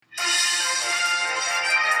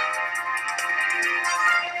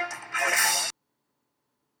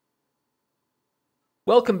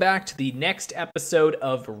Welcome back to the next episode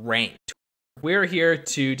of Ranked. We're here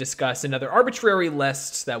to discuss another arbitrary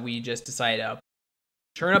list that we just decided to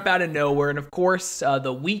turn up out of nowhere. And of course,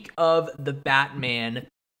 the week of the Batman,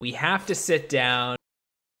 we have to sit down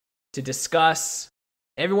to discuss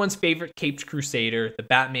everyone's favorite caped crusader, the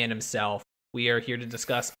Batman himself. We are here to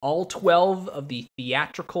discuss all 12 of the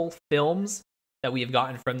theatrical films that we have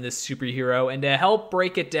gotten from this superhero. And to help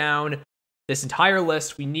break it down, this entire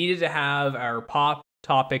list, we needed to have our pop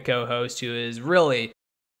topic co-host, who is really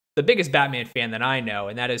the biggest Batman fan that I know,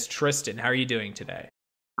 and that is Tristan. How are you doing today?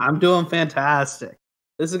 I'm doing fantastic.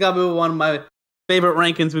 This is going to be one of my favorite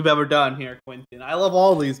rankings we've ever done here, Quentin. I love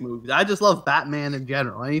all these movies. I just love Batman in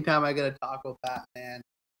general. Anytime I get to talk about Batman,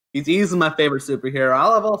 he's easily my favorite superhero. I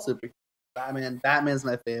love all superheroes. Batman's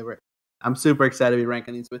my favorite. I'm super excited to be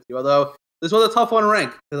ranking these with you, although this was a tough one to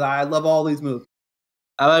rank because I love all these movies.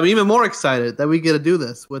 I'm even more excited that we get to do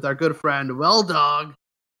this with our good friend, Well Dog.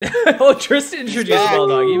 Oh, Tristan introduced Well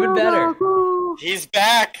Dog, even better. He's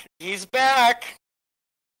back.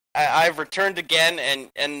 I've returned again,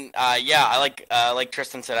 and I like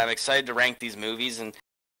Tristan said, I'm excited to rank these movies, and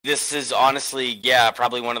this is honestly,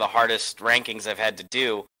 probably one of the hardest rankings I've had to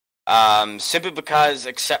do, simply because,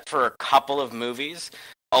 except for a couple of movies,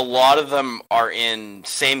 a lot of them are in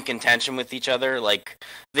same contention with each other. Like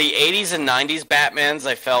the 80s and 90s Batmans,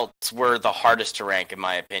 I felt were the hardest to rank in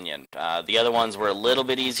my opinion. The other ones were a little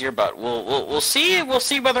bit easier, but we'll see. We'll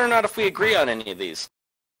see whether or not if we agree on any of these.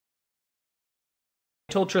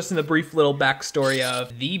 I told Tristan the brief little backstory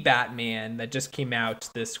of the Batman that just came out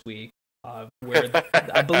this week, where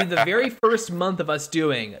I believe the very first month of us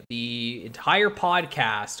doing the entire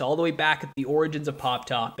podcast, all the way back at the origins of Pop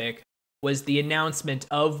Topic, was the announcement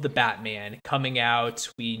of the Batman coming out.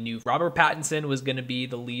 We knew Robert Pattinson was going to be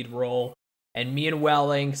the lead role, and me and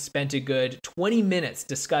Welling spent a good 20 minutes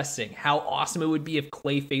discussing how awesome it would be if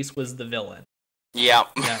Clayface was the villain. Yeah.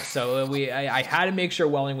 So I had to make sure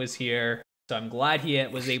Welling was here, so I'm glad he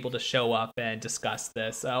was able to show up and discuss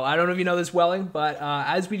this. So I don't know if you know this, Welling, but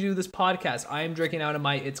as we do this podcast, I am drinking out of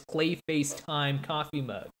my It's Clayface Time coffee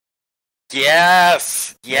mug.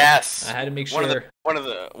 Yes. I had to make sure. One of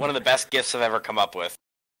the best gifts I've ever come up with.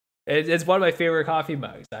 It's one of my favorite coffee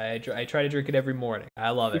mugs. I try to drink it every morning.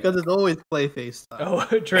 I love it because it's always Clayface time.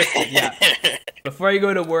 Oh, Tristan, yeah. Before you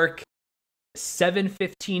go to work,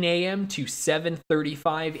 7:15 a.m. to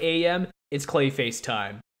 7:35 a.m. it's Clayface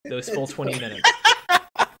time. Those full 20 minutes.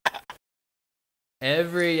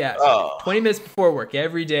 20 minutes before work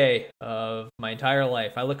every day of my entire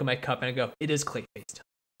life. I look at my cup and I go, "It is Clayface time."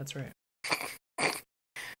 That's right.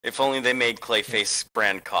 If only they made Clayface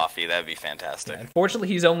brand coffee, that'd be fantastic. Yeah, unfortunately,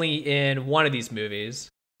 he's only in one of these movies,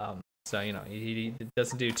 so he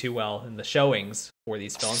doesn't do too well in the showings for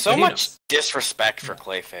these films. So much disrespect for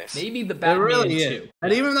Clayface. Maybe the Batman really too.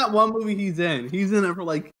 And even that one movie he's in it for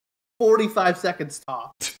like 45 seconds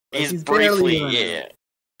tops. Like, he's briefly, yeah.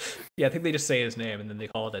 Yeah, I think they just say his name and then they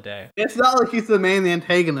call it a day. It's not like he's the main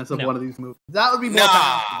antagonist of one of these movies. That would be more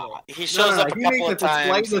possible. He shows up a couple of times.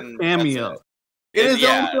 He makes a cameo in his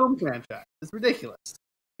own film franchise. It's ridiculous.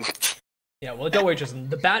 Yeah, well, don't worry, Tristan.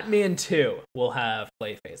 The Batman 2 will have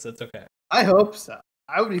Clayface. That's okay. I hope so.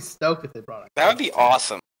 I would be stoked if they brought it. That would be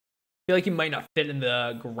awesome. I feel like he might not fit in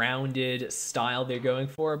the grounded style they're going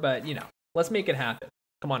for, but, let's make it happen.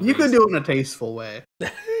 Come on, you could do it in a tasteful way.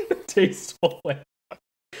 Tasteful way.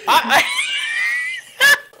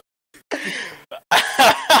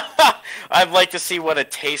 I'd like to see what a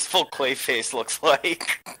tasteful Clayface looks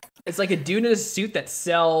like. It's like a dude in a suit that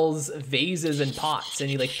sells vases and pots, and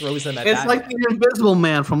he throws them at It's Batman. like the Invisible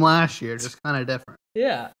Man from last year, just kind of different.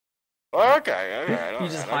 Yeah. Okay. He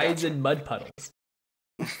just hides in mud puddles.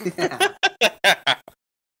 Yeah.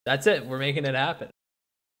 That's it. We're making it happen.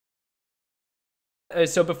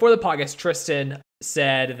 So before the podcast, Tristan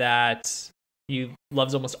said that he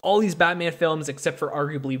loves almost all these Batman films except for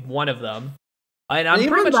arguably one of them. And I'm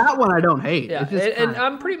even pretty much that one I don't hate. Yeah, and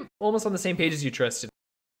I'm pretty almost on the same page as you, Tristan.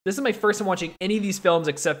 This is my first time watching any of these films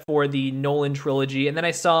except for the Nolan trilogy, and then I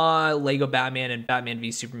saw Lego Batman and Batman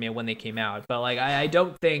v Superman when they came out. But I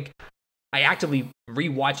don't think I actively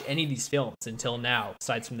rewatch any of these films until now,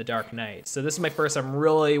 aside from The Dark Knight. So this is my first time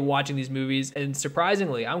really watching these movies, and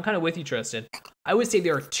surprisingly, I'm kind of with you, Tristan. I would say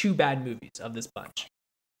there are 2 bad movies of this bunch.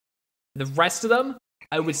 The rest of them,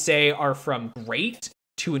 I would say, are from great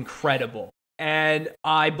to incredible. And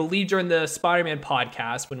I believe during the Spider-Man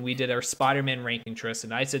podcast, when we did our Spider-Man ranking,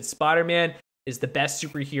 Tristan, I said Spider-Man is the best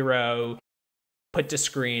superhero put to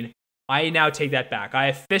screen. I now take that back. I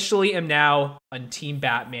officially am now on Team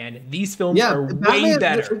Batman. These films are way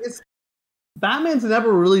better. Batman's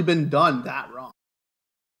never really been done that wrong.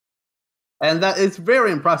 And that it's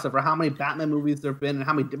very impressive for how many Batman movies there have been and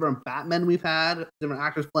how many different Batmen we've had, different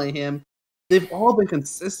actors playing him. They've all been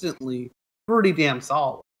consistently pretty damn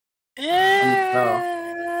solid. And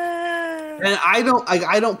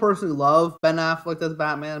I don't personally love Ben Affleck as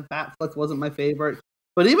Batman. Batfleck wasn't my favorite,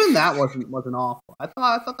 but even that wasn't awful. I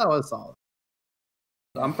thought that was solid.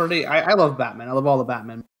 So I love Batman. I love all the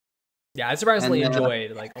Batman. Yeah, I surprisingly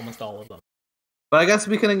enjoyed like almost all of them. But I guess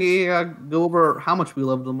we can go over how much we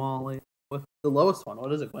loved them all. Like, with the lowest one,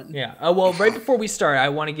 what is it, Quentin? Yeah. Well, right before we start, I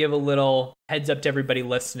want to give a little heads up to everybody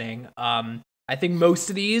listening. I think most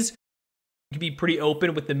of these can be pretty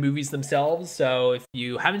open with the movies themselves. So if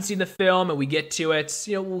you haven't seen the film and we get to it,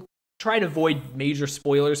 we'll try to avoid major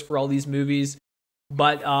spoilers for all these movies.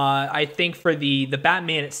 But I think for the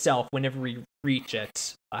Batman itself, whenever we reach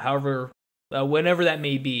it, whenever that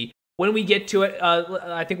may be, when we get to it,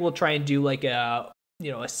 I think we'll try and do like a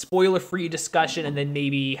spoiler-free discussion, and then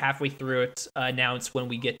maybe halfway through it, announce when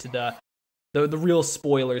we get to the real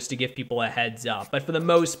spoilers to give people a heads up. But for the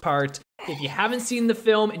most part, if you haven't seen the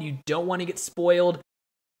film and you don't want to get spoiled,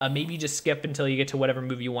 maybe just skip until you get to whatever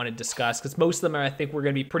movie you want to discuss, because most of them I think we're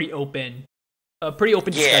going to be pretty open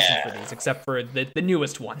discussion for these, except for the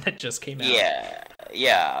newest one that just came out.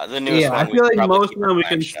 Yeah, the newest one. I feel like most of them we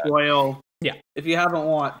can spoil. Yeah. If you haven't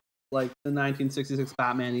watched like the 1966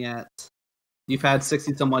 Batman yet, you've had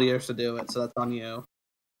 60 some odd years to do it, so that's on you.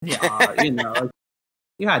 Yeah.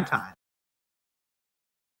 You had time.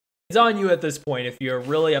 It's on you at this point if you're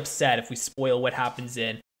really upset if we spoil what happens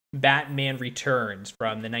in Batman Returns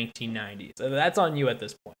from the 1990s. So that's on you at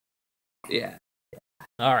this point. Yeah.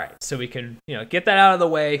 All right, so we can get that out of the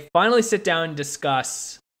way, finally sit down and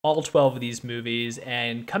discuss all 12 of these movies.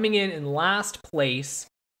 And coming in last place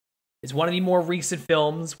is one of the more recent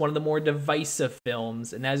films, one of the more divisive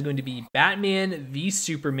films, and that is going to be Batman v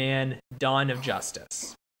Superman: Dawn of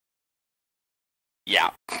Justice. Yeah.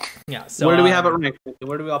 So where do we have it ranked?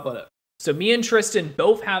 Where do we all put it? So me and Tristan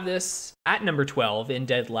both have this at number 12 in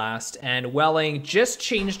dead last, and Welling just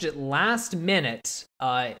changed it last minute.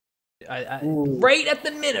 Right at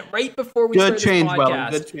the minute, right before we started this podcast.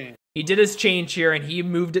 Welling. Good change. He did his change here, and he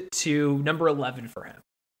moved it to number 11 for him.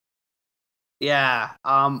 Yeah.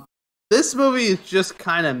 This movie is just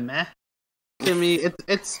kind of meh to me.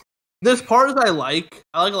 It's there's parts I like.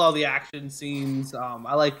 I like a lot of the action scenes.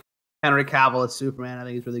 I like Henry Cavill as Superman. I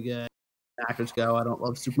think he's really good. Actors go. I don't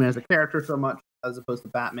love Superman as a character so much as opposed to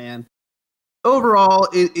Batman. Overall,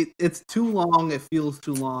 it's too long. It feels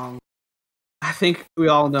too long. I think we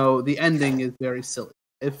all know the ending is very silly.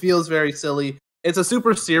 It feels very silly. It's a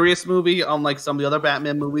super serious movie, unlike some of the other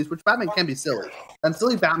Batman movies, which Batman can be silly. And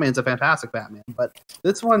silly Batman's a fantastic Batman, but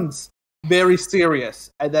this one's very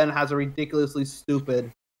serious and then has a ridiculously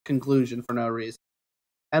stupid conclusion for no reason.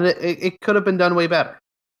 And it could have been done way better.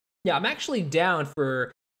 Yeah, I'm actually down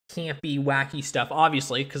for campy, wacky stuff,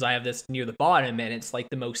 obviously, because I have this near the bottom, and it's like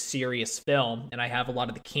the most serious film, and I have a lot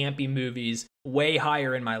of the campy movies way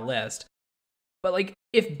higher in my list. But like,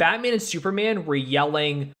 if Batman and Superman were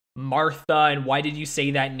yelling Martha and why did you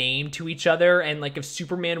say that name to each other, and like if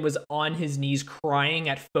Superman was on his knees crying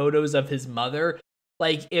at photos of his mother,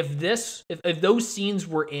 like if those scenes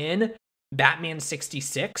were in Batman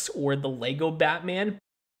 66 or the Lego Batman,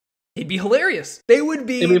 it'd be hilarious. It'd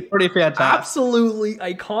be pretty fantastic. Absolutely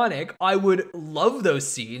iconic. I would love those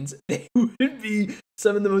scenes. They would be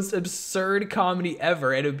some of the most absurd comedy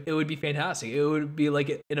ever, and it would be fantastic. It would be like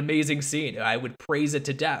an amazing scene. I would praise it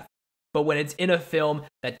to death. But when it's in a film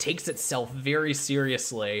that takes itself very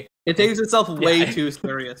seriously... It takes itself way too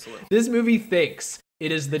seriously. This movie thinks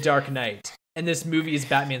it is The Dark Knight, and this movie is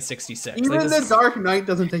Batman 66. Even The Dark Knight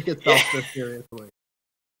doesn't take itself so seriously.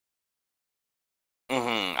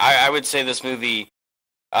 Mm-hmm. I would say this movie,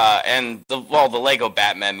 and the Lego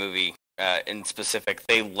Batman movie in specific,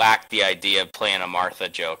 they lack the idea of playing a Martha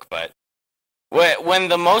joke. But when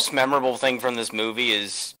the most memorable thing from this movie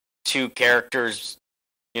is two characters,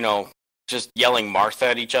 just yelling Martha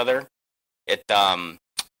at each other, it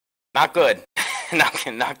not good,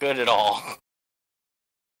 not good at all.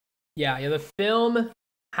 Yeah, the film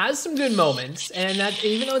has some good moments, and that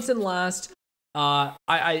even though it's in last.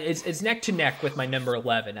 It's neck to neck with my number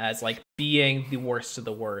 11 as like being the worst of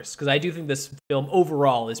the worst, because I do think this film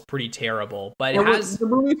overall is pretty terrible. But it has the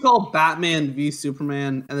movie called Batman v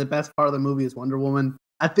Superman, and the best part of the movie is Wonder Woman.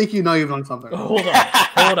 I think you've done something. Hold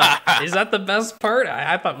on. Is that the best part?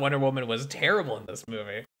 I thought Wonder Woman was terrible in this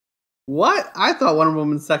movie. What? I thought Wonder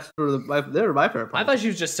Woman's sex they were my favorite part. I thought she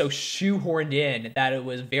was just so shoehorned in that it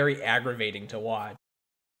was very aggravating to watch.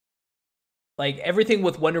 Like, everything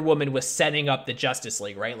with Wonder Woman was setting up the Justice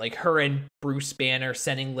League, right? Like, her and Bruce Banner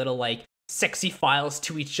sending little, like, sexy files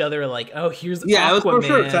to each other, like, oh, here's Yeah, it was for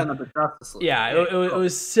sure Aquaman. setting up the Justice League. Yeah, it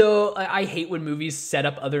was so. I hate when movies set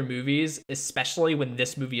up other movies, especially when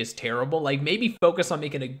this movie is terrible. Like, maybe focus on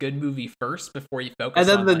making a good movie first before you focus. And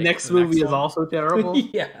then on, the like, next the movie is one. also terrible.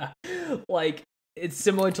 Yeah, like it's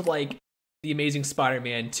similar to like the Amazing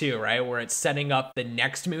Spider-Man 2, right? Where it's setting up the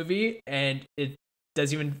next movie, and it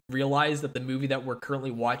doesn't even realize that the movie that we're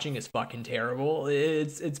currently watching is fucking terrible.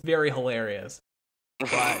 It's very hilarious.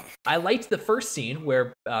 But I liked the first scene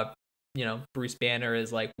where Bruce Banner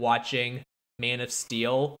is like watching Man of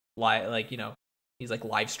Steel, like he's like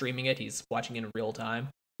live streaming it. He's watching it in real time.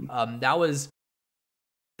 That was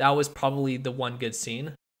probably the one good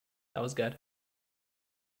scene. That was good.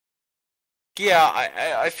 Yeah,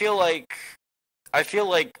 I feel like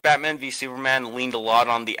Batman v Superman leaned a lot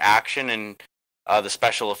on the action and the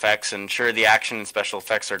special effects, and sure, the action and special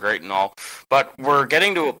effects are great and all, but we're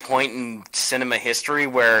getting to a point in cinema history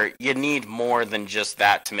where you need more than just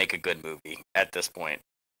that to make a good movie at this point.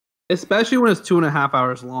 Especially when it's 2.5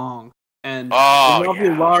 hours long, and there'll be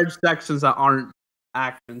large sections that aren't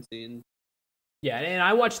action scenes. Yeah, and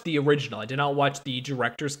I watched the original. I did not watch the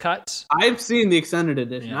director's cut. I've seen the extended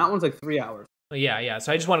edition. Yeah. That one's like 3 hours. Yeah.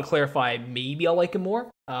 So I just want to clarify. Maybe I'll like it more.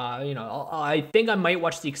 I think I might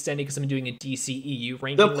watch the extended because I'm doing a DCEU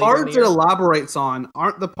ranking. The parts it elaborates on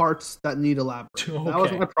aren't the parts that need elaboration. Okay. That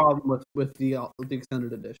was my problem with the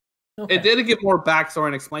extended edition. Okay. It did give more backstory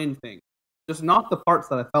and explain things, just not the parts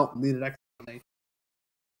that I felt needed explanation.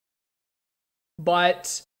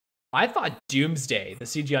 But I thought Doomsday, the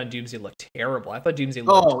CG on Doomsday looked terrible. I thought Doomsday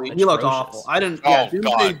looked he looked awful. I didn't. Yeah, Doomsday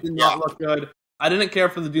God. did not look good. I didn't care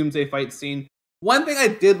for the Doomsday fight scene. One thing I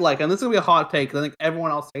did like, and this is gonna be a hot take, 'cause I think everyone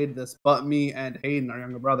else hated this, but me and Hayden, our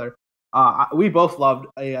younger brother, we both loved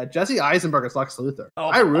Jesse Eisenberg as Lex Luthor.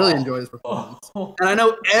 I really enjoyed his performance, and I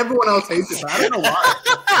know everyone else hates it, but I don't know why.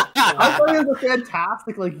 I thought he was a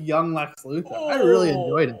fantastic, like, young Lex Luthor. I really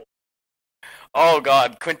enjoyed it. Oh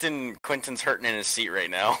God, Quentin's hurting in his seat right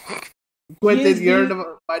now. Quentin, you're in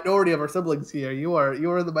the minority of our siblings here. You are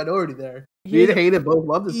the minority there. You hate it, both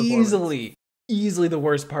love this performance. Easily the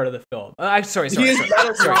worst part of the film. Sorry.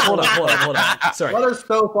 Hold on. Sorry. Well, they're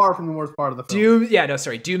so far from the worst part of the film.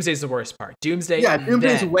 Doomsday's the worst part.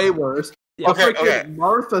 Doomsday's way worse. Yeah. Okay.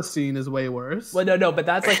 Martha scene is way worse. Well, no, but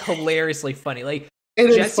that's like hilariously funny. Like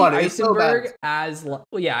Jesse Eisenberg I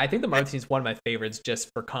think the Martha scene is one of my favorites just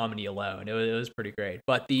for comedy alone. It was pretty great.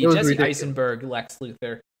 But the Jesse ridiculous. Eisenberg Lex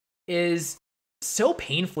Luthor is so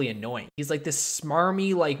painfully annoying. He's like this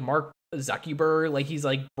smarmy, like Mark Zuckerberg, like he's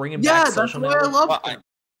like bringing back social network. I love him.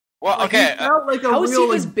 Well, okay. How is he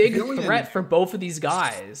this big threat for both of these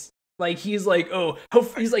guys? Like he's like,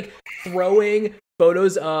 he's like throwing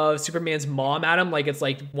photos of Superman's mom at him, like it's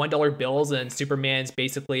like $1 bills, and Superman's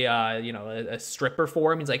basically a stripper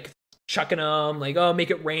for him. He's like chucking them, like, oh,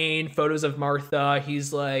 make it rain. Photos of Martha.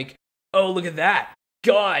 He's like, oh, look at that.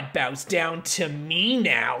 God bows down to me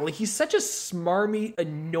now. Like he's such a smarmy,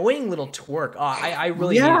 annoying little twerk. I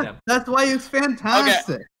really hate him. That's why he's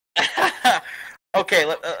fantastic.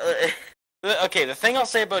 Okay. Okay. The thing I'll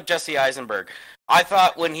say about Jesse Eisenberg, I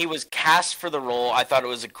thought when he was cast for the role, I thought it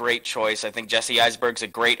was a great choice. I think Jesse Eisenberg's a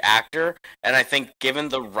great actor, and I think given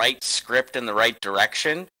the right script and the right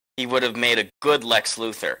direction, he would have made a good Lex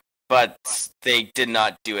Luthor. But they did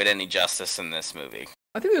not do it any justice in this movie.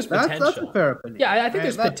 I think there's potential. That's a fair opinion. Yeah, I think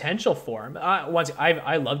there's potential for him.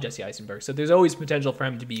 I love Jesse Eisenberg, so there's always potential for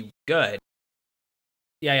him to be good.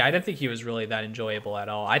 Yeah, I didn't think he was really that enjoyable at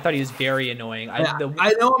all. I thought he was very annoying. I know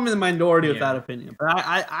I'm in the minority with that opinion, but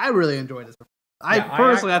I really enjoyed his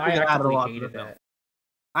performance. I think it added a lot to the film.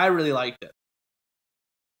 I really liked it.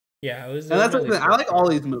 Yeah, it was. And that's the thing. I like all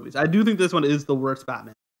these movies. I do think this one is the worst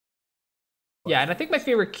Batman. Yeah, and I think my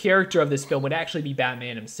favorite character of this film would actually be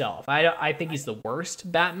Batman himself. I think he's the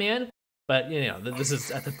worst Batman, but this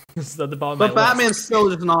is at the bottom of my list. But Batman's still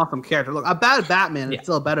just an awesome character. Look, a bad Batman is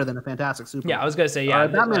still better than a fantastic Superman. Yeah, I was gonna say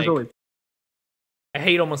Batman's always. I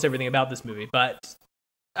hate almost everything about this movie, but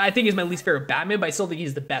I think he's my least favorite Batman. But I still think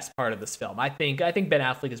he's the best part of this film. I think Ben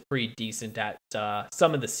Affleck is pretty decent at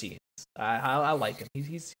some of the scenes. I like him.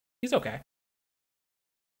 He's okay.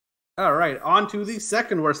 All right, on to the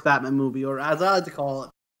second worst Batman movie, or as I like to call it,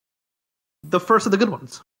 the first of the good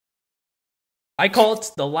ones. I call it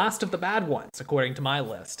the last of the bad ones, according to my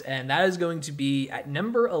list, and that is going to be at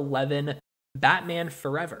number 11, Batman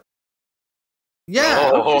Forever. Yeah,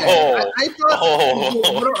 okay. I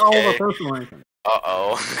thought what are all the first ones?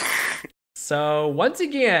 So once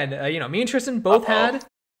again, me and Tristan both had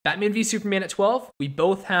Batman v Superman at 12. We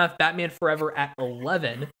both have Batman Forever at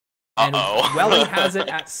 11. And Welly has it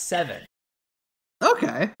at 7.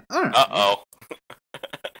 Okay. All right.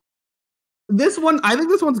 This one, I think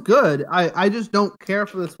this one's good. I just don't care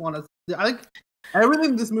for this one. I think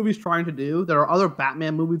everything this movie's trying to do, there are other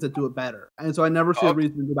Batman movies that do it better, and so I never see a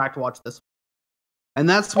reason to go back to watch this one. And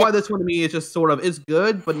that's why this one to me is just sort of is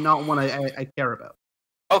good, but not one I care about.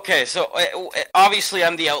 Okay, so obviously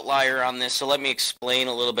I'm the outlier on this, so let me explain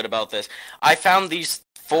a little bit about this. I found these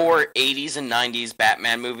 4 80s and 90s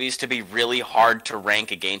Batman movies to be really hard to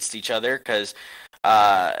rank against each other because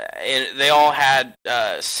they all had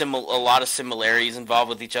a lot of similarities involved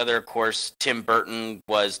with each other. Of course, Tim Burton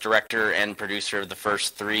was director and producer of the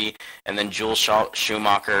first 3, and then Joel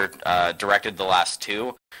Schumacher directed the last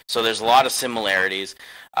 2. So there's a lot of similarities.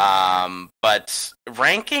 But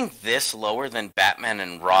ranking this lower than Batman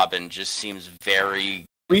and Robin just seems very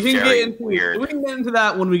weird. We can get into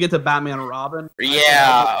that when we get to Batman and Robin.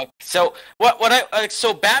 Yeah. So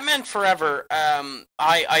so Batman Forever,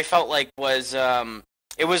 I felt like was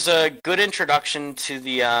it was a good introduction to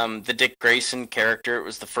the Dick Grayson character. It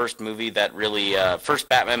was the first movie that really first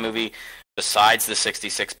Batman movie besides the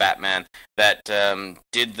 66 Batman that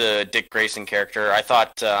did the Dick Grayson character. I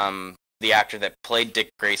thought the actor that played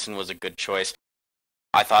Dick Grayson was a good choice.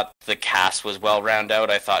 I thought the cast was well rounded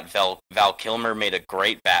out. I thought Val Kilmer made a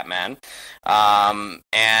great Batman.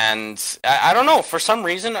 And I don't know, for some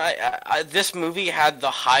reason, this movie had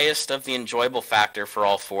the highest of the enjoyable factor for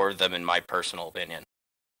all 4 of them, in my personal opinion.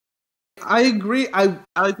 I agree. I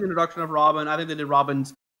like the introduction of Robin. I think they did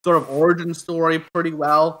Robin's sort of origin story pretty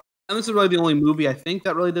well. And this is really the only movie I think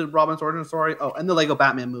that really did Robin's origin story. Oh, and the Lego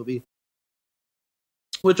Batman movie,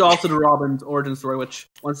 which also did Robin's origin story, which,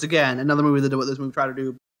 once again, another movie that did what this movie tried to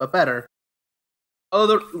do, but better.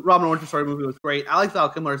 Although the Robin origin story movie was great. I like Val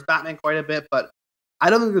Kilmer's Batman quite a bit, but I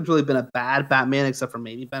don't think there's really been a bad Batman except for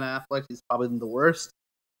maybe Ben Affleck. He's probably been the worst.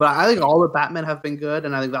 But I think all the Batman have been good,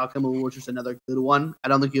 and I think Val Kilmer was just another good one. I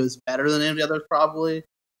don't think he was better than any of the others, probably,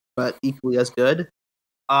 but equally as good.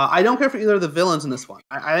 I don't care for either of the villains in this one.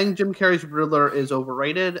 I think Jim Carrey's Riddler is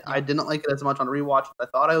overrated. I didn't like it as much on rewatch as I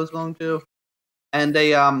thought I was going to. And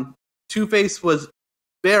Two-Face was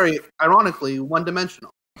very, ironically,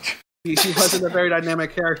 one-dimensional. He wasn't a very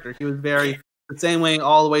dynamic character. He was very the same way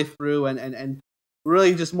all the way through, and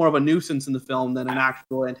really just more of a nuisance in the film than an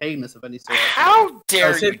actual antagonist of any sort. How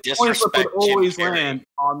dare you disrespect Jim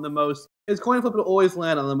Carrey? His coin flip would always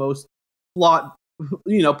land on the most plot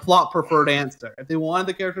preferred answer. If they wanted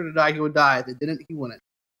the character to die, he would die. If they didn't, he wouldn't.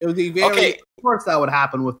 It would be very, of course, that would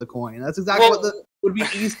happen with the coin. That's exactly would be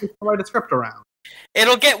easy to write a script around.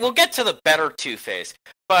 We'll get to the better Two-Face,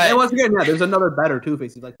 but and once again, there's another better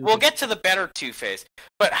Two-Face. We'll get to the better Two-Face,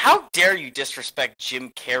 but how dare you disrespect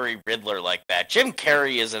Jim Carrey Riddler like that? Jim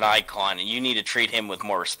Carrey is an icon, and you need to treat him with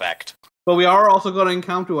more respect. But we are also going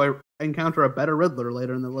to encounter a better Riddler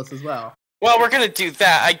later in the list as well. Well, we're going to do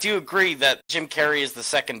that. I do agree that Jim Carrey is the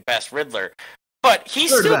second best Riddler, but he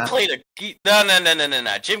still played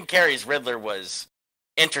no. Jim Carrey's Riddler was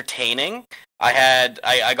entertaining.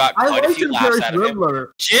 I got quite a few laughs out of him.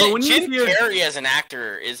 Jim Carrey as an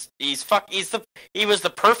actor he was the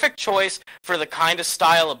perfect choice for the kind of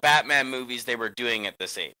style of Batman movies they were doing at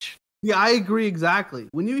this age. Yeah, I agree exactly.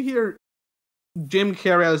 When you hear Jim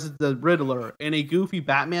Carrey as the Riddler in a goofy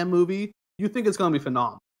Batman movie, you think it's going to be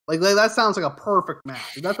phenomenal. Like that sounds like a perfect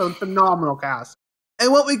match. That's a phenomenal cast.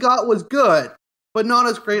 And what we got was good, but not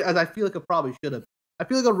as great as I feel like it probably should have. I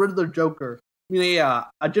feel like a Riddler Joker.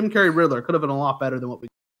 A Jim Carrey Riddler could have been a lot better than what we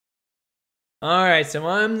got. All right, so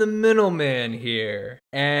I'm the middleman here,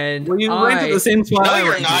 and you ranked at the same spot. No,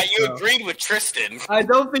 you're not. You agreed with Tristan. I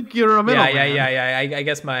don't think you're a middleman. Yeah. I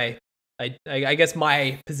guess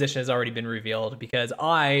my position has already been revealed because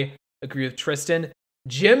I agree with Tristan.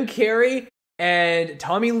 Jim Carrey and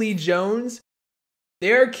Tommy Lee Jones,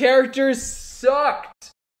 their characters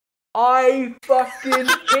sucked. I fucking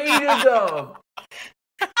hated them.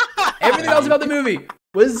 Everything else about the movie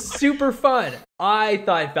was super fun. I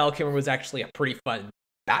thought Val Kilmer was actually a pretty fun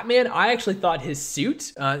Batman. I actually thought his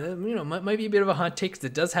suit, might be a bit of a hot take because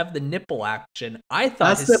it does have the nipple action. I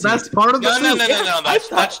thought that's part of the suit. No.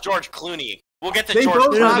 That's George Clooney. We'll get to George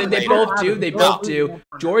Clooney. They both do.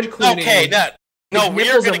 George Clooney. Okay, no,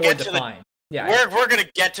 we're going to get to the. Yeah, we're going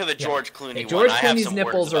to get to the George Clooney George one. Clooney's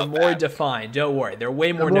nipples are more defined. Don't worry, they're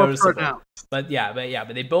way more noticeable. But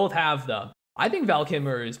they both have them. I think Val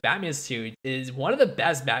Kilmer's Batman suit is one of the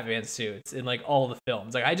best Batman suits in like all the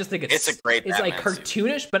films. Like I just think it's a great. It's Batman like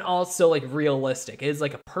cartoonish, but also like realistic. It is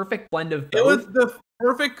like a perfect blend of both. It was the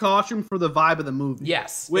perfect costume for the vibe of the movie.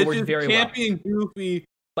 Yes, which is very campy and goofy,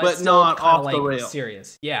 but not off the rails.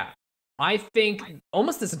 Serious. Yeah, I think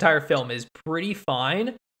almost this entire film is pretty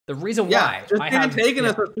fine. The reason Yeah, why just I being have taken yeah,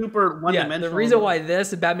 as a super one-dimensional. the reason why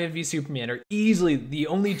this and Batman v Superman are easily the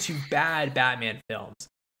only two bad Batman films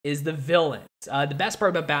is the villains. The best part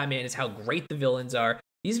about Batman is how great the villains are.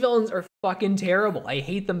 These villains are fucking terrible. I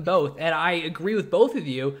hate them both, and I agree with both of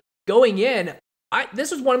you. Going in,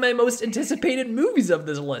 this was one of my most anticipated movies of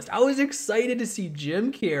this list. I was excited to see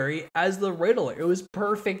Jim Carrey as the Riddler. It was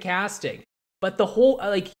perfect casting. But the whole,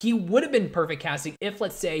 he would have been perfect casting if,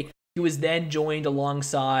 let's say, he was then joined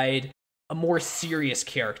alongside a more serious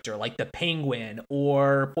character like the Penguin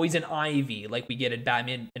or Poison Ivy, like we get in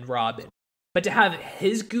Batman and Robin. But to have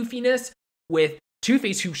his goofiness with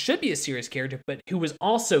Two-Face, who should be a serious character, but who was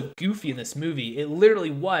also goofy in this movie, it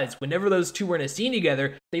literally was. Whenever those two were in a scene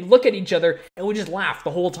together, they look at each other and would just laugh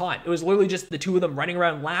the whole time. It was literally just the two of them running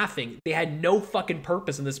around laughing. They had no fucking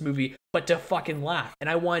purpose in this movie but to fucking laugh. And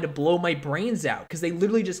I wanted to blow my brains out because they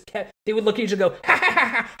literally just they would look at each other and go, ha ha ha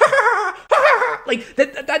ha ha ha ha. Like,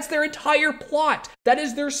 that's their entire plot. That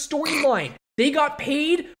is their storyline. They got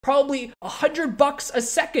paid probably $100 a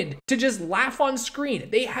second to just laugh on screen.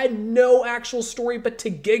 They had no actual story but to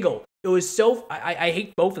giggle. It was so... I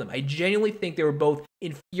hate both of them. I genuinely think they were both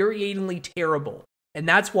infuriatingly terrible. And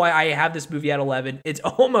that's why I have this movie at 11. It's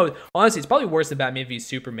almost... Honestly, it's probably worse than Batman v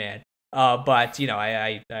Superman. But,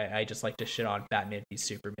 I just like to shit on Batman v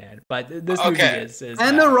Superman. But this movie is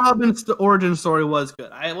and the Robin origin story was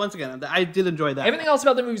good. I did enjoy that. Everything else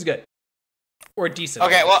about the movie is good. Or decent.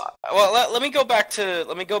 Okay, well, let me go back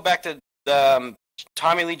to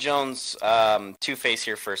Tommy Lee Jones Two-Face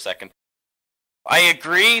here for a second. I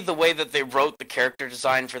agree the way that they wrote the character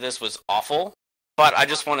design for this was awful, but I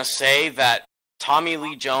just want to say that Tommy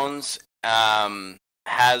Lee Jones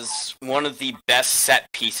has one of the best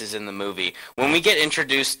set pieces in the movie. When we get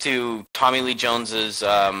introduced to Tommy Lee Jones's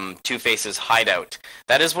Two-Face's hideout,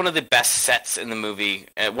 that is one of the best sets in the movie.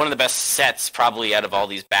 One of the best sets probably out of all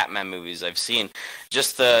these Batman movies I've seen.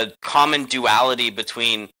 Just the common duality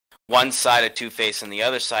between one side of Two-Face and the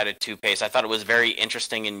other side of Two-Face. I thought it was very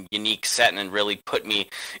interesting and unique set and really put me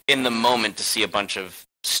in the moment to see a bunch of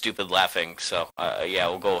stupid laughing. So,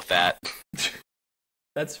 we'll go with that.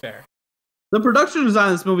 That's fair. The production design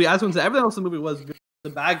of this movie, as I said, everything else in the movie was good. The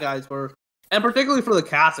bad guys were, and particularly for the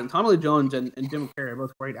casting, Tommy Lee Jones and Jim Carrey are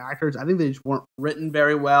both great actors. I think they just weren't written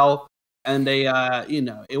very well, and they,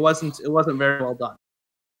 it wasn't very well done.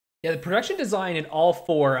 Yeah, the production design in all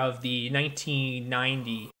four of the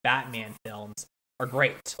 1990 Batman films are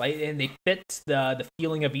great, and they fit the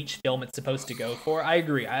feeling of each film it's supposed to go for. I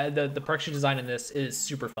agree. The production design in this is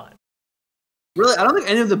super fun. Really, I don't think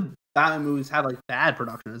any of the Batman movies have bad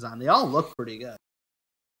production design. They all look pretty good.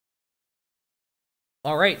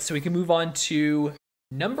 All right, so we can move on to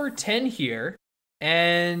number 10 here.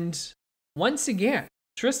 And once again,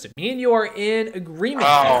 Tristan, me and you are in agreement.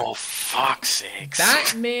 Oh, fuck's sakes.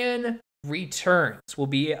 Batman Returns will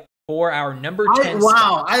be for our number 10 Wow,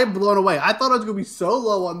 spot. I am blown away. I thought I was going to be so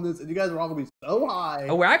low on this, and you guys were all going to be so high.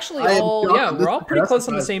 Oh, we're actually we're all pretty close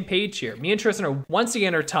on the same page here. Me and Tristan are once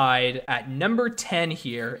again tied at number 10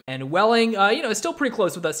 here, and Welling, is still pretty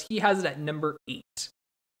close with us. He has it at number 8.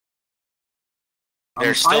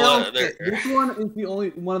 This one is the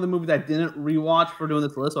only one of the movies I didn't rewatch for doing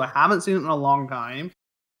this list, so I haven't seen it in a long time.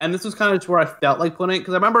 And this was kind of just where I felt like putting it,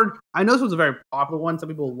 because I know this was a very popular one. Some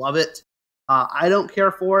people love it. I don't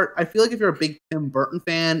care for it. I feel like if you're a big Tim Burton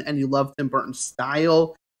fan and you love Tim Burton's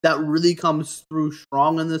style, that really comes through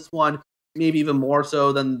strong in this one, maybe even more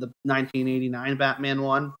so than the 1989 Batman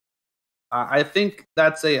one. I think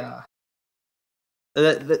that's I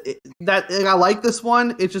like this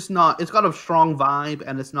one. It's just not. It's got a strong vibe,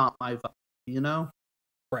 and it's not my vibe.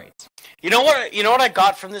 Right. You know what I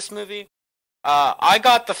got from this movie? I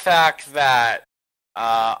got the fact that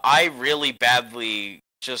I really badly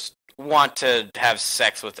just want to have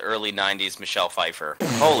sex with early 90s Michelle Pfeiffer.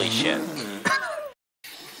 Holy shit.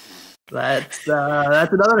 That's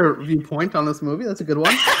another viewpoint on this movie. That's a good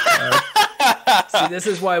one. See, this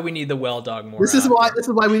is why we need the Well Dog more. This is why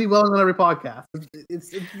we need Well on every podcast.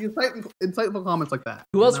 It's insightful comments like that.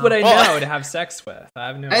 Who else would I know to have sex with? I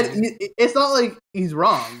have no idea. It's not like he's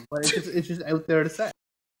wrong, but it's just out there to say.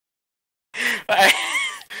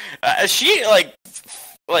 She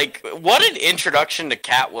what an introduction to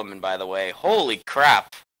Catwoman, by the way. Holy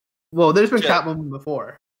crap. Well, there's been Catwoman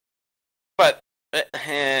before. But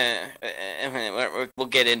we'll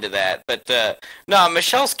get into that. But no,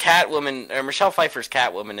 Michelle Pfeiffer's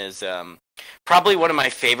Catwoman is probably one of my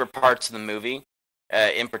favorite parts of the movie.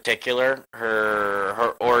 In particular,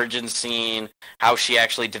 her origin scene, how she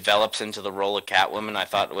actually develops into the role of Catwoman, I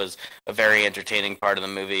thought was a very entertaining part of the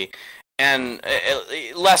movie. And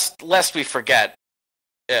lest we forget,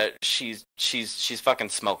 she's fucking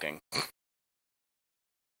smoking.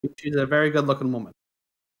 She's a very good looking woman.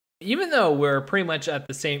 Even though we're pretty much at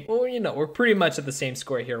the same, we're pretty much at the same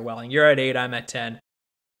score here, Welling. You're at 8, I'm at 10.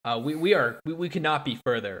 We could not be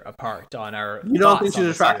further apart on our. You don't think she's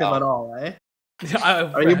attractive at all, eh?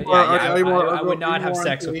 I would not have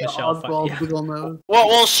sex with Michelle Pfeiffer. Yeah.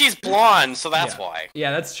 Well, she's blonde, so that's why.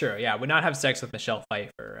 Yeah, that's true. Yeah, would not have sex with Michelle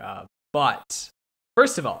Pfeiffer. But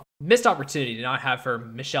first of all, missed opportunity to not have her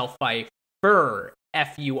Michelle Pfeiffer Furr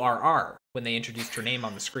when they introduced her name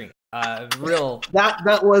on the screen.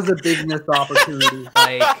 That was a big missed opportunity.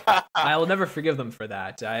 Like, I will never forgive them for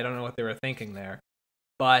that. I don't know what they were thinking there.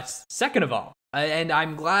 But second of all, and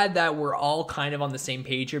I'm glad that we're all kind of on the same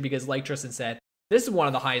page here because, like Tristan said, this is one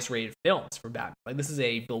of the highest rated films for Batman. Like, this is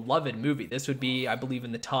a beloved movie. This would be, I believe,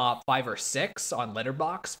 in the top 5 or 6 on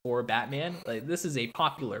Letterboxd for Batman. Like, this is a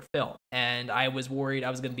popular film, and I was worried I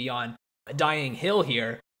was going to be on a dying hill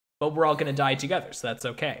here, but we're all going to die together, so that's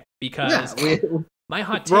okay. Because my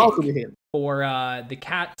hot take for the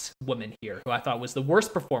Catwoman here, who I thought was the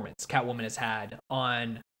worst performance Catwoman has had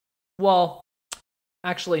on, well,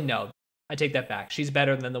 actually, no. I take that back. She's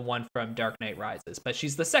better than the one from Dark Knight Rises, but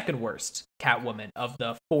she's the second worst Catwoman of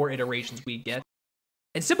the 4 iterations we get.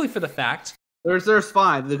 And simply for the fact... There's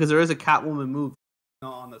 5, because there is a Catwoman movie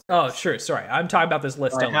on this. Oh, sure. Sorry. I'm talking about this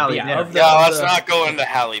list only. Let's not go into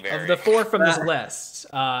Halle Berry. Of the 4 from this list,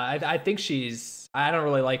 I think she's... I don't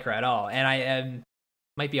really like her at all. And I am...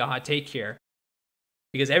 Might be a hot take here.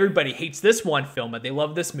 Because everybody hates this one film, but they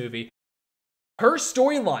love this movie. Her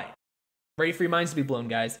storyline, ready for your minds to be blown,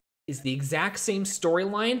 guys, is the exact same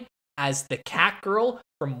storyline as the Catgirl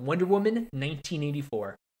from Wonder Woman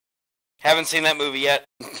 1984. Haven't seen that movie yet.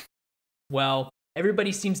 Well,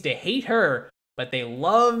 everybody seems to hate her, but they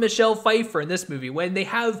love Michelle Pfeiffer in this movie when they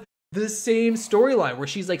have the same storyline where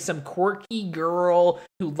she's like some quirky girl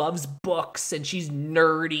who loves books and she's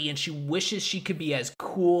nerdy and she wishes she could be as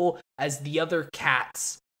cool as the other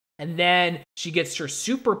cats. And then she gets her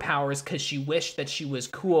superpowers because she wished that she was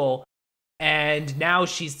cool. And now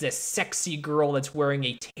she's this sexy girl that's wearing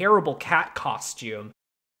a terrible cat costume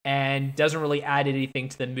and doesn't really add anything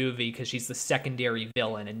to the movie because she's the secondary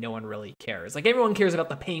villain and no one really cares. Like, everyone cares about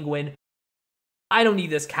the Penguin. I don't need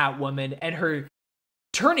this Catwoman. And her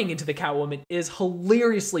turning into the Catwoman is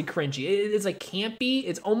hilariously cringy. It is like campy.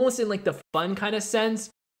 It's almost in like the fun kind of sense,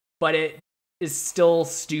 but it is still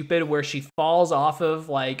stupid where she falls off of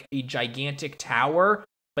like a gigantic tower,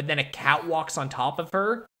 but then a cat walks on top of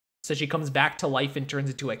her. So she comes back to life and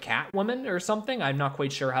turns into a Catwoman or something. I'm not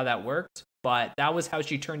quite sure how that worked, but that was how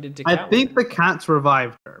she turned into Catwoman. I think the cats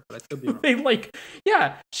revived her, but I could be wrong.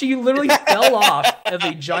 She literally fell off of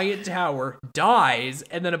a giant tower, dies,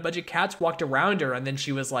 and then a bunch of cats walked around her, and then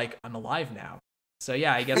she was like, I'm alive now. So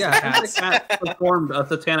yeah, I guess the cats... the cat performed a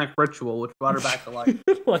satanic ritual, which brought her back to life.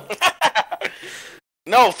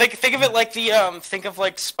 No, think of it like think of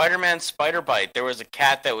like Spider-Man Spider Bite. There was a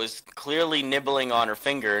cat that was clearly nibbling on her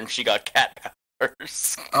finger, and she got cat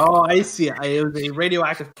powers. Oh, I see. It was a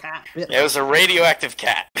radioactive cat. Yeah, it was a radioactive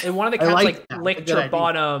cat. And one of the cats licked her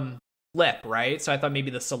bottom lip, right? So I thought maybe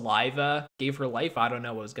the saliva gave her life. I don't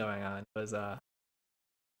know what was going on. It was a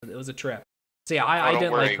trip. So yeah, I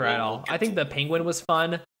didn't like her at all. I think the Penguin was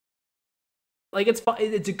fun. Like, it's fun.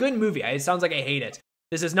 It's a good movie. It sounds like I hate it.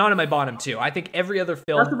 This is not in my bottom 2. I think every other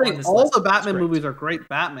film. That's the thing. All the Batman movies are great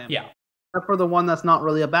Batman movies. Yeah. Except for the one that's not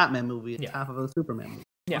really a Batman movie. It's half of a Superman movie.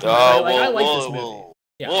 Yeah. I like this movie.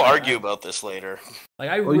 We'll argue about this later. Like,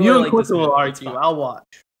 I really like this movie. Will argue. I'll watch.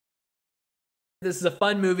 This is a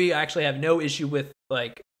fun movie. I actually have no issue with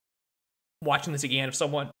like watching this again if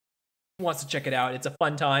someone wants to check it out. It's a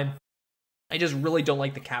fun time. I just really don't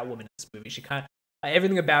like the Catwoman in this movie. She kind of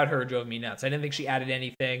everything about her drove me nuts. I didn't think she added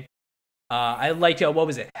anything. I liked, what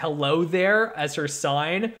was it? Hello There as her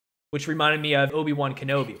sign, which reminded me of Obi-Wan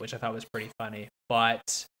Kenobi, which I thought was pretty funny.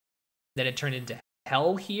 But then it turned into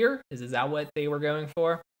Hell Here. Is that what they were going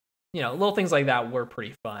for? You know, little things like that were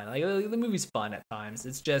pretty fun. Like, the movie's fun at times.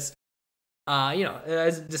 It's just,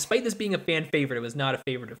 despite this being a fan favorite, it was not a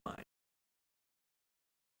favorite of mine.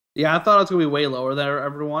 Yeah, I thought it was going to be way lower than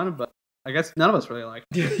everyone, but I guess none of us really liked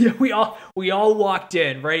it. Yeah, we all walked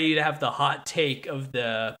in ready to have the hot take of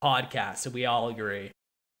the podcast, so we all agree.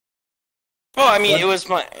 Well, I mean, it was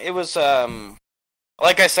like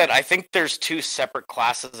I said, I think there's 2 separate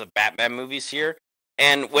classes of Batman movies here,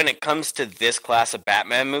 and when it comes to this class of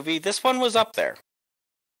Batman movie, this one was up there.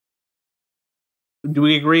 Do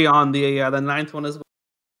we agree on the 9th one as well?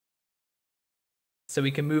 So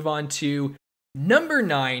we can move on to number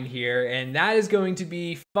 9 here, and that is going to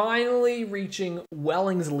be finally reaching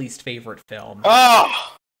Welling's least favorite film.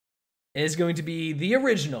 Oh! is going to be the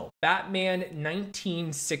original Batman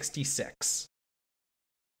 1966.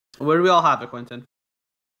 Where do we all have it, Quentin?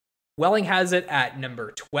 Welling has it at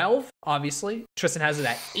number 12, obviously. Tristan has it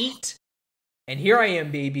at 8. And here I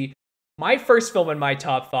am, baby. My first film in my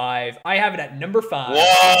top 5. I have it at number 5.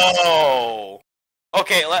 Whoa!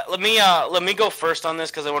 Okay, let me go first on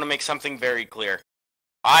this because I want to make something very clear.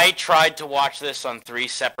 I tried to watch this on 3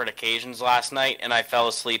 separate occasions last night, and I fell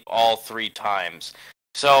asleep all 3 times.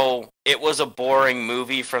 So it was a boring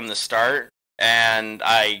movie from the start, and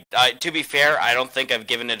I to be fair, I don't think I've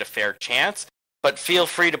given it a fair chance. But feel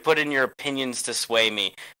free to put in your opinions to sway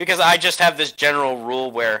me, because I just have this general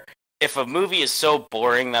rule where if a movie is so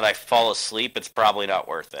boring that I fall asleep, it's probably not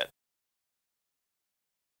worth it.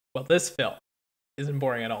 Well, this film isn't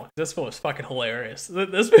boring at all. This film was fucking hilarious.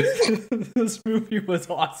 This movie was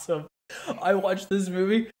awesome. I watched this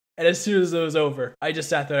movie, and as soon as it was over, I just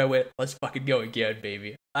sat there and I went, let's fucking go again,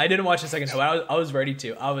 baby. I didn't watch the second time. I was ready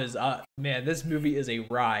to. Man, this movie is a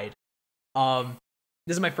ride.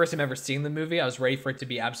 This is my first time ever seeing the movie. I was ready for it to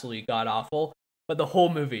be absolutely god-awful, but the whole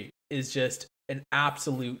movie is just an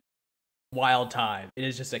absolute wild time. It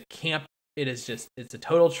is just a camp. It's a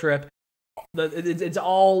total trip. It's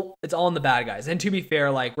all in the bad guys. And to be fair,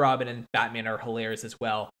 like, Robin and Batman are hilarious as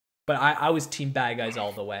well. But I was team bad guys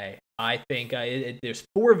all the way. I think there's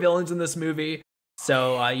 4 villains in this movie.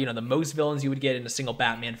 So, the most villains you would get in a single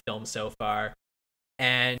Batman film so far.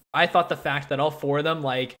 And I thought the fact that all 4 of them,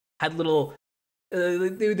 like, had little...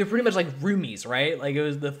 they're pretty much like roomies, right? Like, it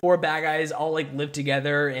was the 4 bad guys all like live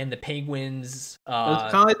together, and the Penguins. It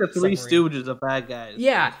was kind of like the Three Stooges of bad guys.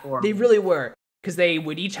 Yeah, they really were, because they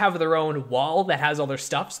would each have their own wall that has all their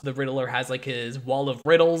stuff. So the Riddler has like his wall of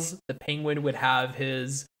riddles. The Penguin would have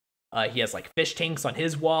his. He has like fish tanks on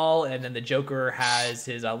his wall, and then the Joker has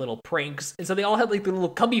his little pranks. And so they all had like their little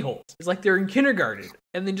cubby holes. It's like they're in kindergarten,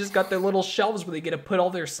 and they just got their little shelves where they get to put all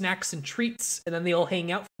their snacks and treats, and then they all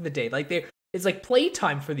hang out for the day. Like it's like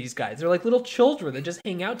playtime for these guys. They're like little children that just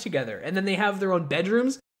hang out together. And then they have their own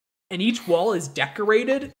bedrooms, and each wall is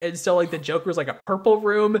decorated. And so like the Joker's like a purple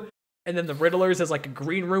room, and then the Riddler's is like a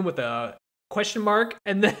green room with a question mark.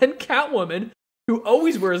 And then Catwoman, who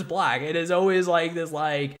always wears black and is always like this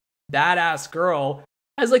like badass girl,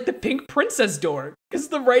 has like the pink princess door. Because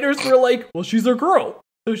the writers were like, well, she's a girl,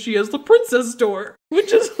 so she has the princess door,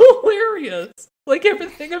 which is hilarious. Like,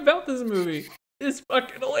 everything about this movie is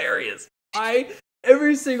fucking hilarious.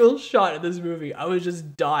 Every single shot of this movie, I was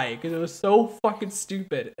just dying because it was so fucking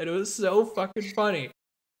stupid and it was so fucking funny.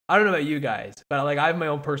 I don't know about you guys, but like, I have my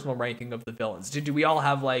own personal ranking of the villains. Do we all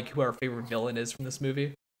have like who our favorite villain is from this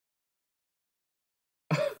movie?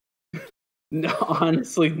 No,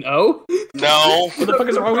 honestly, no. No. What the fuck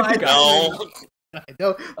is wrong with you guys?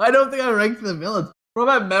 No. I don't think I ranked the villains. From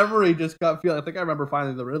my memory, just got feeling. I think I remember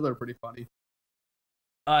finding the Riddler pretty funny.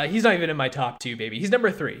 He's not even in my top 2, baby. He's number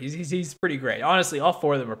 3. He's pretty great. Honestly, all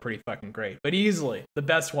 4 of them are pretty fucking great. But easily, the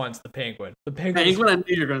best one's the Penguin. The Penguin. I knew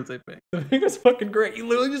you were gonna say Penguin. The Penguin's fucking great. He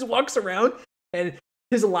literally just walks around, and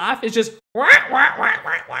his laugh is just wah, wah, wah,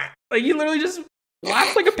 wah, wah. Like, he literally just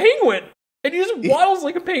laughs like a penguin, and he just waddles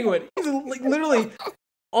like a penguin. He's like, literally,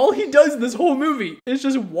 all he does in this whole movie is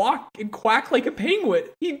just walk and quack like a penguin.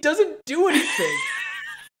 He doesn't do anything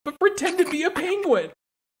but pretend to be a penguin.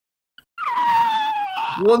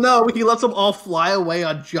 Well, no, he lets them all fly away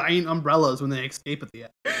on giant umbrellas when they escape at the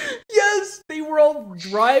end. Yes, they were all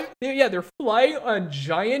they're flying on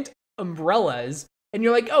giant umbrellas, and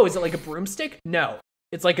you're like, oh, is it like a broomstick? No,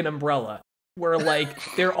 it's like an umbrella, where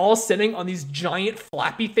like they're all sitting on these giant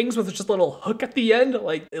flappy things with just a little hook at the end.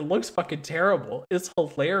 Like, it looks fucking terrible. It's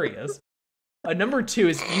hilarious. Number 2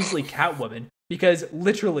 is easily Catwoman, because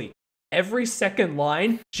literally every second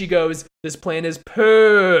line, she goes, this plan is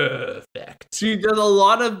perfect. She does a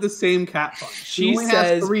lot of the same cat puns. She only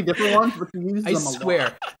says, has 3 different ones, but she uses I them a lot.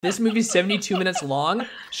 swear, this movie's 72 minutes long.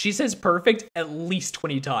 She says perfect at least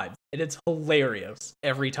 20 times, and it's hilarious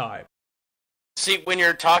every time. See, when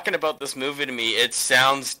you're talking about this movie to me, it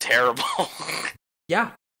sounds terrible.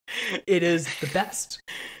 Yeah, it is the best.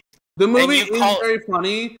 The movie is very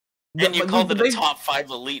funny. And you called it a top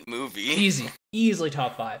 5 elite movie. Easily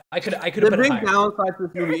top 5. I could have put The it big higher. downside to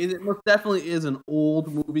this movie is it most definitely is an old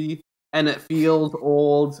movie, and it feels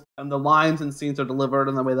old, and the lines and scenes are delivered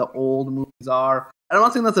in the way that old movies are. I'm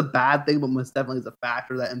not saying that's a bad thing, but most definitely is a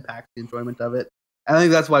factor that impacts the enjoyment of it. And I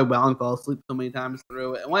think that's why Welling fell asleep so many times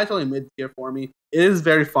through it. And why it's only mid-tier for me, it is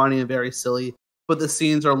very funny and very silly, but the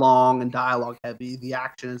scenes are long and dialogue heavy. The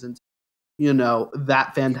action isn't,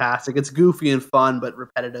 that fantastic. It's goofy and fun, but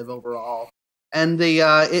repetitive overall. And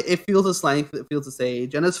it feels its length, it feels its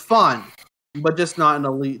age, and it's fun, but just not an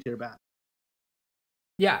elite tier Batman.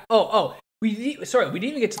 Yeah. Oh. We didn't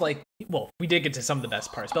even get to like. Well, we did get to some of the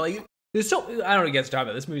best parts, but like, there's so I don't get to talk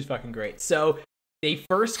about. This movie's fucking great. So they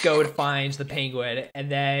first go to find the penguin, and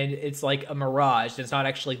then it's like a mirage. And it's not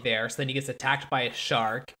actually there. So then he gets attacked by a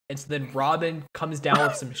shark, and so then Robin comes down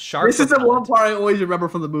with some shark. This is the one part I always remember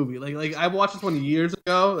from the movie. Like I watched this one years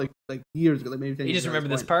ago, like years ago, like maybe 10 You years just ago,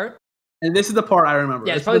 remember this part? And this is the part I remember.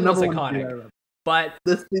 Yeah, it's This probably is the most number one scene I iconic. remember. But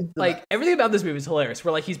This is like everything about this movie is hilarious.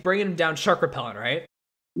 Where like he's bringing him down shark repellent, right?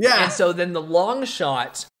 yeah. And so then the long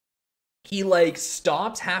shot, he like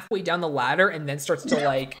stops halfway down the ladder and then starts to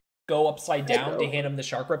like go upside down to hand him the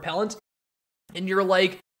shark repellent. And you're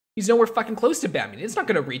like, he's nowhere fucking close to Batman. It's not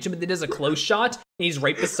gonna reach him. And then there's a close shot and he's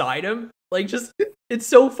right beside him. Like just, it's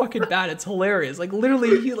so fucking bad. It's hilarious. Like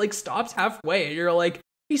literally, he like stops halfway and you're like,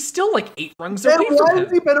 he's still like 8 rungs away And from why him.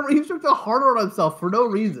 is he better? He's so harder on himself for no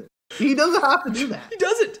reason. He doesn't have to do that. He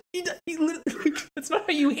doesn't. He literally, that's not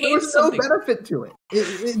how you There hand was no something. benefit to it.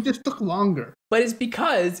 It just took longer. But it's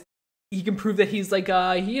because he can prove that he's like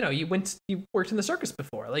he worked in the circus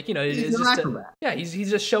before. Like, it's He's an just acrobat. he's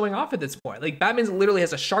just showing off at this point. Like Batman's literally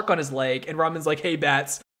has a shark on his leg and Robin's like, "Hey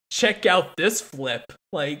Bats, check out this flip."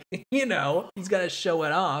 Like, he's got to show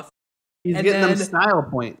it off. He's And getting them then- style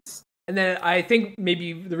points. And then I think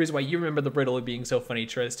maybe the reason why you remember the Riddler being so funny,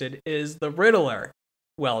 Tristan, is the Riddler.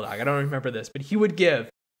 Well, Doc, I don't remember this, but he would give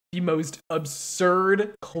the most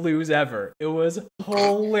absurd clues ever. It was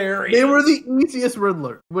hilarious. They were the easiest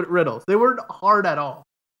riddles. They weren't hard at all.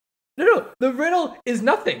 No, the riddle is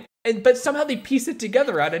nothing. But somehow they piece it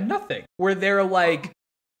together out of nothing. Where they're like,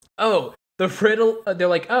 oh, the riddle, they're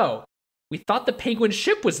like, oh, we thought the penguin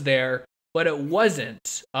ship was there, but it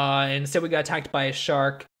wasn't. Instead we got attacked by a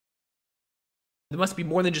shark. There must be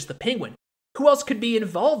more than just the penguin. Who else could be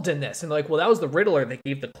involved in this? And they're like, well, that was the Riddler that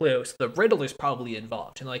gave the clue, so the Riddler's probably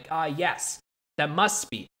involved. And like, yes, that must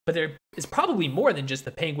be. But there is probably more than just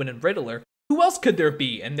the penguin and Riddler. Who else could there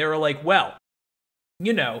be? And they were like, well,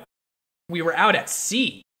 we were out at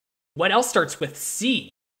sea. What else starts with C?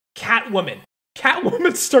 Catwoman.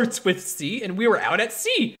 Catwoman starts with C, and we were out at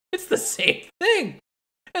sea. It's the same thing.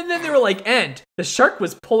 And then they were like, and the shark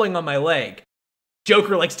was pulling on my leg.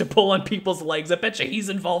 Joker likes to pull on people's legs. I bet you he's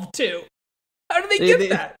involved too. How do they get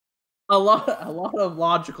that? A lot of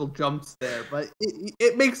logical jumps there, but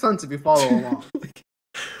it makes sense if you follow along.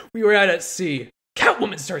 We were out at sea.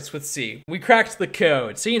 Catwoman starts with C. We cracked the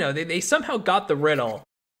code. So, they somehow got the riddle,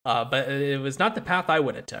 but it was not the path I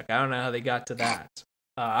would have took. I don't know how they got to that.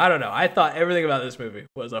 I don't know. I thought everything about this movie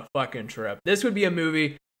was a fucking trip. This would be a movie,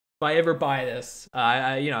 if I ever buy this,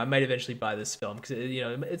 I might eventually buy this film because,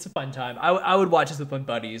 it's a fun time. I would watch this with my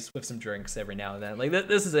buddies with some drinks every now and then. Like,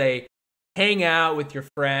 this is a hang out with your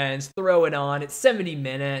friends, throw it on. It's 70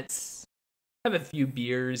 minutes. Have a few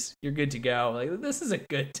beers. You're good to go. Like, this is a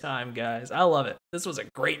good time, guys. I love it. This was a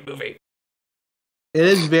great movie. It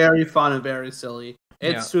is very fun and very silly.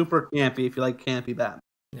 It's Yeah. super campy if you like campy Batman.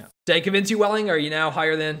 Yeah. Did I convince you, Welling? Are you now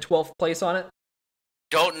higher than 12th place on it?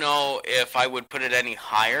 Don't know if I would put it any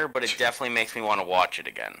higher, but it definitely makes me want to watch it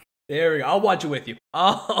again. There we go. I'll watch it with you.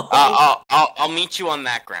 I'll meet you on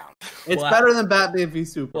that ground. It's Wow. better than Batman v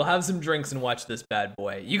Superman. We'll have some drinks and watch this bad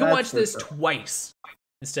boy. You can That's watch for this sure. twice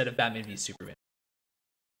instead of Batman v Superman.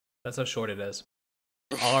 That's how short it is.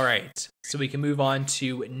 All right. So we can move on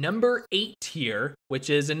to number 8 here, which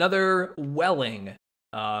is another Welling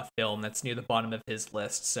film that's near the bottom of his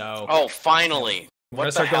list. So Oh, finally! we're going to What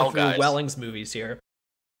the start hell, going through guys? Welling's movies here.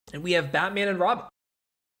 And we have Batman and Robin.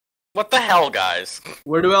 What the hell, guys?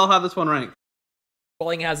 Where do we all have this one ranked?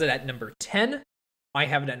 Welling has it at number 10. I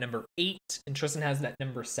have it at number 8. And Tristan has it at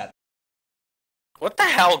number 7. What the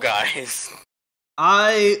hell, guys?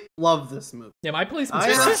 I love this movie. Yeah, my placement's I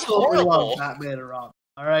This is absolutely horrible. love Batman and Robin.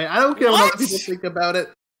 All right, I don't care what What? other people think about it.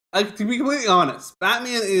 To be completely honest,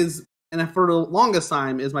 Batman is, and for the longest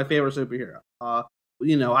time, is my favorite superhero.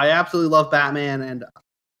 I absolutely love Batman and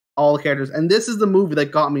all the characters, and this is the movie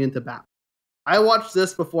that got me into Batman. I watched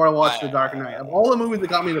this before I watched The Dark Knight. Of all the movies that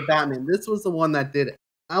got me into Batman, this was the one that did it.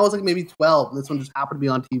 I was like maybe 12, and this one just happened to be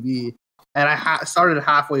on TV. And I started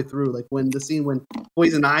halfway through, like when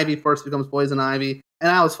Poison Ivy first becomes Poison Ivy,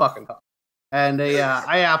 and I was fucking hooked. And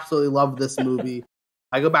I absolutely love this movie.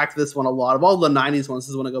 I go back to this one a lot. Of all the 90s ones, this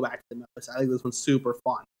is when I go back to the most. I think this one's super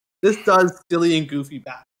fun. This does silly and goofy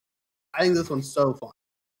Batman. I think this one's so fun.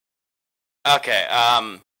 Okay,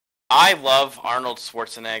 I love Arnold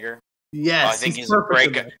Schwarzenegger. Yes, I think he's a perfect great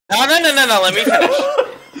in guy. this. No, let me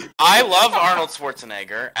finish. I love Arnold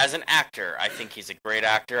Schwarzenegger as an actor. I think he's a great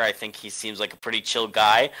actor. I think he seems like a pretty chill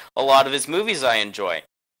guy. A lot of his movies I enjoy.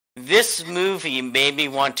 This movie made me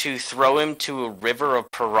want to throw him to a river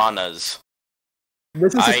of piranhas.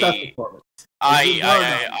 This is his I- best performance. No.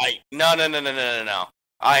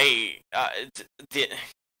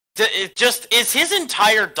 It just is his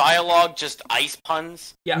entire dialogue just ice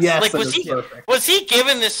puns. Yes. Like was he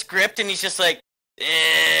given this script and he's just like,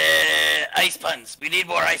 ice puns. We need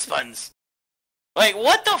more ice puns. Like,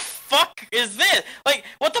 what the fuck is this? Like,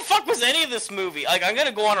 what the fuck was any of this movie? Like, I'm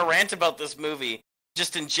gonna go on a rant about this movie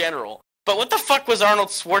just in general. But what the fuck was Arnold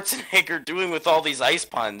Schwarzenegger doing with all these ice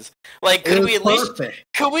puns? Like, could we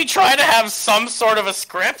try to have some sort of a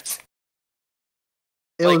script?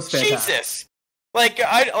 It like, was fantastic. Jesus.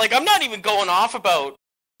 I'm not even going off about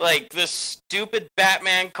like the stupid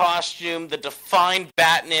Batman costume, the defined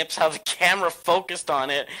bat nips, how the camera focused on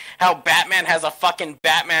it, how Batman has a fucking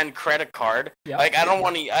Batman credit card. Yep. Like I don't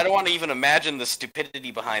want to even imagine the stupidity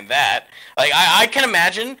behind that. Like I can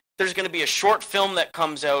imagine there's going to be a short film that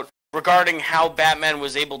comes out regarding how Batman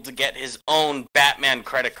was able to get his own Batman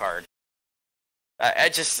credit card.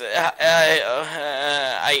 I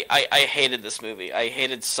hated this movie. I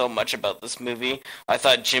hated so much about this movie. I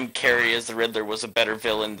thought Jim Carrey as the Riddler was a better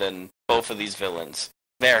villain than both of these villains.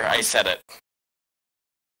 There, I said it.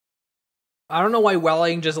 I don't know why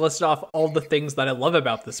Welling just listed off all the things that I love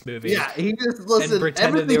about this movie. Yeah, he just listed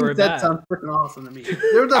pretended they were that bad. sounds freaking awesome to me.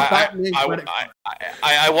 There's a Batman credit card.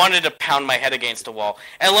 I wanted to pound my head against a wall.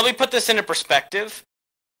 And let me put this into perspective.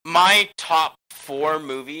 My top 4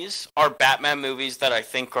 movies are Batman movies that I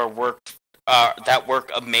think are work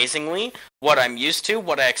amazingly. What I'm used to,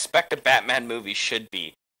 what I expect a Batman movie should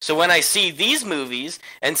be. So when I see these movies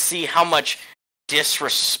and see how much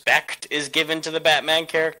disrespect is given to the Batman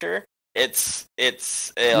character, it's you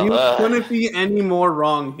couldn't be any more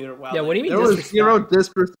wrong here. Well, yeah, what do you mean? There was zero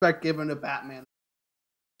disrespect given to Batman.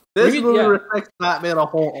 This movie respects Batman a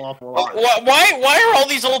whole awful lot. Why are all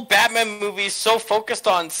these old Batman movies so focused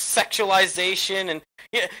on sexualization? And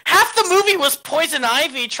half the movie was Poison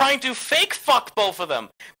Ivy trying to fake fuck both of them.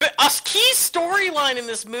 But a key storyline in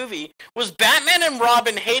this movie was Batman and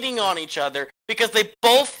Robin hating on each other because they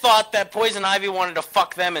both thought that Poison Ivy wanted to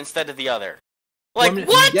fuck them instead of the other. Like,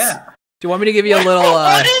 what? Yeah. Do you want me to give you a little...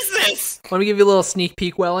 what is this? Want me to give you a little sneak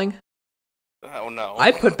peek, Welling? Oh, no.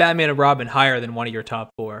 I put Batman and Robin higher than one of your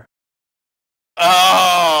top 4.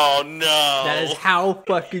 Oh, no. That is how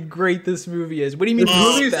fucking great this movie is. What do you mean? This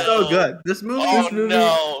movie is so good. This movie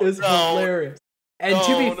is hilarious. And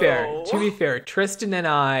to be fair, Tristan and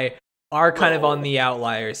I are kind of on the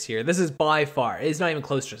outliers here. This is by far, it's not even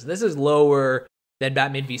close to us. This is lower than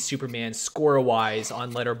Batman v Superman score-wise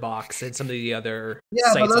on Letterboxd and some of the other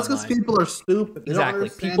sites but that's because online. people are stupid. They Exactly.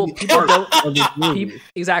 don't People don't.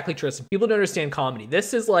 Exactly, Tristan. People don't understand comedy.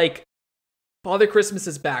 This is like Father Christmas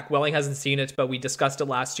is back. Welling hasn't seen it, but we discussed it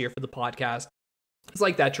last year for the podcast. It's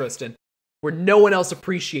like that, Tristan, where no one else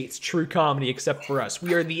appreciates true comedy except for us.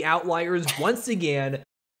 We are the outliers once again,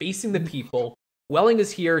 facing the people. Welling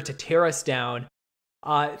is here to tear us down.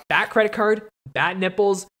 Bat credit card, bat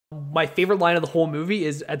nipples. My favorite line of the whole movie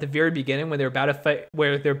is at the very beginning when they're about to fight,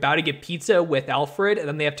 where they're about to get pizza with Alfred, and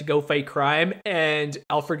then they have to go fight crime, and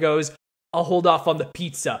Alfred goes, "I'll hold off on the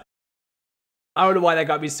pizza." I don't know why that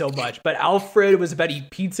got me so much, but Alfred was about to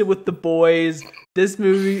eat pizza with the boys. This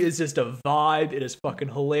movie is just a vibe. It is fucking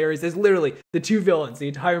hilarious. There's literally the two villains. The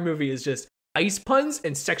entire movie is just ice puns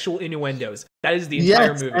and sexual innuendos. That is the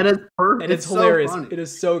entire movie. And it's perfect. And it's hilarious. So it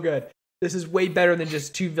is so good. This is way better than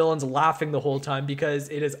just two villains laughing the whole time because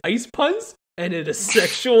it is ice puns and it is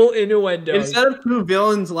sexual innuendos. Instead of two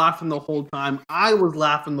villains laughing the whole time, I was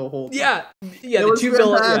laughing the whole time. Yeah, the two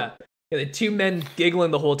villains. Yeah, the two men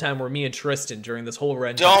giggling the whole time were me and Tristan during this whole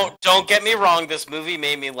run. Don't get me wrong. This movie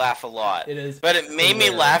made me laugh a lot. It is, but it made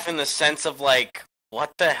me laugh in the sense of like,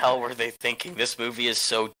 what the hell were they thinking? This movie is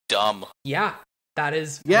so dumb. Yeah. That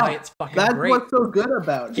is why it's fucking great. That's what's so good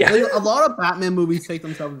about it. Yeah. Like, a lot of Batman movies take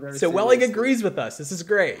themselves very seriously. Welling agrees with us. This is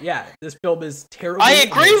great. Yeah, this film is terrible. I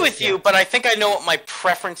agree with you, but I think I know what my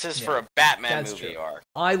preferences for a Batman movie are.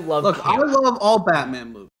 I love all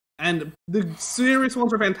Batman movies. And the serious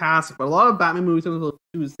ones are fantastic, but a lot of Batman movies are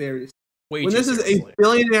too serious. When this is a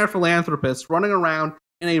billionaire philanthropist running around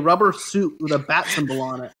in a rubber suit with a bat symbol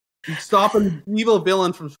on it, stopping evil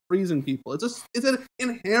villains from freezing people. It's an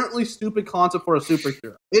inherently stupid concept for a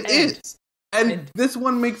superhero. It is. And this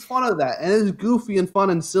one makes fun of that. And it's goofy and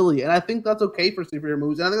fun and silly. And I think that's okay for superhero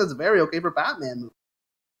movies. And I think that's very okay for Batman movies.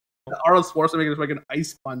 Arnold Schwarzenegger is making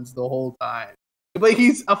ice puns the whole time. But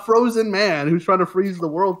he's a frozen man who's trying to freeze the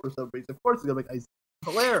world for some reason. Of course he's going to make ice.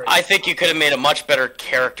 Hilarious. I think you could have made a much better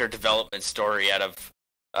character development story out of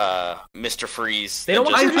Mr. Freeze.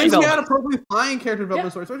 I think he had a perfectly fine character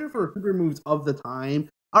development story, especially for super movies of the time.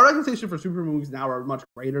 Our expectations for super movies now are much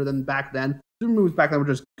greater than back then. Super movies back then were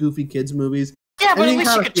just goofy kids movies. Yeah, but at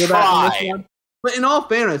least you could try. But in all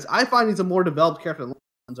fairness, I find he's a more developed character than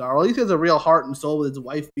ones are. Or at least he has a real heart and soul with his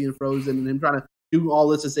wife being frozen and him trying to do all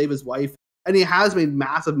this to save his wife. And he has made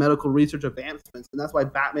massive medical research advancements, and that's why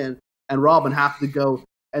Batman and Robin have to go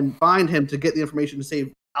and find him to get the information to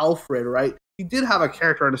save Alfred, right? He did have a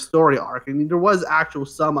character and a story arc, and there was actual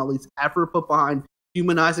some, at least, effort put behind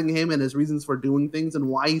humanizing him and his reasons for doing things and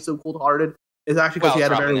why he's so cold-hearted. Is actually because he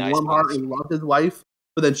had a very warm heart and he loved his wife,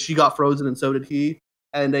 but then she got frozen and so did he.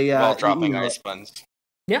 And they while dropping ice buns.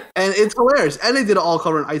 Yeah. And it's hilarious. And they did it all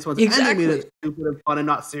covered in ice buns. Exactly. And they made it stupid and fun and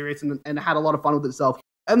not serious and had a lot of fun with itself.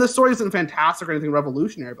 And the story isn't fantastic or anything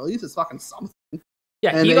revolutionary, but at least it's fucking something.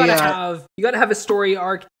 Yeah, and you gotta have a story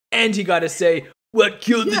arc, and you gotta say what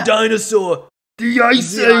killed the dinosaur, the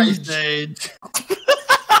Ice Age.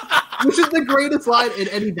 Which is the greatest line in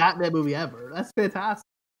any Batman movie ever. That's fantastic.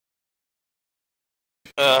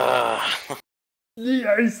 The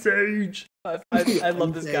Ice Age. I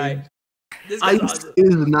love this guy. This guy's Ice awesome.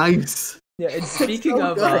 is nice. Yeah, and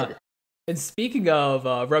speaking of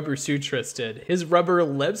rubber suit Tristan, his rubber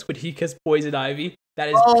lips when he kissed Poison Ivy. That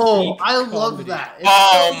is I love comedy. that. It's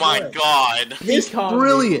Oh so my good. god. It's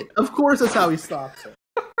brilliant. Of course, that's how he stops it.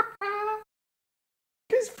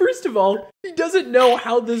 Because first of all, he doesn't know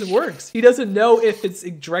how this works. He doesn't know if it's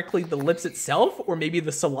directly the lips itself or maybe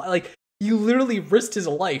the saliva. Like, he literally risked his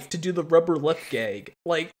life to do the rubber lip gag.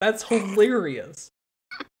 Like, that's hilarious.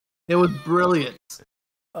 It was brilliant.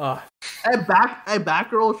 Uh, And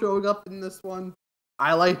Batgirl showing up in this one.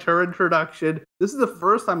 I liked her introduction. This is the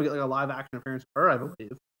first time we get like a live action appearance of her, I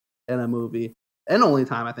believe, in a movie, and only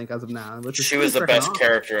time I think as of now. Which is She was the freaking best awesome.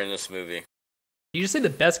 character in this movie. you just say the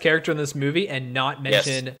best character in this movie and not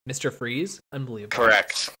mention Mr. Freeze? Unbelievable.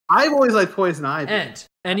 Correct. I've always liked Poison Ivy.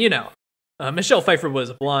 And you know, Michelle Pfeiffer was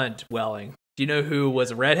a blonde Welling. Do you know who was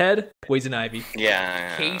a redhead? Poison Ivy.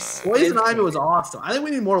 Yeah. Case Poison in Ivy point. was awesome. I think we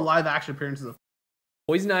need more live action appearances of.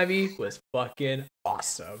 Poison Ivy was fucking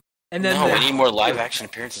awesome. And then No, we need more live action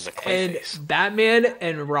appearances of and Clayface. Batman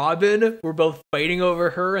and Robin were both fighting over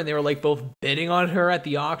her, and they were like both bidding on her at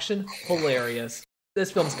the auction. Hilarious.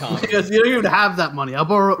 This film's comedy. Because you don't even have that money. I'll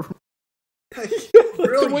borrow.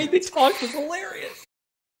 The way they talked was hilarious.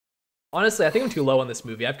 Honestly, I think I'm too low on this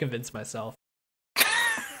movie. I've convinced myself.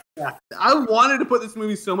 Yeah, I wanted to put this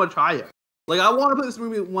movie so much higher. Like I want to put this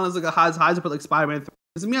movie one as like a highs I put like Spider-Man 3.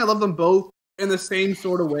 Because to me, I love them both in the same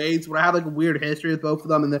sort of ways. Where I have like a weird history with both of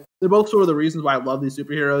them, and they're both sort of the reasons why I love these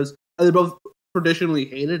superheroes. And they're both traditionally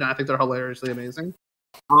hated, and I think they're hilariously amazing.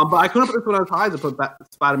 But I couldn't put this one as high as I put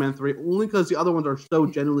Spider-Man 3, only because the other ones are so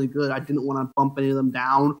genuinely good. I didn't want to bump any of them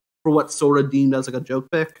down for what sort of deemed as like a joke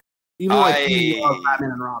pick. Even though I do love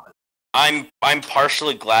Batman and Robin. I'm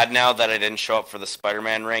partially glad now that I didn't show up for the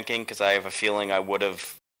Spider-Man ranking because I have a feeling I would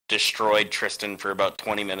have destroyed Tristan for about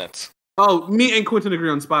 20 minutes. Oh, me and Quentin agree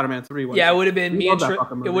on Spider-Man 3. Yeah, it would have been We me love and that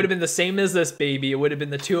fucking movie. it would have been the same as this, baby. It would have been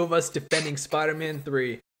the two of us defending Spider-Man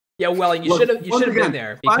 3. Yeah, well, you Look, should have once been again,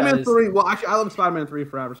 there Spider-Man because 3. Well, actually, I love Spider-Man 3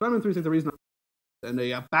 forever. Spider-Man 3 is the reason. And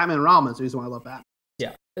Batman and Robin is the reason why I love Batman.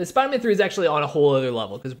 yeah, Spider-Man 3 is actually on a whole other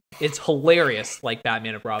level because it's hilarious, like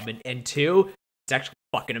Batman and Robin, and 2, it's actually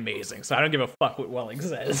fucking amazing. So I don't give a fuck what Welling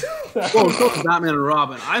says. Well, so is Batman and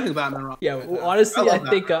Robin. I think Batman and Robin. Yeah, is well, fantastic. honestly,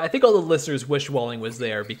 I love think all the listeners wish Welling was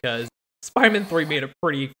there because Spider-Man 3 made it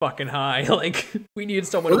pretty fucking high. Like we needed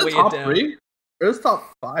someone Was to it weigh it top down. 3? It was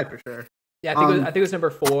top 5 for sure. Yeah, I think it was number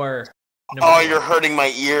 4. Oh, you're hurting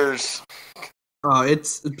my ears.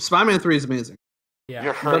 It's Spider-Man 3 is amazing. Yeah.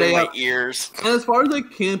 You're hurting But, my ears. And as far as like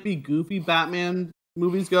campy, goofy Batman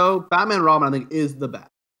movies go, Batman and Robin I think is the best.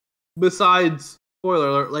 Besides, spoiler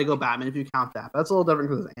alert, Lego Batman if you count that. That's a little different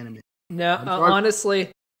because it's anime. No, I'm sorry.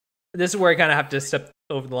 honestly, this is where I kind of have to step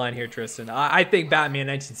over the line here, Tristan. I think Batman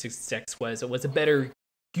 1966 was a better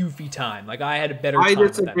goofy time. Like I had a better. I time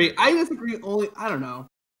with that disagree. movie. I disagree. Only I don't know.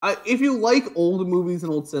 If you like old movies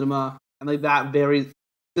and old cinema and like that very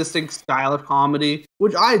distinct style of comedy,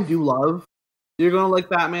 which I do love, you're gonna like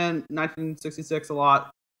Batman 1966 a lot.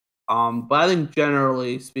 But I think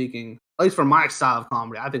generally speaking, at least for my style of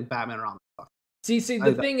comedy, I think Batman and Robin. See, I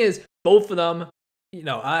the like thing is, both of them. You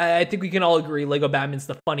know, I think we can all agree Lego Batman's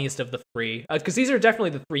the funniest of the three because these are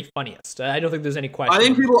definitely the three funniest. I don't think there's any question. I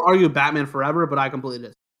think people argue Batman Forever, but I completely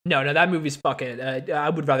disagree. No, that movie's fucking. I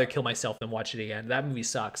would rather kill myself than watch it again. That movie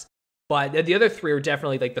sucks. But the other three are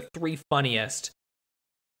definitely like the three funniest.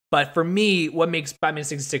 But for me, what makes Batman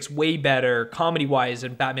 66 way better comedy wise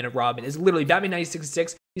than Batman and Robin is literally Batman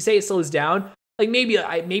 1966. You say it slows down. Like maybe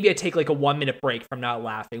I take like a 1 minute break from not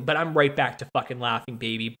laughing, but I'm right back to fucking laughing,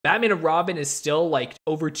 baby. Batman and Robin is still like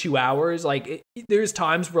over 2 hours. Like there's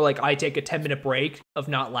times where like I take a 10-minute break of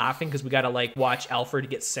not laughing because we gotta like watch Alfred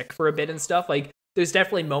get sick for a bit and stuff. Like there's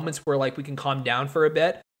definitely moments where like we can calm down for a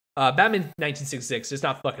bit. Batman 1966 does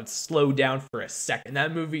not fucking slow down for a second.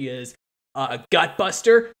 That movie is a gut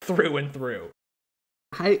buster through and through.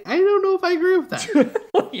 I don't know if I agree with that.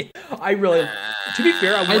 Yeah, I really, to be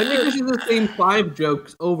fair, I think this is the same 5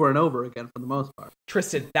 jokes over and over again for the most part.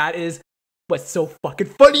 Tristan, that is what's so fucking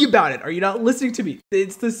funny about it. Are you not listening to me?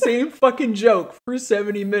 It's the same fucking joke for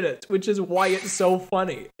 70 minutes, which is why it's so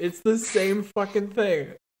funny. It's the same fucking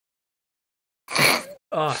thing.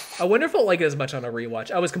 I wonder if I'll like it as much on a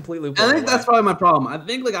rewatch. I was completely blown I think away. that's probably my problem. I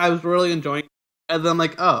think like I was really enjoying it, and then I'm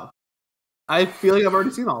like, oh, I feel like I've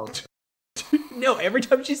already seen all of it. No, every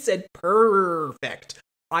time she said perfect,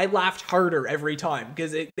 I laughed harder every time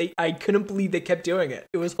because I couldn't believe they kept doing it.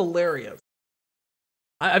 It was hilarious.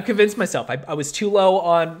 I've convinced myself. I was too low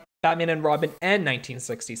on Batman and Robin and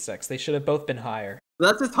 1966. They should have both been higher.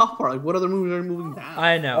 That's the tough part. Like, what other movies are moving down?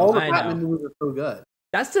 I know. All the I Batman know. movies are so good.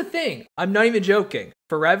 That's the thing. I'm not even joking.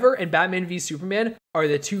 Forever and Batman v Superman are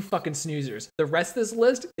the 2 fucking snoozers. The rest of this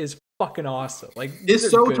list is fucking awesome. Like, these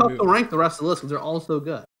It's are so good tough movies. to rank the rest of the list because they're all so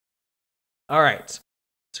good. All right. So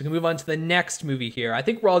we can move on to the next movie here. I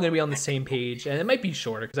think we're all going to be on the same page, and it might be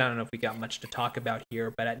shorter because I don't know if we got much to talk about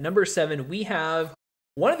here. But at number 7, we have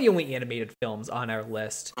one of the only animated films on our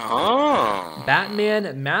list, Oh.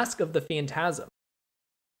 Batman: Mask of the Phantasm.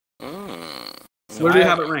 Mm. So Where do you I-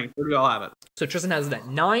 have it ranked? Where do you all have it? So Tristan has it at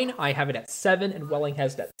 9, I have it at 7, and Welling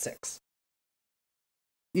has it at 6.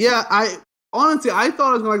 Yeah, I honestly I thought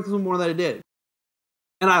I was gonna like this one more than I did,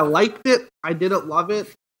 and I liked it. I didn't love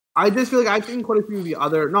it. I just feel like I've seen quite a few of the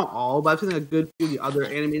other, not all, but I've seen like a good few of the other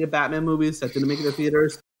animated Batman movies that didn't make it to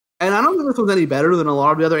theaters, and I don't think this one's any better than a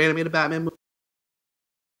lot of the other animated Batman movies.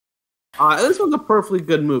 This one's a perfectly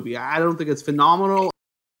good movie. I don't think it's phenomenal.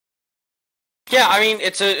 Yeah, I mean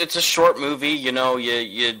it's a short movie. You know,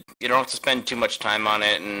 you don't have to spend too much time on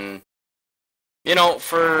it, and you know,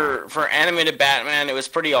 for animated Batman, it was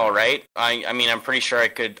pretty all right. I mean, I'm pretty sure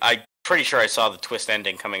I saw the twist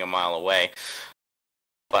ending coming a mile away,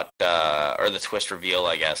 but or the twist reveal,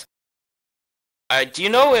 I guess. Do you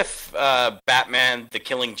know if Batman: The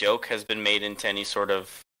Killing Joke has been made into any sort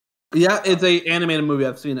of? Yeah, it's a animated movie.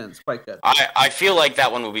 I've seen it. It's quite good. I feel like that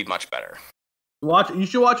one would be much better. You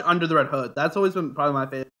should watch Under the Red Hood. That's always been probably my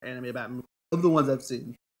favorite animated Batman movie of the ones I've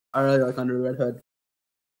seen. I really like Under the Red Hood.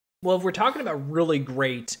 Well, if we're talking about really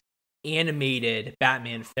great animated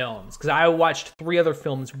Batman films, because I watched 3 other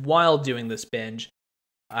films while doing this binge.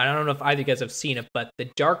 I don't know if either of you guys have seen it, but The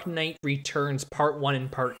Dark Knight Returns Part 1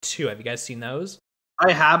 and Part 2. Have you guys seen those?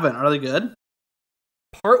 I haven't. Are they good?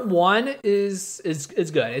 Part 1 is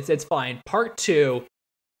good. It's fine. Part 2,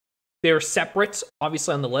 they're separate,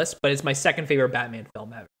 obviously on the list, but it's my second favorite Batman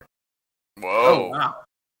film ever. Whoa! Wow.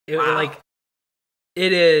 Like,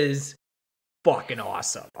 it is fucking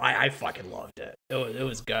awesome. I fucking loved it. It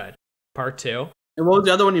was good. Part 2. And what was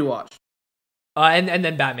the other one you watched? And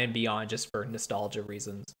then Batman Beyond, just for nostalgia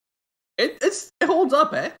reasons. It holds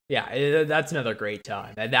up, eh? Yeah, that's another great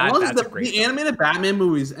time. And As long as that's a great the film. animated Batman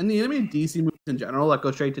movies and the animated DC movies in general that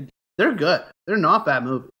go straight to, they're good. They're not bad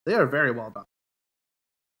movies. They are very well done.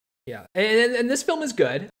 Yeah, and this film is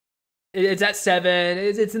good. It's at 7.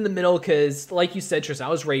 It's in the middle because, like you said, Tristan, I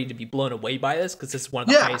was ready to be blown away by this because it's one of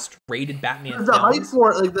the highest rated Batman The hype films.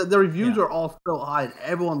 for it, like the reviews are all so high, and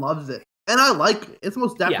everyone loves it, and I like it. It's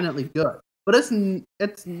most definitely good, but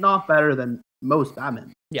it's not better than most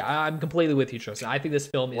Batman. Yeah, I'm completely with you, Tristan. I think this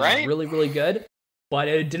film is Right? really, really good, but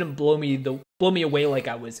it didn't blow me away like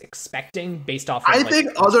I was expecting based off. Of, I like,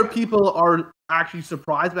 think the other poster. people are actually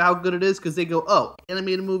surprised by how good it is because they go, "Oh,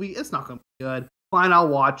 animated movie, it's not going to be good. Fine, I'll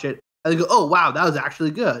watch it." And they go, "Oh, wow, that was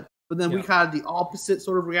actually good." But then we had the opposite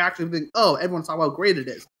sort of reaction, think, "Oh, everyone's talking about how great it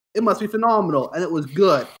is. It must be phenomenal," and it was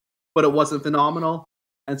good, but it wasn't phenomenal,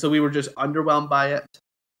 and so we were just underwhelmed by it.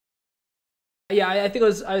 Yeah, I think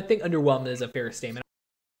underwhelmed is a fair statement.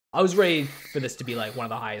 I was ready for this to be like one of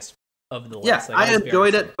the highest of the list. Yeah, Like, I was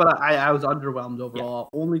enjoyed very it, but I was underwhelmed overall,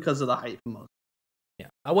 only because of the hype most. Yeah,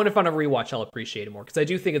 I wonder if on a rewatch I'll appreciate it more because I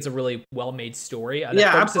do think it's a really well-made story. that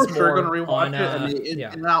Yeah, I'm focuses for sure more going to rewatch on,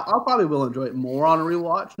 it, and I'll probably will enjoy it more on a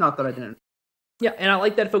rewatch. Not that I didn't. Yeah, and I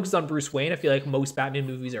like that it focuses on Bruce Wayne. I feel like most Batman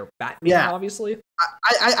movies are Batman, Yeah. obviously.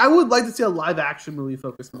 I would like to see a live action movie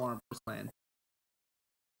focused more on Bruce Wayne.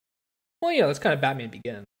 Well, yeah, that's kind of Batman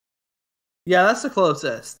Begins. Yeah, that's the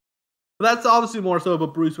closest. But that's obviously more so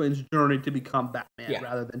about Bruce Wayne's journey to become Batman, Yeah.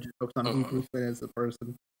 rather than just focus on who Bruce Wayne is, the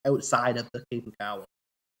person outside of the cape and cowl.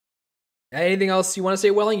 Anything else you want to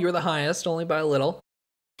say, Welling? You're the highest, only by a little.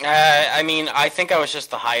 I mean, I think I was just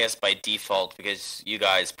the highest by default because you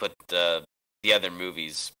guys put the other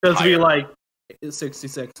movies. Because we higher. like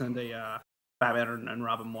 66 and a Batman and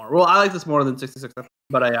Robin more. Well, I like this more than 66,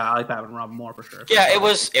 but I like Batman and Robin more for sure. Yeah, it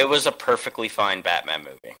was a perfectly fine Batman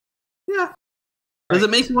movie. Yeah. Does it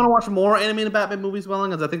make you want to watch more animated Batman movies,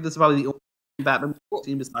 Welling? Because I think this is probably the only Batman movie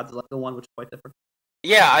seen besides the Lego one, which is quite different.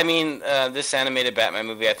 Yeah, I mean, this animated Batman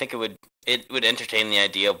movie, I think it would entertain the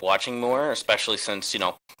idea of watching more, especially since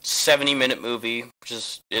 70-minute movie, which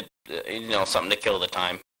is something to kill the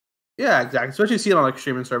time. Yeah, exactly. Especially see it on like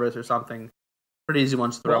streaming service or something. Pretty easy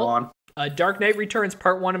ones to throw on. Dark Knight Returns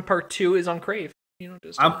Part 1 and Part 2 is on Crave.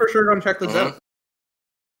 I'm for sure gonna check this out.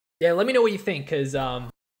 Yeah, let me know what you think, because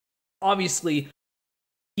obviously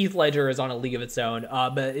Heath Ledger is on a league of its own,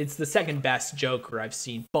 but it's the second best Joker I've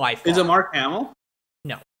seen by far. Is it Mark Hamill?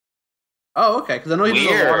 No. Oh, okay. Because I know he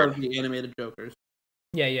does a lot of the animated Jokers.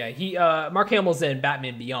 Yeah. He Mark Hamill's in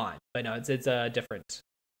Batman Beyond, but no, it's a different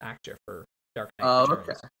actor for Dark Knight. Oh,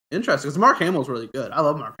 okay. Interesting. Because Mark Hamill's really good. I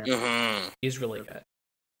love Mark Hamill. Mm-hmm. He's really good.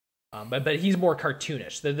 But he's more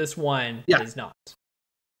cartoonish. This one is not.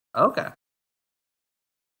 Okay.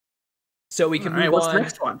 So we can move on. What's the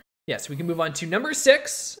next one? Yes, we can move on to number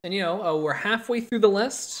 6, and we're halfway through the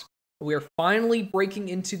list. We're finally breaking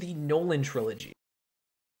into the Nolan trilogy,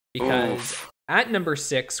 because at number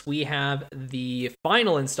 6 we have the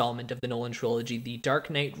final installment of the Nolan trilogy, The Dark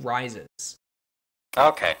Knight Rises.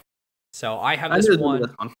 Okay. So I have this one.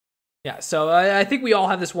 Yeah, so I think we all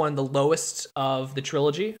have this one the lowest of the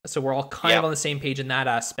trilogy, so we're all kind of on the same page in that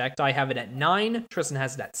aspect. I have it at 9, Tristan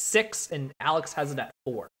has it at 6, and Alex has it at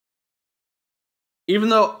 4. Even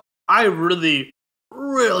though I really,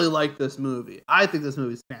 really like this movie. I think this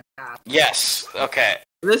movie's fantastic. Yes. Okay.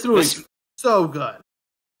 This movie's so good.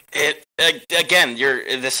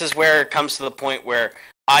 This is where it comes to the point where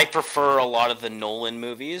I prefer a lot of the Nolan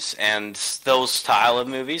movies and those style of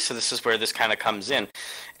movies. So this is where this kind of comes in.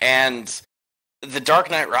 And The Dark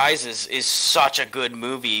Knight Rises is such a good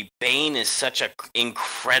movie. Bane is such an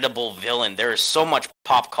incredible villain. There is so much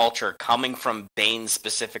pop culture coming from Bane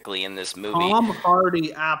specifically in this movie. Tom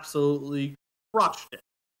Hardy absolutely crushed it.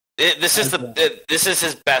 This is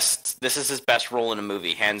his best role in a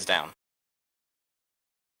movie, hands down.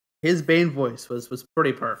 His Bane voice was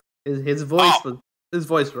pretty perfect. His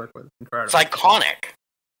voice work was incredible. It's iconic.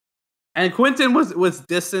 And Quentin was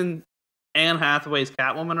dissing Anne Hathaway's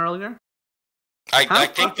Catwoman earlier. I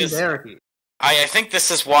think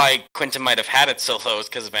this is why Quentin might have had it so low, is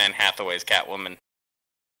because of Anne Hathaway's Catwoman.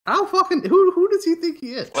 How fucking who does he think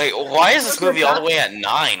he is? Wait, why is this movie all the way at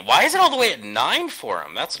 9? Why is it all the way at 9 for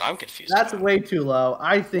him? That's what I'm confused. That's about. way too low.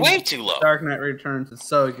 I think way too low. Dark Knight Returns is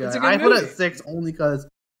so good. I put it at 6 only because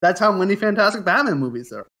that's how many fantastic Batman movies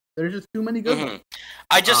there are. There's just too many good ones.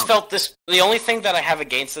 I just felt this. The only thing that I have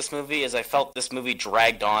against this movie is I felt this movie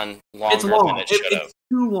dragged on longer than it should have. It's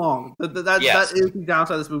too long. That is the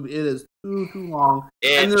downside of this movie. It is too long.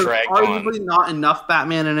 And there's dragged arguably not enough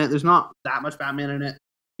Batman in it. There's not that much Batman in it.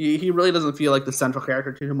 He really doesn't feel like the central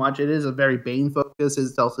character too much. It is a very Bane focus.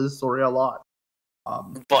 It tells his story a lot.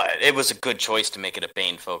 But it was a good choice to make it a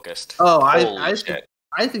Bane focused. Oh, I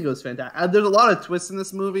think it was fantastic. There's a lot of twists in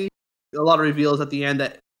this movie. A lot of reveals at the end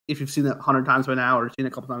that if you've seen it 100 times by now or seen it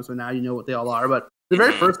a couple times by now, you know what they all are. But the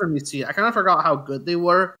very first time you see it, I kind of forgot how good they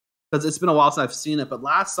were because it's been a while since I've seen it. But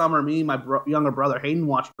last summer, me and my younger brother Hayden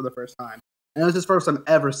watched it for the first time, and it was his first time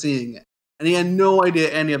ever seeing it, and he had no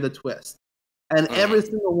idea any of the twists, and every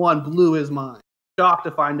single one blew his mind. Shocked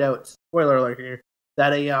to find out, spoiler alert here, that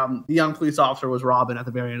the young police officer was Robin at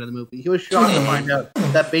the very end of the movie. He was shocked to find out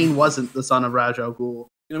that Bane wasn't the son of Ra's al Ghul.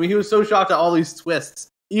 He was so shocked at all these twists.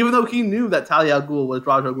 Even though he knew that Talia al Ghul was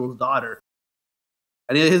Ra's al Ghul's daughter.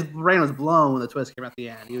 And his brain was blown when the twist came at the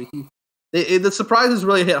end. The surprises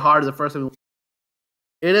really hit hard the first time.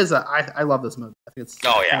 It is I love this movie. I think it's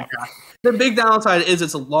fantastic. The big downside is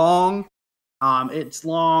it's long. It's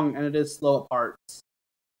long and it is slow at parts.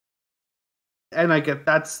 And I get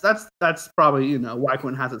that's probably, why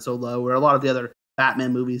Quentin has it so low, where a lot of the other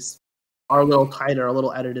Batman movies are a little tighter, a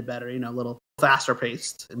little edited better, a little faster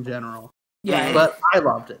paced in general. Yeah, but I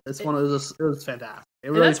loved it. This one was fantastic.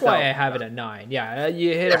 Really, that's why I have it at 9. Yeah,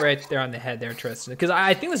 you hit it right there on the head there, Tristan. Because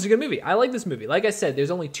I think this is a good movie. I like this movie. Like I said, there's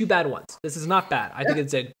only 2 bad ones. This is not bad. I think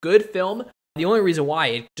it's a good film. The only reason why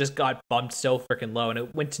it just got bumped so freaking low and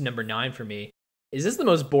it went to number 9 for me is this the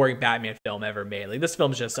most boring Batman film ever made. Like, this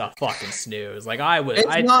film's just a fucking snooze. Like,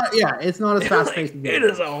 it's not as fast paced. It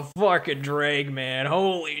is a fucking drag, man.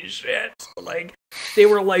 Holy shit. Like, they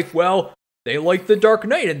were like, well, they liked The Dark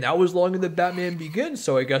Knight, and that was longer than Batman Begins,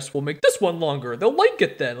 so I guess we'll make this one longer. They'll like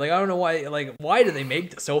it then. Like, I don't know why, why did they make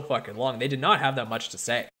this so fucking long? They did not have that much to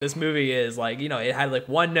say. This movie is, it had,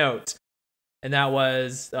 one note. And that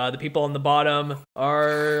was the people on the bottom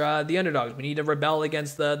are the underdogs. We need to rebel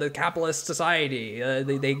against the capitalist society.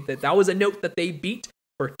 That was a note that they beat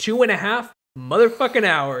for 2.5 motherfucking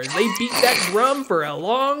hours. They beat that drum for a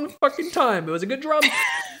long fucking time. It was a good drum.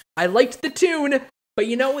 I liked the tune, but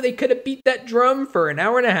they could have beat that drum for an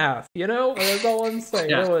hour and a half. That's all I'm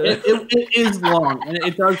saying. Yeah, it is long, and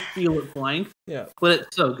it does feel its length. Yeah, but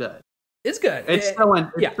it's so good. It's good. It's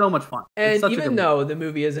so much fun. And even though the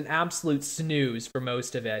movie is an absolute snooze for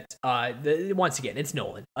most of it, once again, it's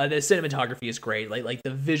Nolan. The cinematography is great. Like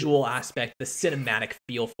the visual aspect, the cinematic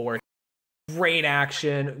feel for it. Great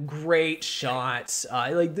action, great shots.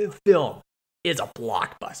 Like the film is a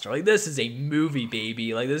blockbuster. Like this is a movie,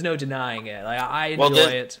 baby. Like there's no denying it. Like I enjoy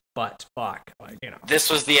it, but fuck,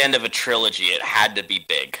 This was the end of a trilogy. It had to be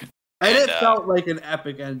big. And it felt like an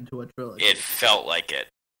epic end to a trilogy. It felt like it.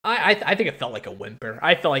 I think it felt like a whimper.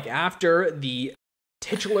 I felt like after the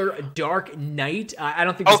titular Dark Knight, I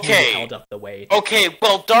don't think this movie held up the weight. Okay,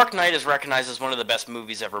 well, Dark Knight is recognized as one of the best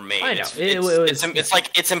movies ever made. I know.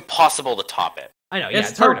 It's impossible to top it. I know. Yeah,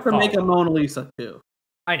 it's hard to make a Mona Lisa too.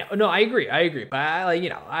 I know. No, I agree.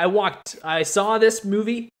 But I saw this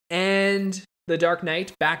movie and The Dark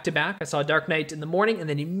Knight back to back. I saw Dark Knight in the morning, and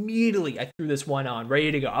then immediately I threw this one on,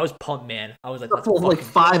 ready to go. I was pumped, man. I was like, let's like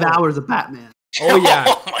 5 hours of Batman. Oh yeah,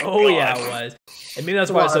 yeah, it was. I mean, that's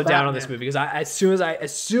why I was so down on this movie, because as soon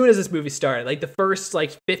as this movie started, like the first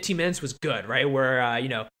 15 minutes was good, right? Where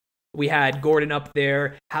we had Gordon up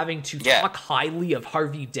there having to talk highly of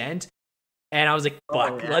Harvey Dent, and I was like,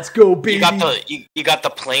 fuck, let's go, baby. You got the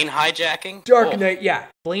plane hijacking, Dark Knight,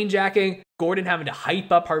 plane jacking. Gordon having to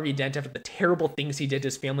hype up Harvey Dent after the terrible things he did to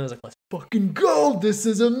his family. I was like, let's fucking go. This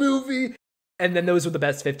is a movie. And then those were the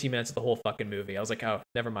best 15 minutes of the whole fucking movie. I was like, oh,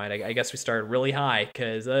 never mind. I guess we started really high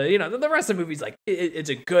because, the rest of the movie's like,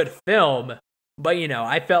 it's a good film. But,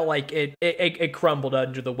 I felt like it crumbled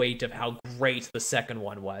under the weight of how great the second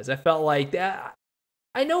one was. I felt like,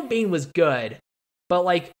 I know Bane was good,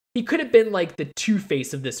 but, he could have been, the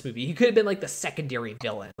Two-Face of this movie. He could have been, the secondary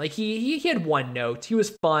villain. He had one note. He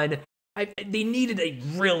was fun. They needed a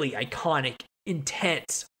really iconic,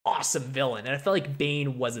 intense, awesome villain, and I felt like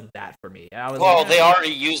Bane wasn't that for me. They already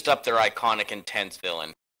used up their iconic, intense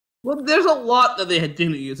villain. Well, there's a lot that they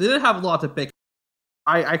didn't use. They didn't have a lot to pick.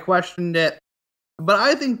 I questioned it, but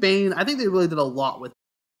I think they really did a lot with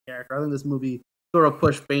the character. I think this movie sort of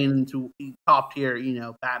pushed Bane into top tier,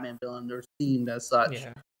 Batman villain. They're themed as such.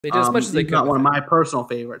 Yeah, they did as much as they could. Not one of my personal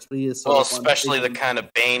favorites, but he is. Especially the kind of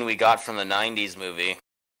Bane we got from the '90s movie.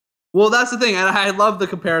 Well, that's the thing, and I love the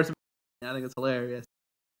comparison. I think it's hilarious.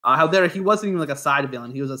 How he wasn't even a side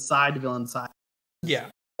villain; he was a side villain side. Yeah,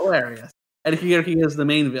 hilarious. And here he is the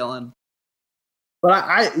main villain. But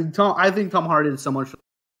I think Tom Hardy did so much.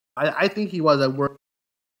 I think he was a work,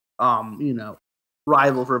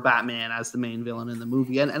 rival for Batman as the main villain in the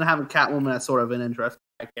movie, and having Catwoman as sort of an interesting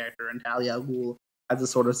character, and Talia al Ghul as a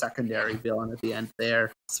sort of secondary villain at the end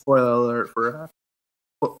there. Spoiler alert for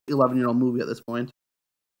a 11-year-old movie at this point.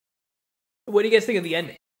 What do you guys think of the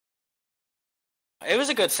ending? It was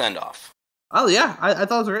a good send-off. Oh, yeah. I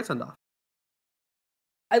thought it was a great send-off.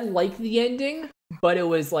 I liked the ending, but it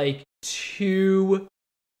was, too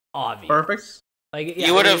obvious. Perfect.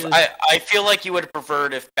 You would have... I feel like you would have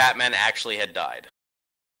preferred if Batman actually had died.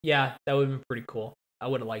 Yeah, that would have been pretty cool. I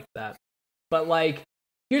would have liked that. But,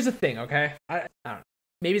 here's the thing, okay? I don't know.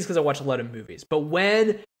 Maybe it's because I watch a lot of movies. But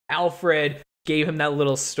when Alfred gave him that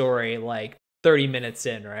little story, 30 minutes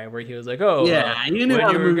in, right, where he was like, "Oh, you knew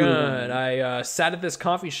when you were gone, I sat at this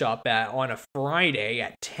coffee shop on a Friday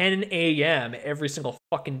at 10 a.m. every single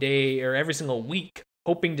fucking day or every single week,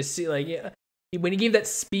 hoping to see." When he gave that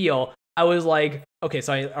spiel, I was like, "Okay,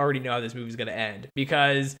 so I already know how this movie's gonna end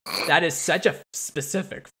because that is such a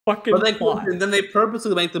specific fucking plot." And then they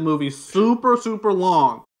purposely make the movie super, super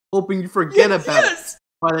long, hoping you forget about it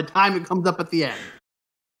by the time it comes up at the end.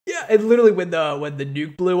 Yeah, and literally when the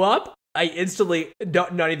nuke blew up, I instantly,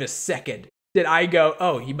 not even a second, did I go,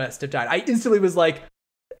 oh, he must have died. I instantly was like,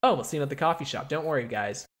 oh, we'll see him at the coffee shop. Don't worry,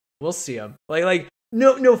 guys. We'll see him.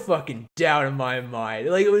 No fucking doubt in my mind.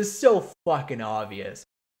 It was so fucking obvious.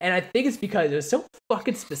 And I think it's because it was so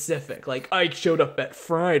fucking specific. I showed up at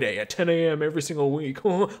Friday at 10 a.m. every single week.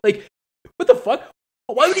 What the fuck?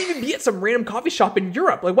 Why would he even be at some random coffee shop in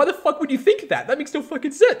Europe? Why the fuck would you think that? That makes no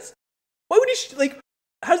fucking sense. Why would he,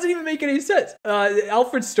 how does it even make any sense?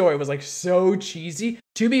 Alfred's story was so cheesy.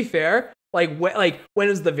 To be fair, when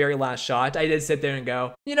was the very last shot? I did sit there and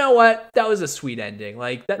go, you know what? That was a sweet ending.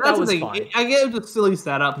 That was fine. I get it was a silly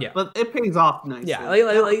setup, but it pays off nicely. Yeah,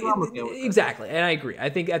 exactly. And I agree. I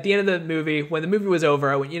think at the end of the movie, when the movie was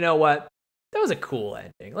over, I went, you know what? that was a cool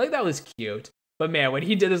ending. Like, that was cute. But man, when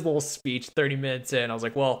he did his little speech 30 minutes in, I was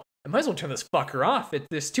like, well, I might as well turn this fucker off.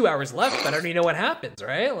 There's 2 hours left, but I don't even know what happens,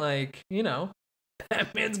 right? Like,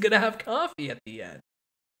 Batman's gonna have coffee at the end.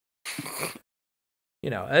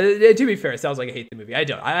 To be fair, it sounds like I hate the movie. I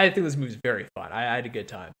don't. I think this movie's very fun. I had a good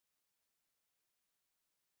time.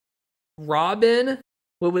 Robin,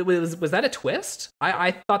 was that a twist?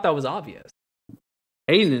 I thought that was obvious.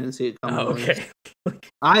 Hayden didn't see it coming. Oh, okay.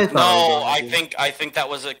 I think that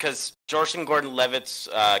was it because Joseph Gordon-Levitt's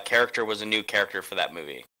character was a new character for that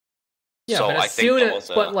movie. Yeah, so but I think that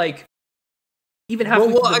was but like even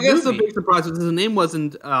halfway I guess movie, the big surprise was his name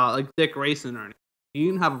wasn't like Dick Grayson or anything. He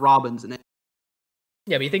didn't have Robin's name.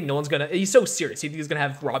 Yeah, but you think Nolan's gonna? He's so serious. You think he's gonna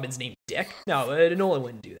have Robin's name Dick? No, Nolan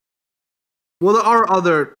wouldn't do that. Well, there are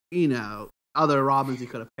other Robins he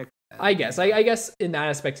could have picked. I guess in that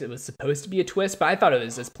aspect it was supposed to be a twist, but I thought it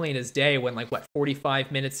was as plain as day when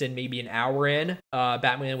 45 minutes in, maybe an hour in,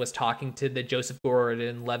 Batman was talking to the Joseph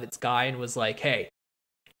Gordon-Levitt's guy and was like, "Hey,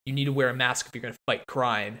 you need to wear a mask if you're gonna fight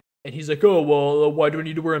crime." And he's like, "Oh, well, why do I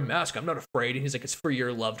need to wear a mask? I'm not afraid." And he's like, "It's for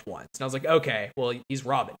your loved ones." And I was like, "Okay, well, he's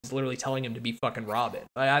Robin. He's literally telling him to be fucking Robin."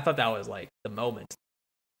 I thought that was like the moment.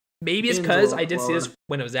 Maybe it's because I did see this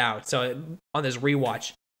when it was out, so on this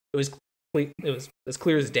rewatch, it was as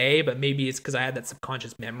clear as day. But maybe it's because I had that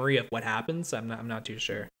subconscious memory of what happens. I'm not too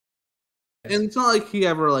sure. And it's not like he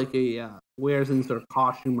ever wears any sort of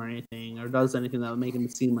costume or anything, or does anything that would make him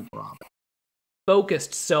seem like Robin.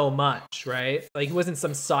 Focused so much, right? Like he wasn't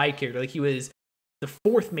some side character. Like he was the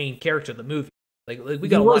fourth main character of the movie. Like we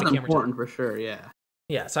got a lot of camera important for sure.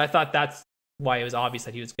 Yeah. So I thought that's why it was obvious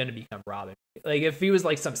that he was going to become Robin. Like if he was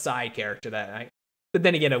like some side character but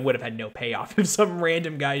then again, it would have had no payoff if some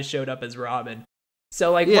random guy showed up as Robin.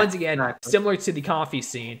 So once again, exactly. Similar to the coffee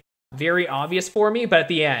scene, very obvious for me. But at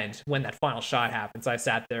the end, when that final shot happens, I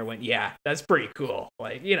sat there and went, "Yeah, that's pretty cool."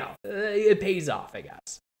 It pays off, I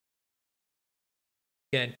guess.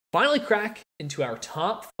 Again, finally crack into our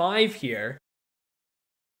top 5 here.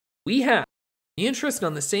 We have interest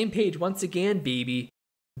on the same page once again, baby.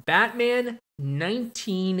 Batman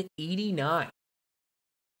 1989.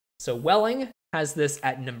 So Welling has this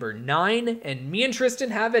at number 9, and me and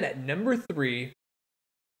Tristan have it at number 3.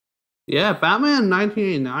 Yeah, Batman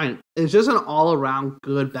 1989 is just an all-around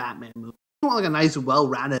good Batman movie. It's not like a nice,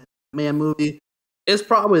 well-rounded Batman movie. It's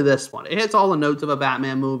probably this one. It hits all the notes of a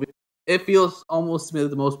Batman movie. It feels almost to me like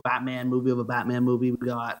the most Batman movie of a Batman movie we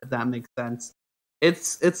got, if that makes sense.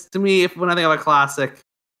 It's to me, when I think of a classic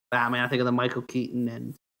Batman, I think of the Michael Keaton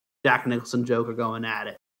and Jack Nicholson Joker going at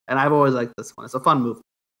it. And I've always liked this one. It's a fun movie.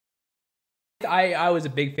 I was a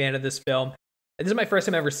big fan of this film. And this is my first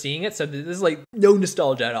time ever seeing it, so this is no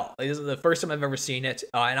nostalgia at all. This is the first time I've ever seen it,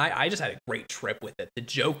 and I just had a great trip with it. The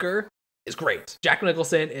Joker is great. Jack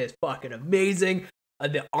Nicholson is fucking amazing.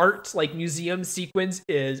 The art museum sequence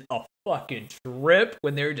is a fucking trip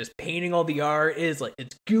when they're just painting all the art. It's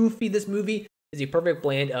goofy. This movie is a perfect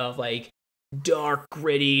blend of dark,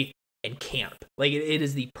 gritty, and camp. It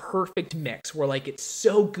is the perfect mix where it's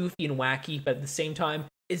so goofy and wacky, but at the same time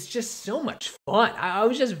it's just so much fun. I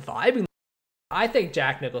was just vibing. I think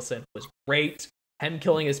Jack Nicholson was great. Him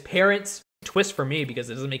killing his parents, twist for me because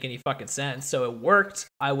it doesn't make any fucking sense. So it worked.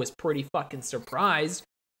 I was pretty fucking surprised.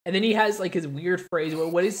 And then he has his weird phrase.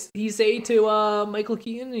 What does he say to Michael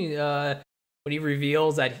Keaton when he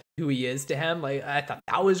reveals that who he is to him? I thought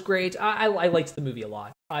that was great. I liked the movie a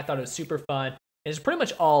lot. I thought it was super fun. And it's pretty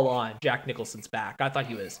much all on Jack Nicholson's back. I thought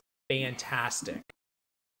he was fantastic.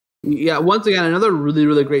 Yeah, once again, another really,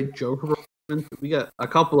 really great Joker performance. We got a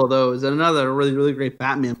couple of those, and another really, really great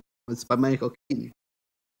Batman performance by Michael Keaton.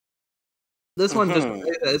 This one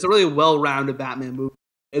it's a really well-rounded Batman movie.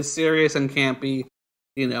 It's serious and campy.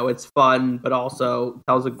 It's fun, but also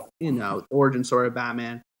tells a origin story of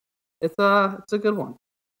Batman. It's a good one.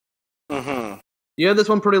 Mm-hmm. You had this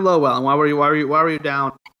one pretty low, Well, and why were you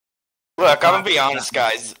down? Look, I'm gonna be honest,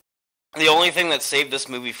 guys. The only thing that saved this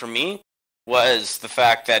movie for me was the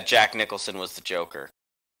fact that Jack Nicholson was the Joker.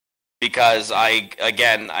 Because I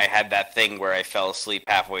had that thing where I fell asleep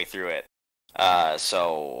halfway through it.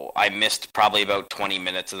 So I missed probably about 20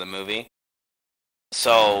 minutes of the movie.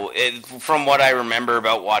 So from what I remember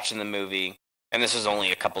about watching the movie, and this was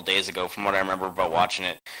only a couple days ago, from what I remember about watching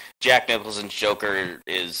it, Jack Nicholson's Joker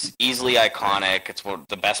is easily iconic. It's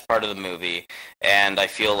the best part of the movie. And I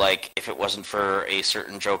feel like if it wasn't for a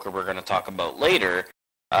certain Joker we're going to talk about later,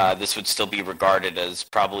 this would still be regarded as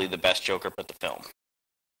probably the best Joker put the film.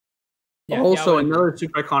 Yeah, another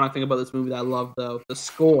super iconic thing about this movie that I love, though, the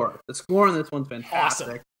score. The score in this one's fantastic.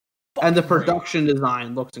 Awesome. And the production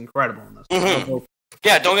design looks incredible in this. Mm-hmm.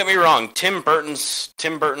 Yeah, don't get me wrong. Tim Burton's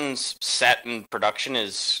set and production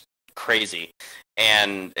is crazy,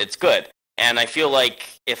 and it's good. And I feel like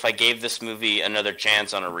if I gave this movie another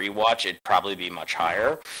chance on a rewatch, it'd probably be much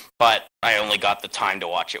higher. But I only got the time to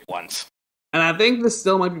watch it once. And I think this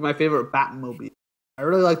still might be my favorite Batmobile. I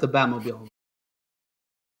really like the Batmobile.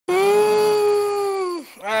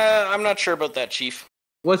 I'm not sure about that, Chief.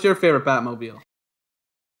 What's your favorite Batmobile?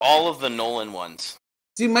 All of the Nolan ones.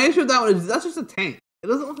 See, my issue with that one is that's just a tank. It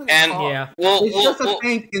doesn't look like And a car. Yeah. It's just a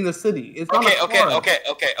tank in the city. It's not a car.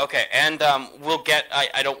 Okay. And we'll get.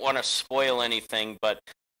 I don't want to spoil anything, but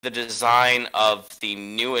the design of the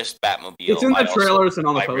newest Batmobile. It's in the trailers and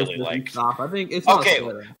on the I posters really and like. stuff. I think it's Okay. not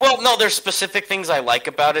spoiler. Well, no, there's specific things I like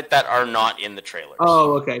about it that are not in the trailers.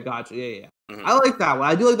 Oh, okay, gotcha. Yeah. Mhm. I like that one.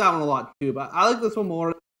 I do like that one a lot too, but I like this one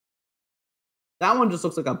more. That one just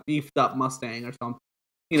looks like a beefed up Mustang or something.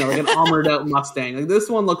 You know, like an armored out Mustang. Like this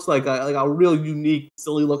one looks like a real unique,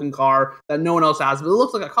 silly looking car that no one else has, but it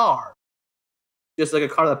looks like a car. Just like a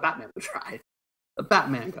car that Batman would drive. The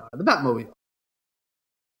Batman car, the Batmobile.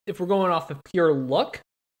 If we're going off of pure look,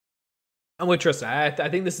 I'm with Tristan. I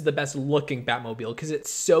think this is the best looking Batmobile because it's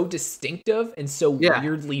so distinctive and so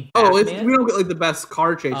weirdly Batman. Oh, we don't get like the best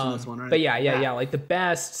car chase in this one, right? But yeah, like the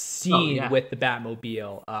best scene with the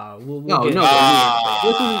Batmobile. We'll get into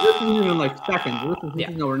this isn't even like second. This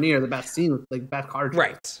is nowhere near the best scene with like best car chase.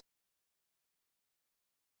 Right.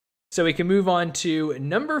 So we can move on to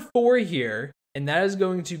number 4 here, and that is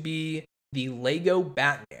going to be the Lego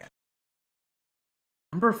Batman.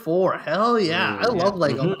 Number 4, hell yeah! I love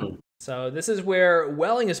Lego. Mm-hmm. So this is where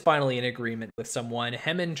Welling is finally in agreement with someone.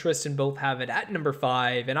 Hem and Tristan both have it at number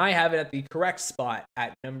 5, and I have it at the correct spot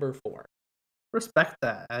at number 4. Respect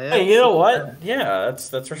that. Hey, you know what? Yeah,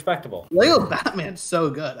 that's respectable. Lego Batman's so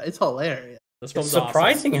good. It's hilarious. This It's film's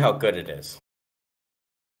surprising awesome. how good it is.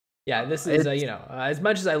 Yeah, this is as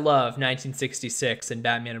much as I love 1966 and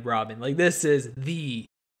Batman and Robin, like this is the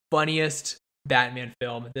funniest Batman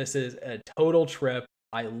film. This is a total trip.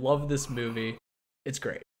 I love this movie. It's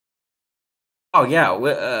great. Oh yeah,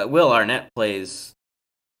 Will Arnett plays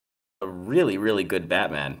a really, really good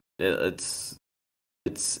Batman. It's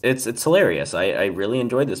hilarious. I really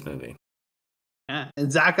enjoyed this movie. Yeah,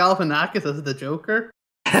 and Zach Galifianakis as the Joker,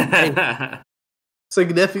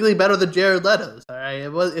 significantly better than Jared Leto's. All right,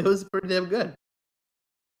 it was pretty damn good.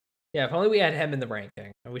 Yeah, if only we had him in the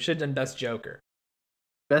ranking. We should have done Best Joker.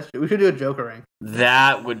 We should do a Joker rank.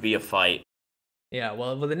 That would be a fight. Yeah,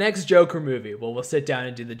 well, with the next Joker movie, we'll sit down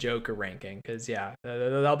and do the Joker ranking because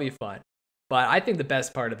that'll be fun. But I think the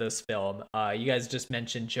best part of this film, you guys just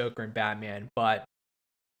mentioned Joker and Batman, but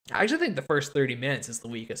I actually think the first 30 minutes is the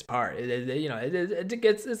weakest part.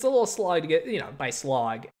 It's a little slog to get, by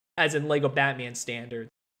slog, as in Lego Batman standards.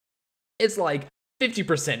 It's like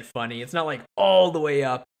 50% funny. It's not like all the way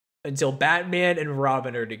up until Batman and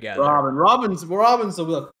Robin are together. Robin's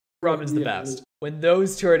the best. When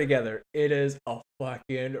those two are together, it is a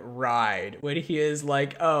fucking ride. When he is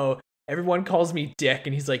like, oh, everyone calls me Dick,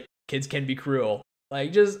 and he's like, kids can be cruel.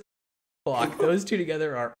 Like, just fuck. Those two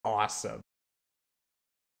together are awesome.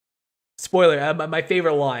 Spoiler, my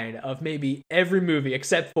favorite line of maybe every movie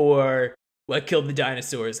except for What Killed the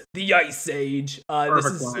Dinosaurs, the Ice Age. This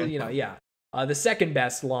is, line. The second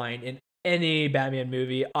best line in any Batman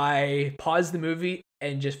movie. I paused the movie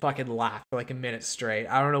and just fucking laughed for like a minute straight.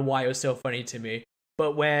 I don't know why it was so funny to me.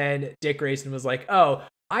 But when Dick Grayson was like, oh,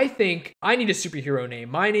 I think I need a superhero name.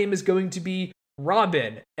 My name is going to be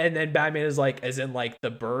Robin. And then Batman is like, as in like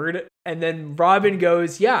the bird. And then Robin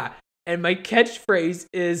goes, yeah. And my catchphrase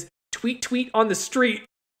is tweet on the street.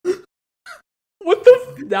 What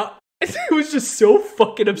the it was just so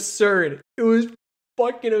fucking absurd. It was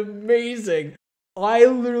fucking amazing. I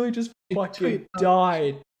literally just fucking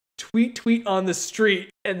died. Tweet on the street,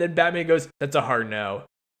 and then Batman goes, that's a hard no.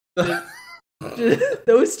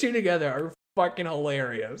 Those two together are fucking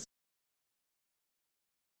hilarious.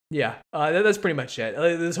 Yeah, that's pretty much it.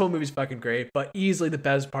 This whole movie's fucking great, but easily the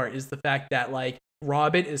best part is the fact that, like,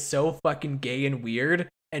 Robin is so fucking gay and weird,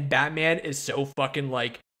 and Batman is so fucking,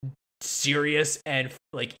 like, serious and,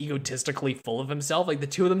 like, egotistically full of himself. Like, the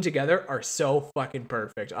two of them together are so fucking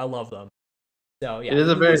perfect. I love them. So yeah,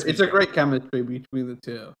 it's a great chemistry between the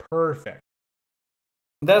two. Perfect.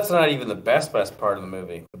 That's not even the best part of the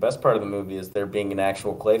movie. The best part of the movie is there being an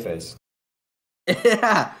actual Clayface.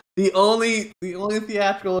 Yeah, the only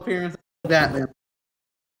theatrical appearance of Batman.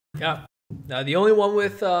 Yeah, the only one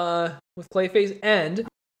with Clayface, and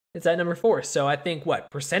it's at number 4. So I think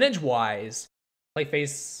percentage wise,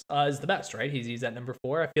 Clayface is the best, right? He's at number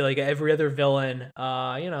 4. I feel like every other villain,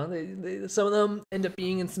 some of them end up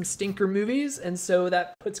being in some stinker movies, and so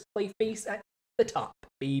that puts Clayface at the top,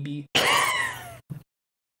 baby.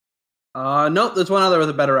 Nope, there's one other with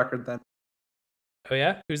a better record than Oh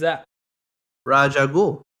yeah, who's that? Raj Al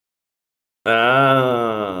Ghul.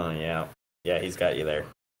 Oh, yeah. Yeah, he's got you there.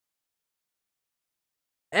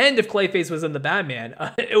 And if Clayface was in the Batman,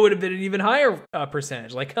 it would have been an even higher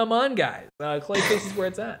percentage. Like, come on, guys, Clayface is where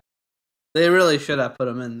it's at. They really should have put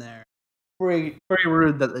him in there. Pretty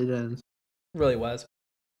rude that they didn't. Really was.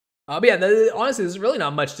 But yeah, honestly, there's really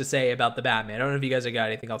not much to say about the Batman. I don't know if you guys have got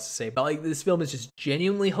anything else to say, but like this film is just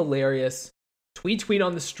genuinely hilarious. Tweet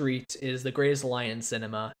on the street is the greatest line in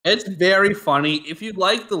cinema. It's very funny. If you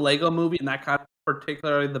like the Lego movie and that kind of,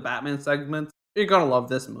 particularly the Batman segments, you're gonna love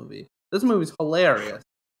this movie. This movie's hilarious.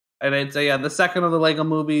 And it's the second of the Lego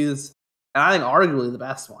movies, and I think arguably the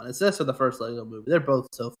best one. It's this or the first Lego movie. They're both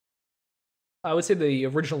so funny. I would say the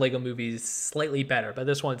original Lego movie is slightly better, but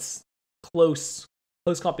this one's close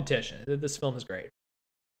competition. This film is great.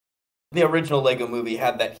 The original Lego movie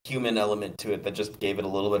had that human element to it that just gave it a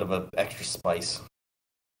little bit of an extra spice.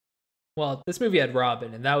 Well, this movie had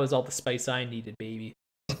Robin, and that was all the spice I needed, baby.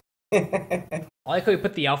 I like how he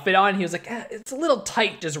put the outfit on. He was like, it's a little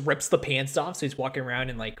tight, just rips the pants off, so he's walking around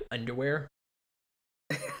in like underwear.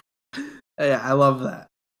 Yeah, I love that.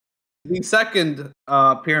 The second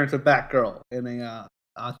appearance of Batgirl in a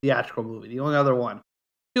theatrical movie, the only other one,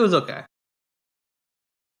 he was okay.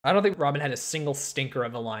 I don't think Robin had a single stinker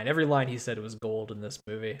of a line. Every line he said was gold in this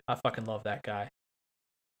movie. I fucking love that guy.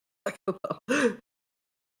 Do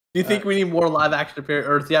you think we need more live action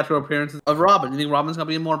or theatrical appearances of Robin? Do you think Robin's gonna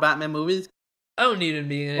be in more Batman movies? I don't need him to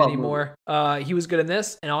be in it anymore. He was good in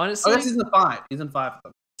this, and honestly, I guess he's in 5. He's in 5 of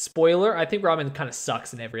them. Spoiler: I think Robin kind of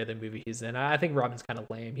sucks in every other movie he's in. I think Robin's kind of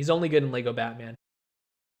lame. He's only good in Lego Batman.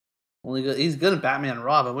 Only good. He's good in Batman and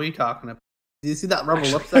Robin. What are you talking about? Do you see that rubber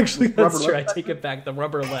lips? Actually, that's true. I take it back. The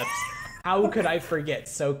rubber lips. How could I forget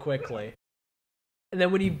so quickly? And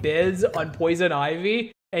then when he bids on Poison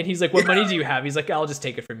Ivy, and he's like, "What money do you have?" He's like, "I'll just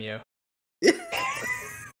take it from you." Like,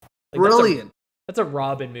 Brilliant. That's a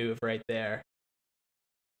Robin move right there.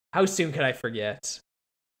 How soon could I forget?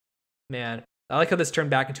 Man, I like how this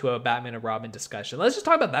turned back into a Batman and Robin discussion. Let's just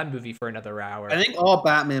talk about that movie for another hour. I think all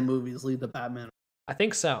Batman movies lead to Batman. I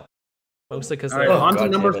think so. Mostly because they're on to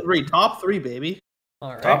number 3. Top 3, baby.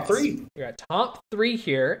 All right. Top 3. We're at top 3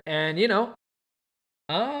 here, and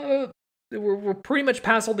we're pretty much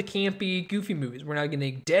past all the campy, goofy movies. We're now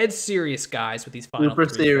getting dead serious, guys, with these final super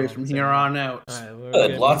 3 serious films. from here on out.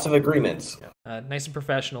 Good. Lots of agreements. Nice and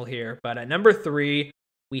professional here. But at number 3,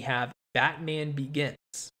 we have Batman Begins.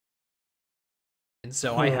 And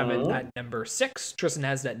so I have it at number 6. Tristan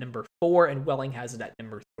has it at number 4, and Welling has it at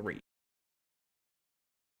number 3.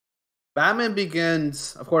 Batman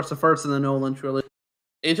Begins, of course, the first in the Nolan trilogy.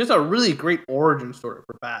 It's just a really great origin story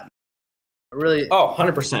for Batman. Really,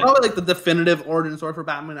 100%. Probably like the definitive origin story for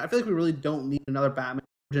Batman. I feel like we really don't need another Batman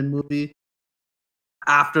origin movie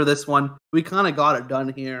after this one. We kind of got it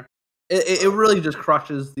done here. It really just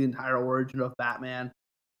crushes the entire origin of Batman,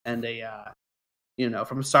 and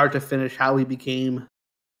from start to finish, how he became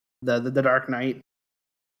the Dark Knight,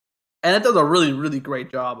 and it does a really, really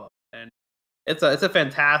great job of it. And it's a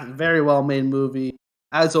fantastic, very well made movie.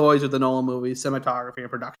 As always with the Nolan movies, cinematography and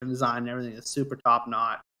production design and everything is super top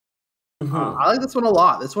notch. I like this one a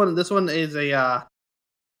lot. This one is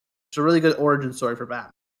it's a really good origin story for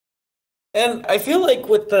Batman. And I feel like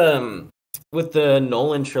with the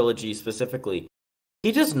Nolan trilogy specifically,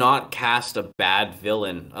 he does not cast a bad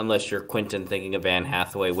villain unless you're Quentin thinking of Anne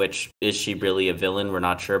Hathaway, which is she really a villain? We're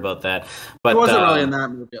not sure about that. But She wasn't really in that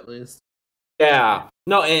movie, at least. Yeah.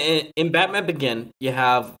 No, in Batman Begin, you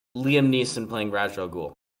have Liam Neeson playing Ra's al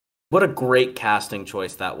Ghul. What a great casting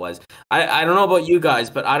choice that was. I don't know about you guys,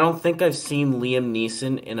 but I don't think I've seen Liam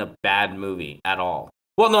Neeson in a bad movie at all.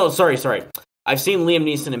 Well, no, sorry. I've seen Liam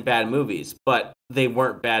Neeson in bad movies, but they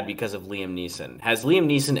weren't bad because of Liam Neeson. Has Liam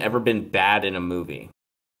Neeson ever been bad in a movie?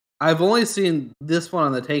 I've only seen this one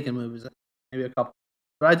on the Taken movies, maybe a couple.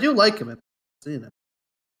 But I do like him. I've seen it.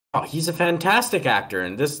 Oh, he's a fantastic actor,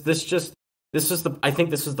 and I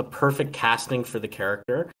think this was the perfect casting for the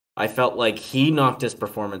character. I felt like he knocked his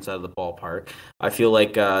performance out of the ballpark. I feel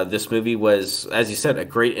like this movie was, as you said, a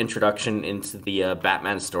great introduction into the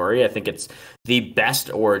Batman story. I think it's the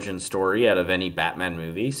best origin story out of any Batman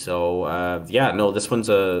movie. So this one's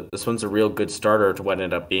a real good starter to what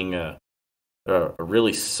ended up being a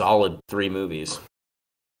really solid 3 movies.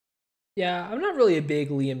 Yeah, I'm not really a big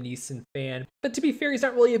Liam Neeson fan, but to be fair, he's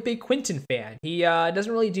not really a big Quentin fan. He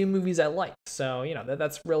doesn't really do movies I like, so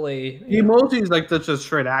that's really. He mostly is like just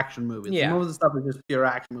straight action movies. Yeah, most of the stuff is just pure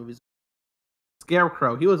action movies.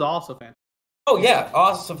 Scarecrow, he was also fantastic. Oh yeah,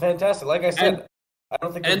 also fantastic. Like I said, I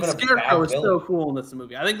don't think And there's been a Scarecrow bad is so villain. cool in this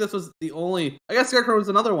movie. I think this was the only. I guess Scarecrow was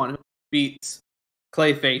another one who beats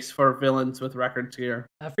Clayface for villains with records here.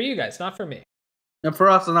 For you guys, not for me. And for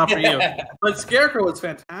us, and not for you. But Scarecrow was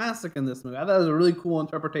fantastic in this movie. I thought it was a really cool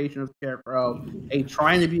interpretation of Scarecrow.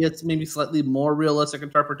 Trying to be a maybe slightly more realistic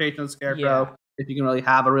interpretation of Scarecrow, Yeah. if you can really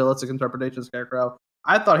have a realistic interpretation of Scarecrow.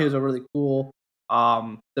 I thought he was a really cool.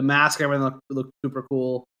 The mask, everything looked super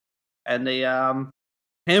cool, and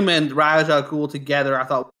him and Raja Cool together. I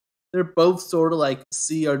thought they're both sort of like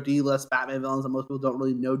C or D list Batman villains that most people don't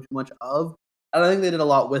really know too much of. And I think they did a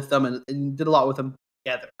lot with them and did a lot with them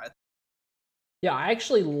together. Yeah, I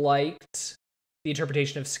actually liked the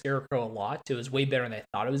interpretation of Scarecrow a lot. It was way better than I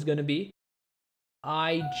thought it was going to be.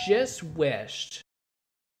 I just wished.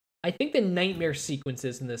 I think the nightmare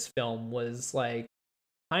sequences in this film was like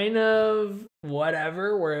kind of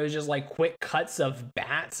whatever, where it was just like quick cuts of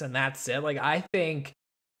bats and that's it. Like, I think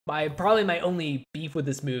probably my only beef with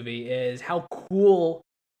this movie is how cool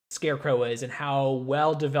Scarecrow is and how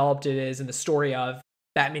well developed it is in the story of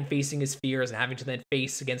Batman facing his fears and having to then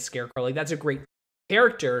face against Scarecrow. Like, that's a great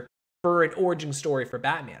character for an origin story for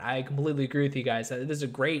Batman. I completely agree with you guys that this is a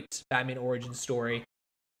great Batman origin story.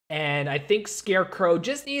 And I think Scarecrow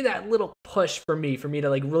just needed that little push for me to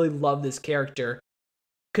like really love this character.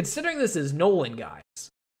 Considering this is Nolan, guys,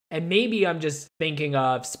 and maybe I'm just thinking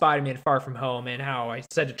of Spider-Man Far From Home and how I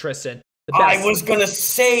said to Tristan, the best I was gonna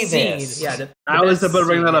say scene, this. yeah, I was about to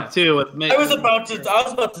bring that up too. With I was about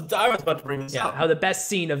to bring this up. how the best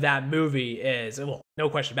scene of that movie is, well, no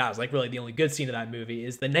question about it, it's like really the only good scene of that movie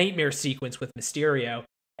is the nightmare sequence with Mysterio.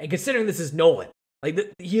 And considering this is Nolan, like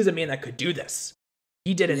he is a man that could do this.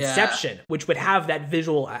 He did Inception, which would have that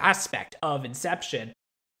visual aspect of Inception.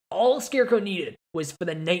 All Scarecrow needed was for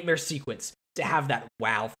the nightmare sequence to have that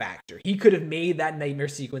wow factor. He could have made that nightmare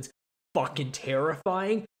sequence fucking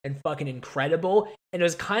terrifying and fucking incredible. And it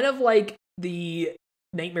was kind of like the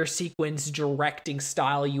nightmare sequence directing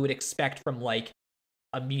style you would expect from like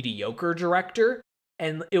a mediocre director.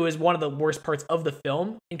 And it was one of the worst parts of the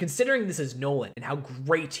film. And considering this is Nolan and how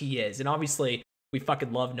great he is, and obviously we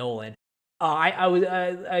fucking love Nolan,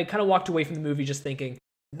 I kind of walked away from the movie just thinking,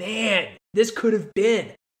 man, this could have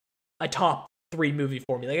been a top 3 movie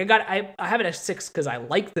for me. Like I have it at 6 because I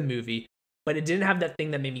like the movie, but it didn't have that thing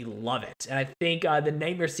that made me love it. And I think the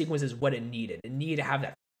nightmare sequence is what it needed. It needed to have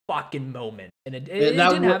that fucking moment, and it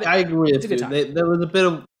didn't have it. I agree with It's a good you. time. There was a bit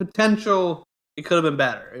of potential. It could have been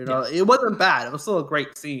better. It wasn't bad. It was still a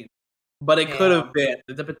great scene, but it could have been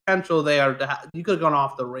the potential there. You could have gone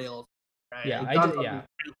off the rails. Right? Yeah, I did. yeah.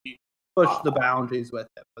 Really push the boundaries with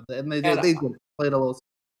it, but then they did played a little.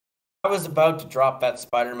 I was about to drop that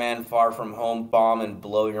Spider-Man Far From Home bomb and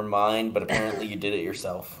blow your mind, but apparently you did it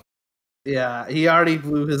yourself. Yeah, he already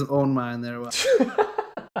blew his own mind there.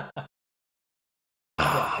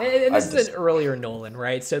 And this is an earlier Nolan,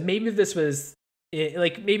 right? So maybe if this was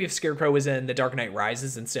like, maybe if Scarecrow was in The Dark Knight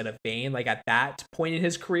Rises instead of Bane, like at that point in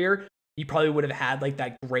his career, he probably would have had like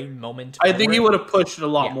that great moment. I think he would have pushed it a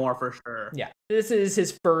lot more for sure. Yeah, this is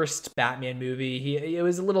his first Batman movie. It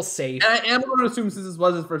was a little safe. And I am going to assume since this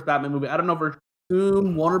was his first Batman movie, I don't know for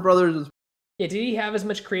assume Warner Brothers is. Yeah, did he have as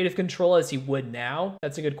much creative control as he would now?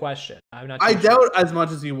 That's a good question. I'm not. I sure. doubt as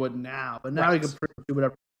much as he would now, but now he can do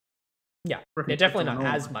whatever. Yeah, definitely not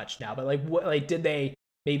as much now. But like, did they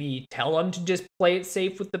maybe tell him to just play it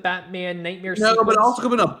safe with the Batman nightmare sequence? No, but also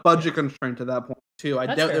could have been a budget constraint at that point too. I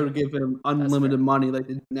That's doubt fair. they would give him unlimited money like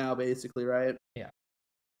they do now, basically, right? Yeah.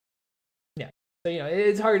 So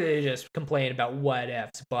it's hard to just complain about what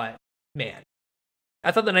ifs, but man,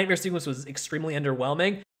 I thought the nightmare sequence was extremely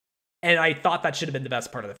underwhelming, and I thought that should have been the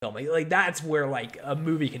best part of the film. Like that's where like a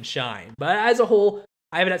movie can shine. But as a whole,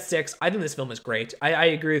 I have it at 6. I think this film is great. I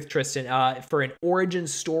agree with Tristan. For an origin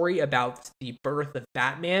story about the birth of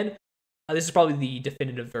Batman, this is probably the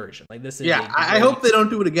definitive version. Like this is. Yeah, I hope they don't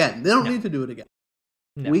do it again. They don't need to do it again.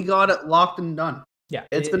 No. We got it locked and done. Yeah,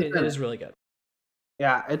 it is really good.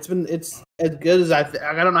 Yeah, it's as good as I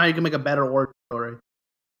don't know how you can make a better origin story.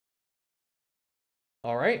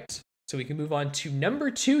 All right, so we can move on to number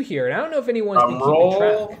 2 here, and I don't know if anyone's been keeping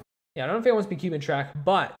track. Yeah, I don't know if anyone's been keeping track,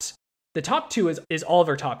 but the top 2 is all of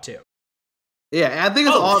our top 2. Yeah, I think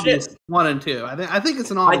it's obvious. Shit. 1 and 2. I think it's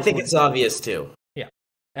an obvious. I think it's obvious too. Yeah,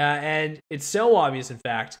 and it's so obvious, in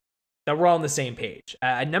fact, that we're all on the same page.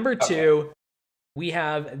 At number 2, we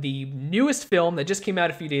have the newest film that just came out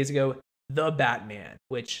a few days ago, The Batman,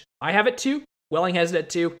 which I have at 2, Welling has it at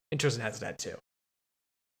 2, and Tristan has it at 2.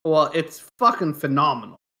 Well, it's fucking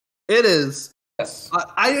phenomenal. It is. Yes.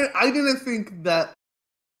 I didn't think that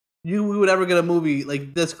we would ever get a movie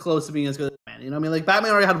like this close to being as good as Batman. You know what I mean? Like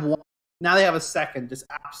Batman already had one Now they have a second, just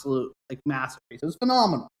absolute like masterpiece. It was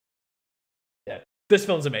phenomenal. Yeah, this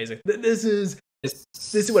film's amazing. This is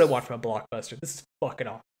what I want from a blockbuster. This is fucking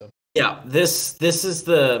awesome. Yeah, this is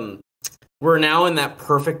we're now in that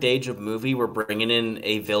perfect age of movie where bringing in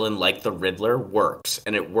a villain like the Riddler works,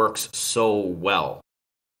 and it works so well.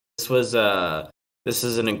 This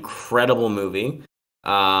is an incredible movie.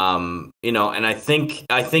 And I think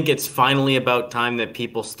it's finally about time that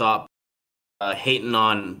people stop hating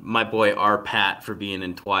on my boy R. Pat for being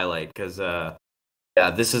in Twilight, because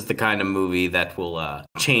this is the kind of movie that will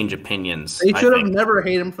change opinions. They should have never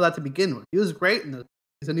hated him for that to begin with. He was great in this,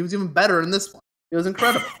 and he was even better in this one. It was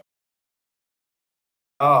incredible.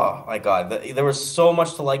 Oh my god, there was so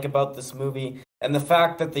much to like about this movie, and the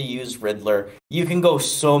fact that they used Riddler. You can go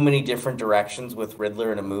so many different directions with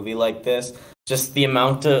Riddler in a movie like this. Just the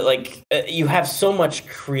amount of you have so much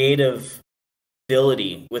creative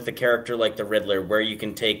ability with a character like the Riddler, where you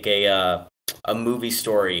can take a movie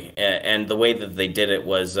story, and the way that they did it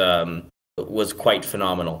was quite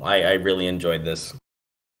phenomenal. I really enjoyed this.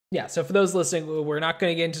 Yeah, so for those listening, we're not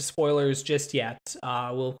going to get into spoilers just yet.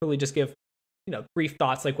 We'll really just give brief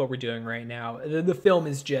thoughts like what we're doing right now. The film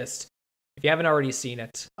is just, if you haven't already seen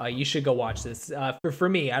it, you should go watch this. For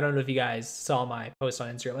me, I don't know if you guys saw my post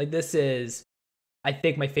on Instagram. Like, this is, I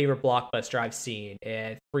think, my favorite blockbuster I've seen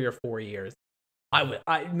in 3 or 4 years.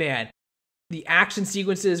 Man, the action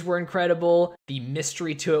sequences were incredible. The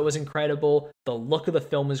mystery to it was incredible. The look of the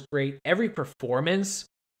film was great. Every performance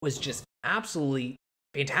was just absolutely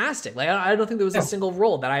fantastic. Like, I don't think there was a single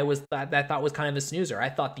role that I thought was kind of a snoozer. I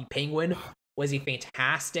thought the Penguin was a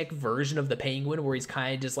fantastic version of the Penguin, where he's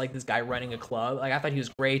kind of just like this guy running a club. Like, I thought he was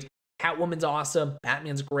great. Catwoman's awesome.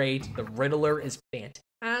 Batman's great. The Riddler is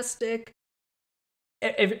fantastic.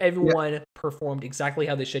 Everyone performed exactly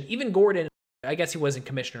how they should. Even Gordon, I guess he wasn't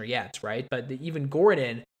commissioner yet, right? But even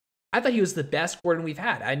Gordon, I thought he was the best Gordon we've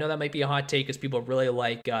had. I know that might be a hot take because people really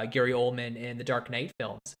like Gary Oldman in the Dark Knight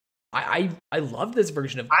films. I love this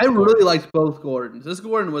version of Gordon. I really liked both Gordons. This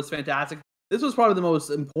Gordon was fantastic. This was probably the most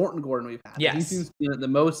important Gordon we've had. Yes. He seems to be in it the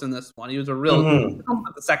most in this one. He was a real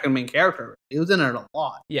the second main character. He was in it a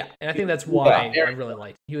lot. Yeah, and I think that's why I really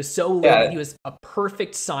liked him. He was so little. He was a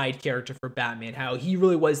perfect side character for Batman. How he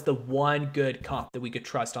really was the one good cop that we could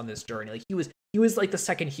trust on this journey. Like, he was like the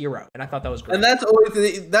second hero, and I thought that was great. And that's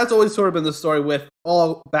always sort of been the story with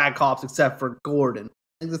all bad cops except for Gordon.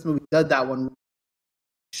 I think this movie did that one,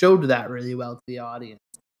 showed that really well to the audience.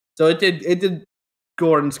 So it did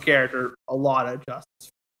Gordon's character a lot of justice.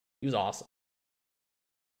 He was awesome.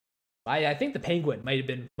 I think the Penguin might have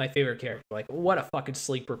been my favorite character. Like, what a fucking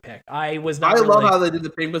sleeper pick. I love how they did the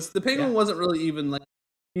Penguin, but the Penguin wasn't really even like,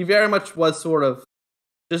 he very much was sort of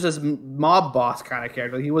just this mob boss kind of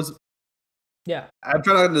character. He was, I'm trying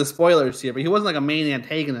to get into the spoilers here, but he wasn't like a main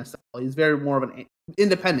antagonist. He's very more of an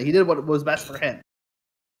independent. He did what was best for him.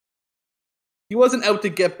 He wasn't out to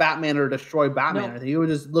get Batman or destroy Batman. No. He was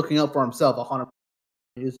just looking out for himself 100%.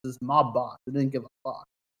 He was this mob boss who didn't give a fuck.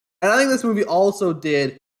 And I think this movie also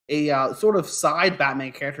did a sort of side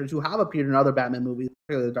Batman characters who have appeared in other Batman movies,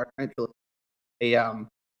 particularly the Dark Knight trilogy.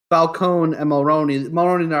 Falcone and Mulroney.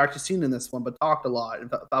 Mulroney not actually seen in this one, but talked a lot.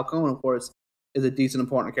 And Falcone, of course, is a decent,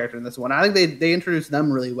 important character in this one. I think they introduced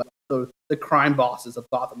them really well. So the crime bosses of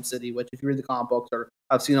Gotham City, which if you read the comic books or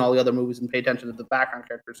have seen all the other movies and pay attention to the background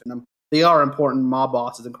characters in them, they are important mob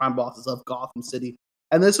bosses and crime bosses of Gotham City.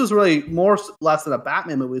 And this was really less than a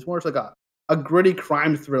Batman movie. It's more like a gritty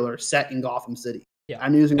crime thriller set in Gotham City. Yeah.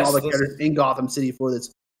 And using all the characters in Gotham City for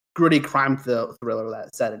this gritty crime thriller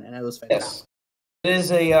that's set in, and it was fantastic.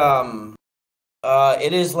 Yes. It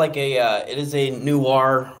is a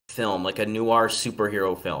noir film, like a noir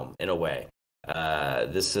superhero film in a way.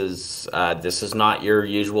 This is not your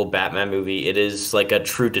usual Batman movie. It is like a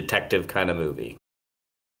true detective kind of movie.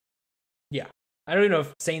 Yeah. I don't even know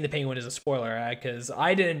if saying the Penguin is a spoiler, because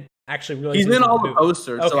I didn't actually realize he's in all the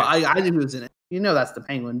posters, so I knew he was in it. That's the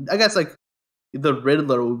Penguin. I guess like the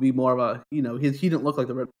Riddler would be more of a he didn't look like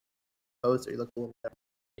the Riddler poster. He looked a little different.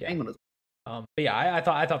 Yeah. Penguin was. But yeah, I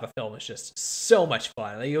thought the film was just so much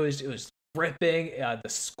fun. Like, it was gripping. The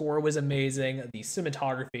score was amazing. The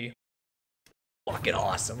cinematography, fucking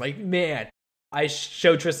awesome. Like, man, I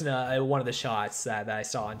showed Tristan one of the shots that I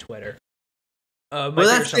saw on Twitter.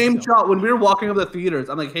 That same shot when we were walking up the theaters,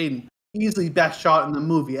 I'm like, Hayden, easily best shot in the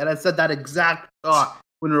movie, and I said that exact shot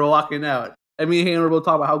when we were walking out. And me and Hayden were both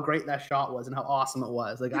talking about how great that shot was and how awesome it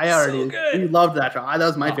was. Like, we loved that shot. That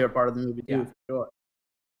was my favorite part of the movie too, for sure.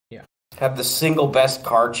 Yeah, have the single best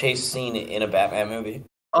car chase scene in a Batman movie.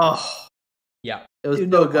 Oh, yeah, it was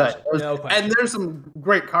so good. And there's some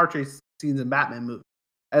great car chase scenes in Batman movies,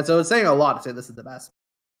 and so it's saying a lot to say this is the best.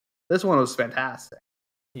 This one was fantastic.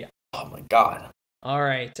 Oh my god. All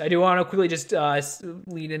right. I do want to quickly just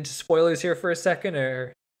lead into spoilers here for a second,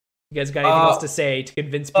 or you guys got anything else to say to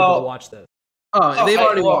convince people to watch this? Oh, they've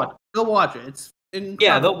already watched it. They'll watch it. It's incredible.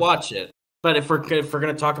 Yeah, they'll watch it. But if we're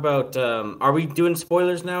gonna talk about, are we doing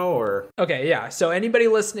spoilers now or? Okay, yeah. So anybody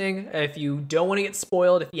listening, if you don't want to get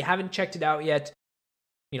spoiled, if you haven't checked it out yet,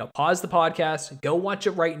 pause the podcast, go watch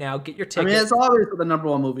it right now, get your ticket. I mean, it's obvious what the number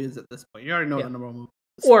one movie is at this point. You already know what the number one movie is.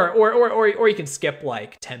 Or you can skip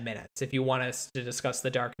like 10 minutes if you want us to discuss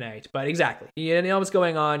The Dark Knight. But exactly, you know what's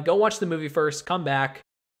going on. Go watch the movie first, come back,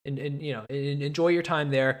 and enjoy your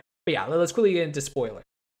time there. But yeah, let's quickly get into spoilers.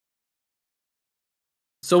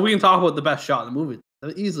 So we can talk about the best shot in the movie.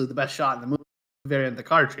 Easily the best shot in the movie. Very end of the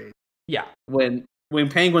car chase. Yeah. When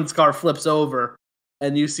Penguin's car flips over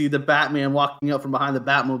and you see the Batman walking up from behind the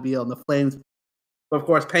Batmobile and the flames. But of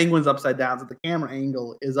course, Penguin's upside down, so the camera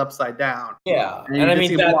angle is upside down. Yeah. And I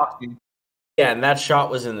mean, and that shot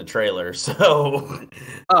was in the trailer, so.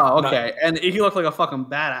 Oh, okay. And he looked like a fucking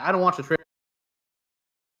badass. I don't watch the trailer.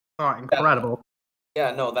 Oh, incredible.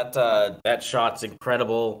 Yeah, no, that shot's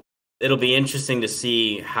incredible. It'll be interesting to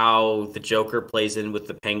see how the Joker plays in with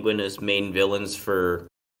the Penguin as main villains for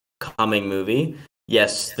coming movie.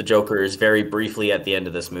 Yes, the Joker is very briefly at the end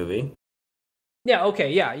of this movie. Yeah,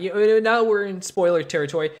 okay, yeah. Now we're in spoiler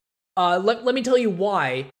territory. Let me tell you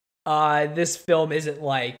why this film isn't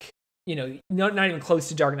like, not even close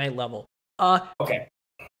to Dark Knight level. Okay.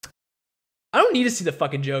 I don't need to see the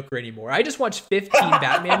fucking Joker anymore. I just watched 15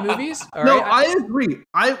 Batman movies. All no, right? I agree.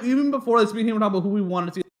 Even before this, we came talking about who we wanted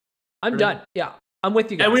to see. I'm done. Yeah, I'm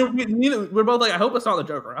with you guys. And we're both like, I hope it's not the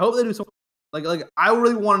Joker. I hope they do something like I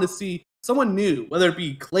really wanted to see someone new, whether it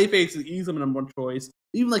be Clayface is easily number one choice,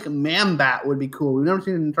 even like a Man-Bat would be cool. We've never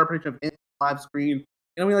seen an interpretation of him on live screen. You know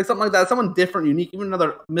what I mean? Like something like that, someone different, unique. Even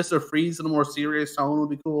another Mr. Freeze in a more serious tone would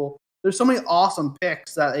be cool. There's so many awesome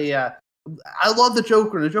picks that I love the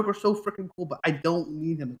Joker, and the Joker's so freaking cool, but I don't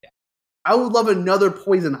need him again. I would love another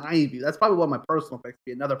Poison Ivy. That's probably one of my personal picks.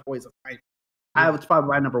 Be another Poison Ivy. It's probably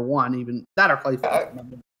my number one, even that or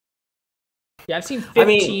Clayface. Yeah, I've seen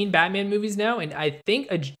 15 Batman movies now, and I think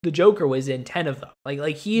the Joker was in 10 of them.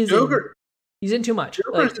 Like he's in too much.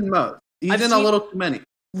 Joker's in most. He's in a little too many.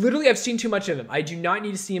 Literally, I've seen too much of him. I do not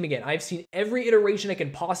need to see him again. I've seen every iteration I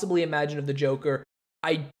can possibly imagine of the Joker.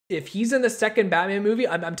 If he's in the second Batman movie,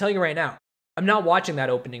 I'm telling you right now, I'm not watching that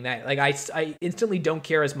opening night. Like I instantly don't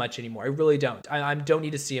care as much anymore. I really don't. I don't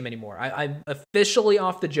need to see him anymore. I'm officially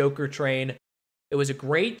off the Joker train. It was a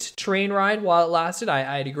great train ride while it lasted.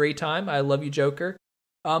 I had a great time. I love you, Joker.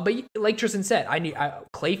 But like Tristan said,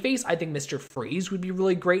 Clayface. I think Mr. Freeze would be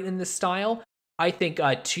really great in this style. I think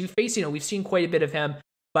Two-Face. We've seen quite a bit of him,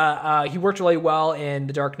 but he worked really well in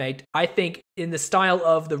The Dark Knight. I think in the style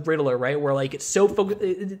of the Riddler, right, where like it's so focused.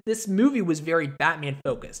 This movie was very Batman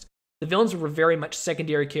focused. The villains were very much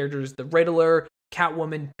secondary characters. The Riddler,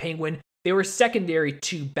 Catwoman, Penguin. They were secondary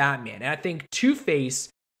to Batman, and I think Two-Face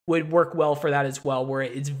would work well for that as well, where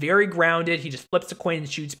it's very grounded. He just flips a coin and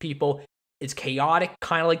shoots people. It's chaotic,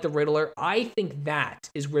 kind of like the Riddler. I think that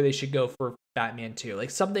is where they should go for Batman 2. Like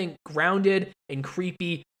something grounded and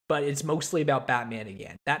creepy, but it's mostly about Batman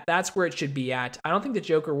again. That's where it should be at. I don't think the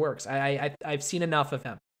Joker works. I've seen enough of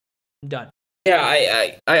him. I'm done. Yeah,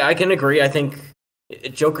 I can agree. I think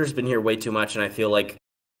Joker's been here way too much, and I feel like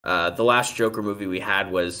the last Joker movie we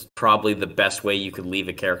had was probably the best way you could leave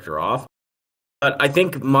a character off. But I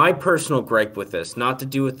think my personal gripe with this, not to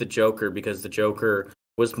do with the Joker, because the Joker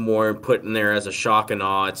was more put in there as a shock and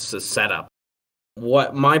awe. It's a setup.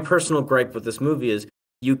 What my personal gripe with this movie is,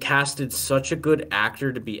 you casted such a good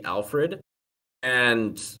actor to be Alfred,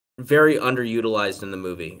 and very underutilized in the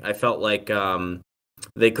movie. I felt like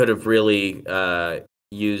they could have really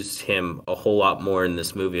used him a whole lot more in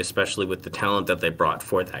this movie, especially with the talent that they brought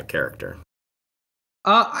for that character.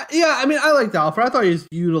 Yeah, I mean, I liked Alfred. I thought he was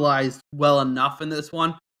utilized well enough in this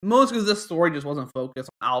one. Most because this story just wasn't focused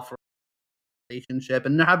on Alfred's relationship,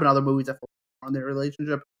 and there have been other movies that focused on their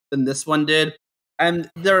relationship than this one did. And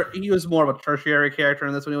he was more of a tertiary character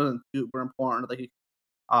in this one. He wasn't super important. Like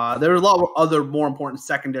there were a lot of other more important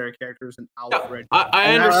secondary characters than Alfred.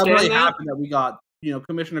 I understand. I'm really happy that we got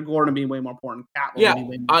Commissioner Gordon being way more important, Catwoman being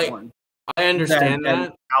way more important. I understand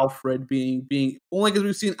that. Alfred being only because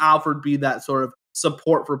we've seen Alfred be that sort of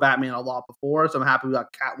support for Batman a lot before, so I'm happy we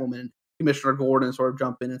got Catwoman and Commissioner Gordon sort of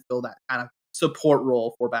jump in and fill that kind of support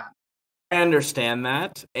role for Batman. I understand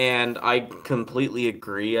that, and I completely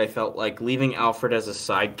agree. I felt like leaving Alfred as a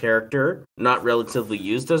side character, not relatively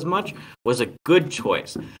used as much, was a good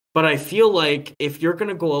choice. But I feel like if you're going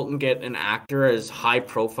to go out and get an actor as high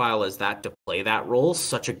profile as that to play that role,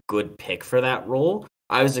 such a good pick for that role,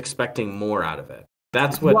 I was expecting more out of it.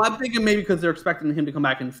 That's what. Well, I'm thinking maybe because they're expecting him to come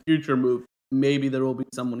back in future movies. Maybe there will be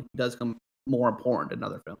someone who does come more important in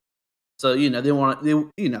other films. So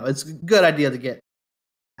it's a good idea to get.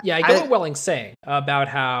 Yeah, I get what Welling's saying about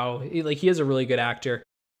how he is a really good actor,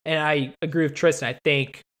 and I agree with Tristan. I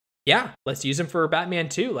think, yeah, let's use him for Batman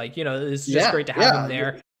too. It's just great to have him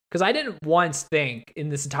there. Because I didn't once think in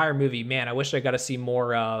this entire movie, man, I wish I got to see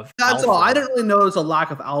more of. That's Alfred. all. I didn't really notice a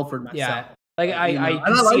lack of Alfred myself. Yeah, I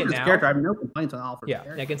can see like it this now. character. I have no complaints on Alfred. Yeah,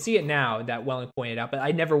 I can see it now that Welling pointed out, but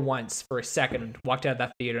I never once for a second walked out of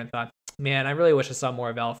that theater and thought, man, I really wish I saw more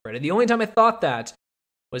of Alfred. And the only time I thought that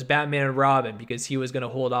was Batman and Robin because he was going to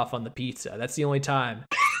hold off on the pizza. That's the only time.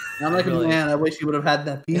 I'm like, man, I wish you would have had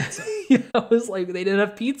that pizza. I was like, they didn't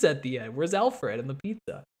have pizza at the end. Where's Alfred and the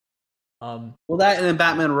pizza? Well, that and then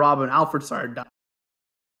Batman and Robin, Alfred started dying.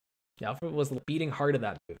 Alfred was the beating heart of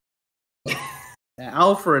that movie.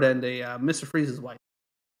 Alfred and Mr. Freeze's wife.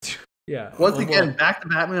 Yeah. Once again, back to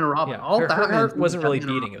Batman and Robin. Yeah, All her Batman heart wasn't really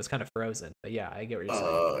beating; it was kind of frozen. But yeah, I get what you're saying.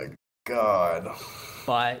 Oh God.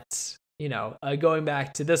 But going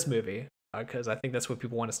back to this movie, because I think that's what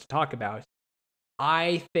people want us to talk about.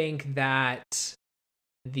 I think that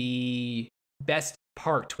the best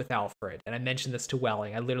part with Alfred, and I mentioned this to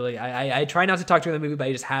Welling. I try not to talk to him in the movie, but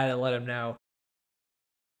I just had to let him know,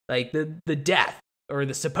 like the death or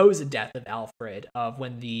the supposed death of Alfred, of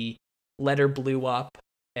when the letter blew up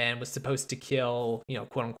and was supposed to kill,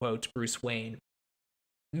 quote unquote, Bruce Wayne.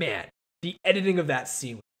 Man, the editing of that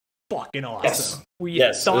scene was fucking awesome.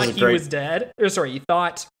 You thought he was dead. You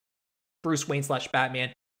thought Bruce Wayne /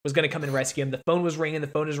 Batman was going to come and rescue him. The phone was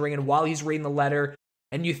ringing while he's reading the letter.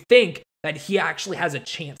 And you think that he actually has a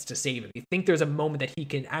chance to save him. You think there's a moment that he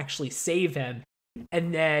can actually save him.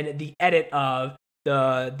 And then the edit of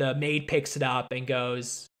the maid picks it up and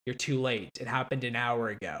goes, "You're too late. It happened an hour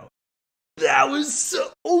ago." That was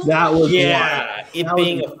so. That was it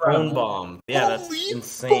being a phone bomb. Yeah, that's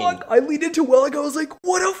insane. Fuck. I leaned into Welling. I was like,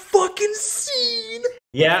 "What a fucking scene!"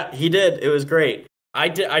 Yeah, he did. It was great. I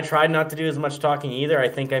tried not to do as much talking either. I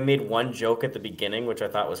think I made one joke at the beginning, which I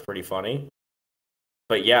thought was pretty funny.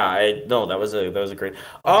 But yeah, that was a great.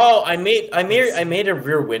 Oh, I made a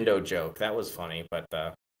Rear Window joke. That was funny, but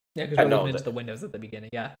yeah, because we're looking into the windows at the beginning.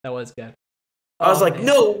 Yeah, that was good. I was like, man.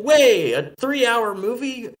 No way! A 3-hour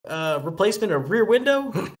movie replacement of Rear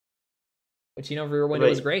Window. But Rear Window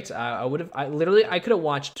was great. I could have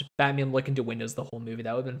watched Batman look into windows the whole movie.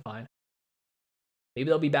 That would have been fine. Maybe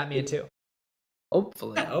there'll be Batman 2.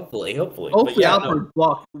 Hopefully. Hopefully. Alfred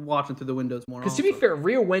watching through the windows more. Because to be fair,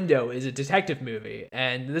 Rear Window is a detective movie,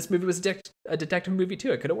 and this movie was a detective movie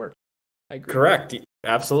too. It could have worked. I agree. Correct.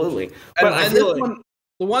 Absolutely. But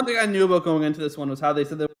the one thing I knew about going into this one was how they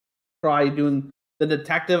said they would try doing the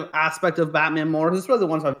detective aspect of Batman more. This is probably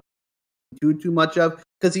the ones I've too much of,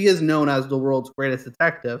 because he is known as the world's greatest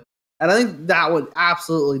detective. And I think that would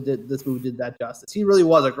this movie did that justice. He really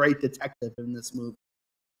was a great detective in this movie.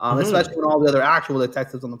 Especially when all the other actual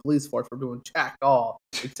detectives on the police force were doing jack all,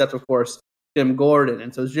 except of course Jim Gordon.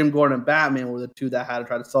 And so Jim Gordon and Batman were the two that had to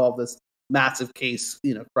try to solve this massive case,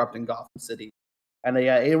 corrupting Gotham City. And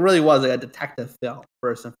it really was like a detective film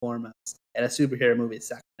first and foremost, and a superhero movie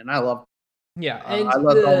second. And I love it. Yeah, and I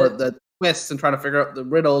love all the twists and trying to figure out the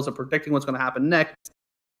riddles and predicting what's going to happen next.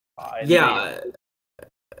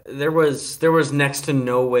 There was next to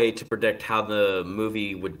no way to predict how the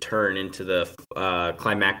movie would turn into the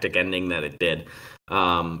climactic ending that it did,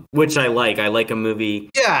 which I like. I like a movie.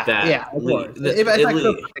 If I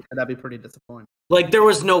could predict that'd be pretty disappointing. Like there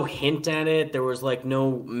was no hint at it. There was like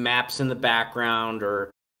no maps in the background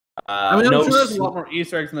or. I'm sure there's a lot more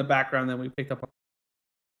Easter eggs in the background than we picked up on.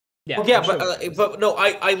 But no,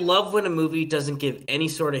 I love when a movie doesn't give any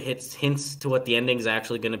sort of hints to what the ending is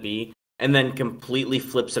actually going to be, and then completely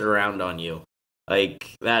flips it around on you.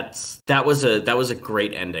 Like that was a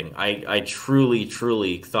great ending. I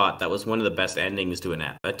truly thought that was one of the best endings to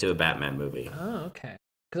a Batman movie. Oh, okay.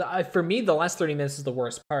 Because for me, the last 30 minutes is the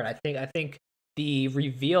worst part. I think the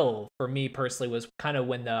reveal for me personally was kind of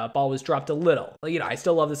when the ball was dropped a little. I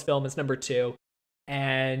still love this film. It's number 2,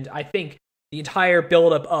 and I think the entire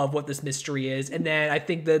buildup of what this mystery is, and then I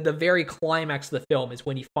think the very climax of the film is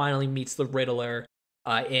when he finally meets the Riddler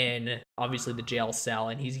in obviously the jail cell,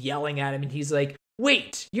 and he's yelling at him, and he's like,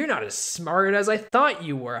 "Wait, you're not as smart as I thought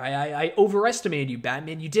you were. I overestimated you,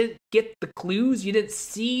 Batman. You didn't get the clues. You didn't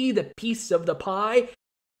see the piece of the pie."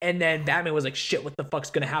 And then Batman was like, "Shit, what the fuck's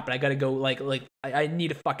gonna happen? I gotta go, I need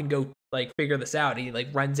to fucking go, figure this out." And he,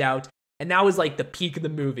 runs out. And that was, the peak of the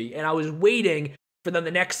movie. And I was waiting for then the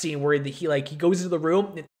next scene where he goes into the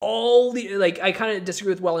room, and all the, I kind of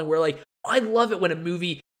disagree with Welling, where, I love it when a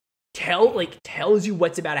movie tells you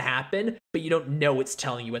what's about to happen, but you don't know it's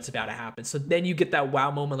telling you what's about to happen. So then you get that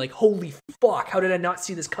wow moment, like, holy fuck, how did I not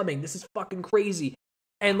see this coming? This is fucking crazy.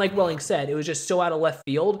 And like Welling said, it was just so out of left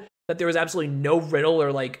field that there was absolutely no riddle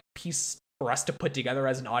or like piece for us to put together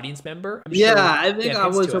as an audience member. I'm sure I think I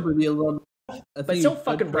was hoping to be a little, but it's so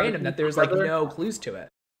fucking random that there's like no clues to it.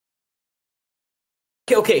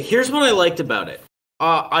 Okay, here's what I liked about it.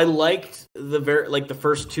 I liked the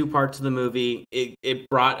first two parts of the movie. It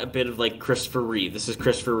brought a bit of like Christopher Reeve. This is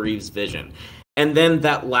Christopher Reeve's vision, and then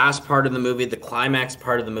that last part of the movie, the climax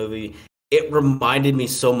part of the movie, it reminded me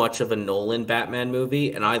so much of a Nolan Batman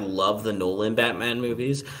movie, and I love the Nolan Batman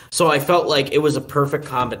movies. So I felt like it was a perfect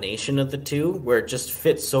combination of the two, where it just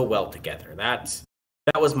fits so well together. That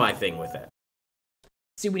was my thing with it.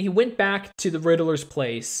 See, when he went back to the Riddler's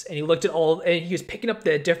place and he looked at and he was picking up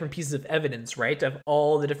the different pieces of evidence, right, of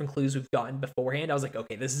all the different clues we've gotten beforehand, I was like,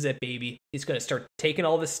 okay, this is it, baby. He's going to start taking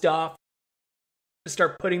all this stuff,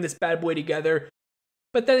 start putting this bad boy together.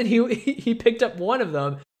 But then he picked up one of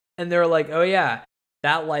them and they're like, oh yeah,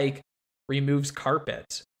 that like removes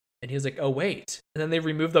carpet. And he was like, oh wait. And then they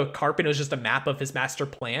removed the carpet. It was just a map of his master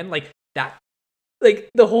plan. Like that,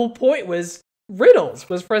 like the whole point was riddles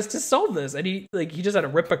was for us to solve this, and he just had to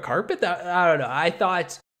rip a carpet. That I don't know. I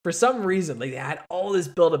thought for some reason like they had all this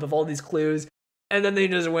buildup of all these clues, and then they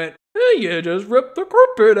just went, "Hey, you just ripped the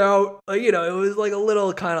carpet out." Like, you know, it was like a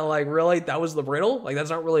little kind of like, really, that was the riddle? Like, that's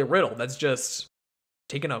not really a riddle. That's just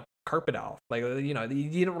taking a carpet off. Like, you know, he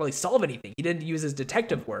didn't really solve anything. He didn't use his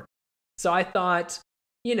detective work. So I thought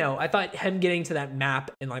him getting to that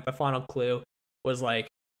map and like the final clue was like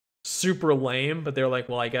super lame, but they're like,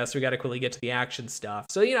 well, I guess we got to quickly get to the action stuff.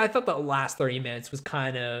 So, you know, I thought the last 30 minutes was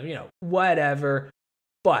kind of, you know, whatever,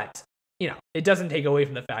 but, you know, it doesn't take away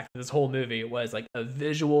from the fact that this whole movie was like a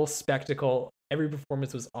visual spectacle. Every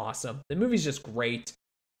performance was awesome. The movie's just great.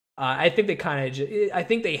 I think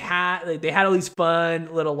they had all these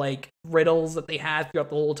fun little like riddles that they had throughout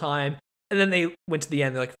the whole time. And then they went to the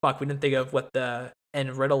end. They're like, fuck, we didn't think of what the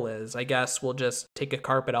end riddle is. I guess we'll just take a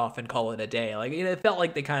carpet off and call it a day. Like, you know, it felt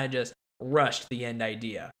like they kind of just rushed the end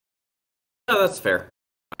idea. No, that's fair.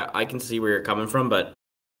 I can see where you're coming from, but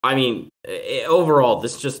I mean, overall,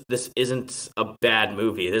 this isn't a bad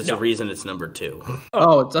movie. There's a reason it's number 2.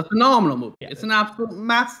 Oh, it's a phenomenal movie. Yeah. It's an absolute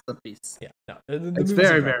masterpiece. Yeah, no, it's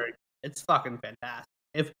very, it's fucking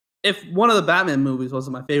fantastic. If one of the Batman movies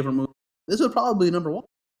wasn't my favorite movie, this would probably be number 1.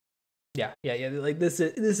 Yeah. Like this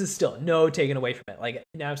is still no taken away from it. Like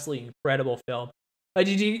an absolutely incredible film.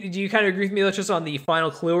 Do you kind of agree with me, just on the final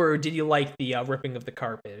clue, or did you like the ripping of the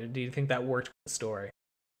carpet? Do you think that worked with the story?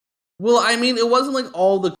 Well, I mean, it wasn't like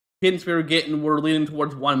all the hints we were getting were leading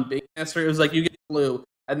towards one big answer. It was like you get a clue,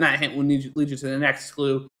 and that hint will lead you to the next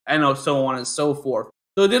clue, and so on and so forth.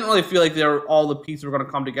 So it didn't really feel like all the pieces were going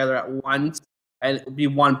to come together at once and be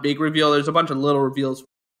one big reveal. There's a bunch of little reveals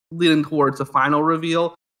leading towards the final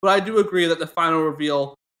reveal. But I do agree that the final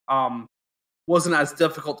reveal wasn't as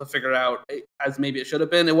difficult to figure out as maybe it should have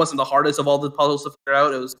been. It wasn't the hardest of all the puzzles to figure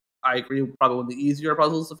out. It was, I agree, probably one of the easier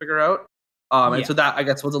puzzles to figure out. And so that, I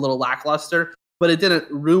guess, was a little lackluster. But it didn't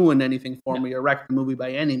ruin anything for me or wreck the movie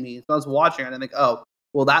by any means. So I was watching it and I think, oh,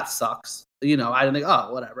 well, that sucks. You know, I didn't think,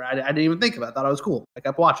 oh, whatever. I didn't even think about it. I thought it was cool. I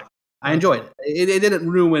kept watching. I enjoyed it. It didn't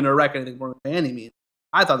ruin or wreck anything for me by any means.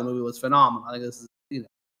 I thought the movie was phenomenal. I think this is, you know,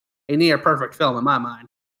 a near perfect film in my mind.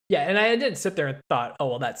 Yeah, and I didn't sit there and thought, oh,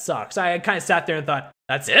 well, that sucks. I kind of sat there and thought,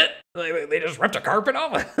 that's it? Like, they just ripped a carpet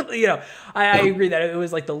off? You know, I agree that it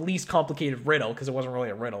was like the least complicated riddle, because it wasn't really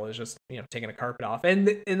a riddle. It was just, you know, taking a carpet off. And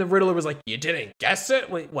the riddler was like, you didn't guess it?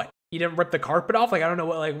 Wait, what? You didn't rip the carpet off? Like, I don't know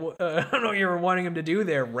what you were wanting him to do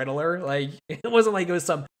there, Riddler. Like, it wasn't like it was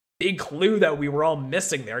some big clue that we were all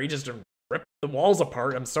missing there. He just ripped the walls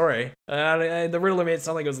apart. I'm sorry. The Riddler made it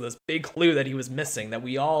sound like it was this big clue that he was missing that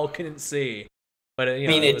we all couldn't see. But, you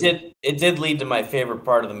know, it did lead to my favorite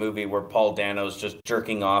part of the movie, where Paul Dano's just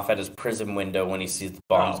jerking off at his prison window when he sees the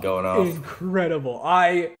bombs going off. Incredible.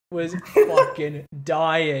 I was fucking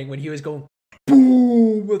dying when he was going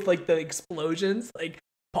boom with like the explosions. Like,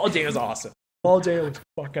 Paul Dano's awesome. Paul Dano was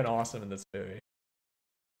fucking awesome in this movie.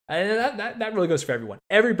 And that really goes for everyone.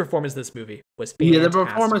 Every performance in this movie was fantastic. Yeah, the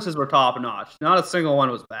performances were top notch. Not a single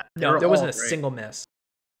one was bad. No, there wasn't a single miss.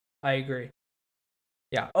 I agree.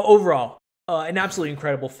 Yeah, overall, an absolutely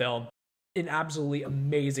incredible film. An absolutely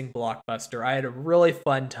amazing blockbuster. I had a really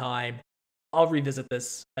fun time. I'll revisit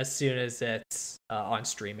this as soon as it's on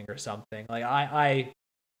streaming or something. Like, I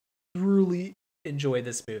truly enjoyed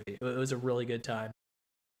this movie. It was a really good time.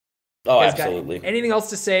 Oh, absolutely. Anything else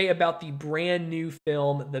to say about the brand new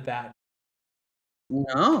film, The Batman?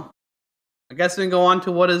 No. I guess we can go on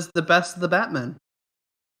to what is the best of the Batman.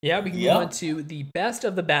 Yeah, we can move on to the best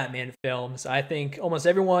of the Batman films. I think almost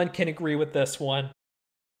everyone can agree with this one.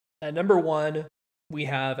 At number 1, we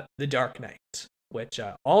have The Dark Knight, which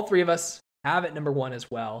all three of us have at number 1 as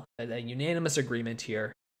well. A unanimous agreement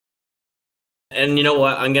here. And you know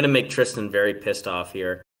what? I'm going to make Tristan very pissed off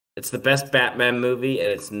here. It's the best Batman movie, and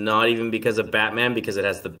it's not even because of Batman, because it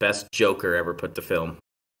has the best Joker ever put to film.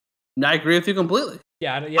 I agree with you completely.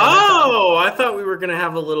 Yeah. I thought we were going to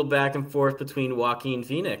have a little back and forth between Joaquin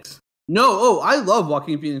Phoenix. No, I love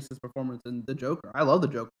Joaquin Phoenix's performance in The Joker. I love The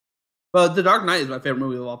Joker. But The Dark Knight is my favorite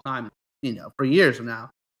movie of all time, for years now.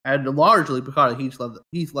 And largely because of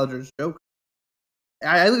Heath Ledger's Joker.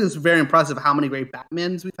 I think it's very impressive how many great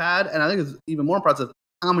Batmans we've had, and I think it's even more impressive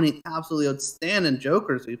how many absolutely outstanding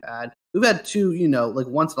Jokers we've had. We've had two,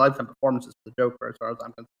 once-in-a-lifetime performances for the Joker, as far as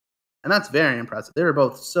I'm concerned. And that's very impressive. They were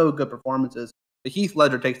both so good performances. But Heath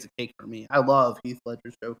Ledger takes the cake for me. I love Heath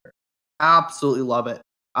Ledger's Joker. Absolutely love it.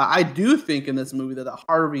 I do think in this movie that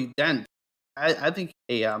Harvey Dent, I think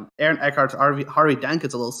Aaron Eckhart's Harvey Dent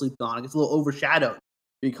gets a little sleeped on. It gets a little overshadowed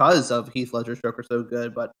because of Heath Ledger's Joker so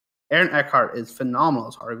good. But Aaron Eckhart is phenomenal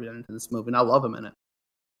as Harvey Dent in this movie, and I love him in it.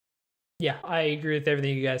 Yeah, I agree with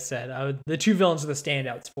everything you guys said. The two villains are the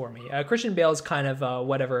standouts for me. Christian Bale's kind of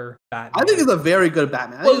whatever Batman. I think he's a very good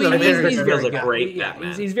Batman. He's very good. Great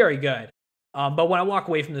Batman. He's very good. But when I walk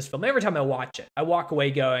away from this film, every time I watch it, I walk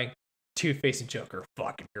away going, Two-Face and Joker are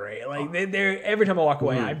fucking great. Like they're every time I walk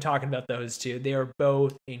away, I'm talking about those two. They are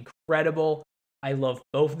both incredible. I love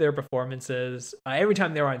both of their performances. Every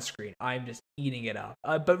time they're on screen, I'm just eating it up.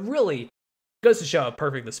 But really, it goes to show how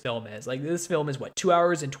perfect this film is. Like, this film is, 2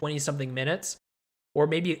 hours and 20-something minutes? Or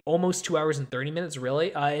maybe almost 2 hours and 30 minutes,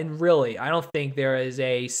 really? And really, I don't think there is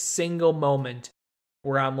a single moment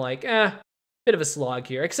where I'm like, bit of a slog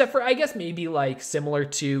here. Except for, I guess, maybe, similar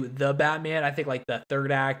to The Batman. I think, the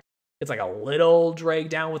third act, it's a little dragged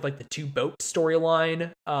down with the two boat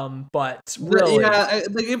storyline, but really, yeah,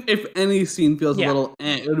 if any scene feels a little,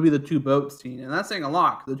 it would be the two boat scene, and that's saying a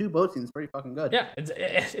lot. The two boat scene is pretty fucking good. Yeah,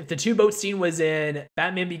 if the two boat scene was in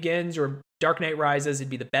Batman Begins or Dark Knight Rises, it'd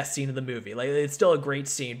be the best scene of the movie. It's still a great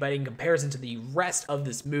scene, but in comparison to the rest of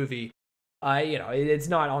this movie, it's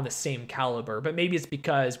not on the same caliber. But maybe it's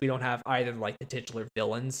because we don't have either the titular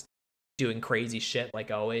villains doing crazy shit like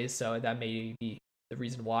always, so that may be the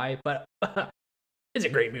reason why, but it's a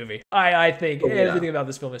great movie. I think everything about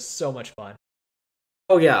this film is so much fun.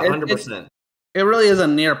 Oh yeah, 100%. It really is a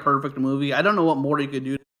near perfect movie. I don't know what more you could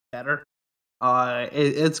do better.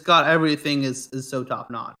 It's got everything is so top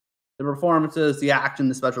notch. The performances, the action,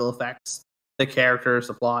 the special effects, the characters,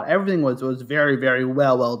 the plot, everything was very, very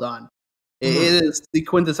well done. It is the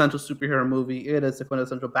quintessential superhero movie. It is the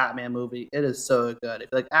quintessential Batman movie. It is so good. If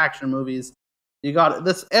you like action movies, you got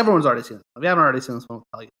this. Everyone's already seen it. If you haven't already seen this one, I'll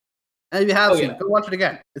tell you. And if you have seen it, go watch it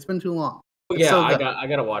again. It's been too long. I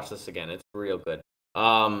gotta watch this again. It's real good.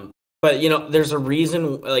 But there's a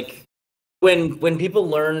reason. When people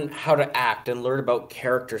learn how to act and learn about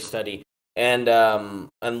character study and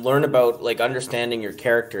learn about understanding your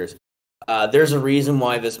characters, there's a reason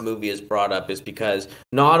why this movie is brought up. Is because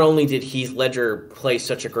not only did Heath Ledger play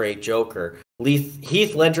such a great Joker,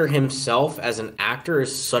 Heath Ledger himself as an actor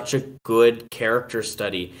is such a good character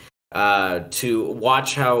study. To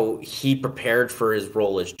watch how he prepared for his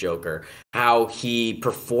role as Joker, how he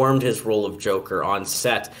performed his role of Joker on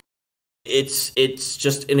set. It's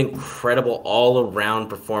just an incredible all-around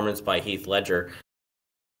performance by Heath Ledger.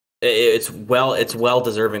 It's well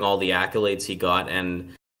deserving all the accolades he got,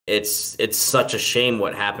 and it's such a shame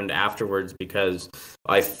what happened afterwards, because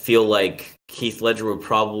I feel like Heath Ledger would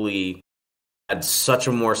probably had such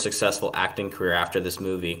a more successful acting career after this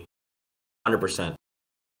movie. 100%.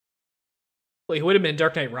 Well, he would have been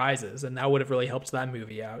Dark Knight Rises, and that would have really helped that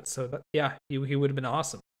movie out. So, he would have been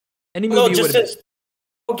awesome. Any movie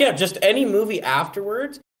just any movie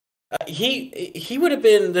afterwards. He would have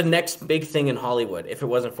been the next big thing in Hollywood if it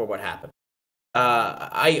wasn't for what happened.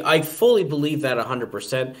 I fully believe that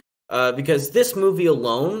 100%, because this movie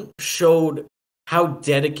alone showed how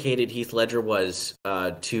dedicated Heath Ledger was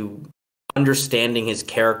to understanding his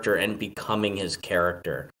character and becoming his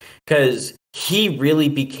character, because he really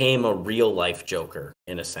became a real life Joker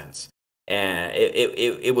in a sense, and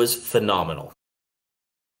it was phenomenal.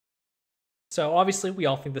 So obviously we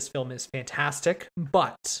all think this film is fantastic,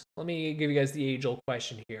 but let me give you guys the age-old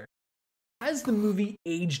question here. Has the movie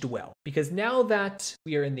aged well? Because now that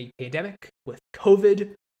we are in the pandemic with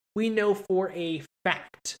COVID, we know for a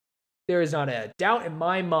fact, there is not a doubt in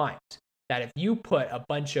my mind that if you put a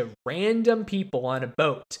bunch of random people on a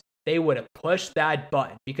boat they would have pushed that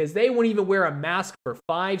button because they wouldn't even wear a mask for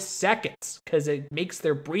 5 seconds because it makes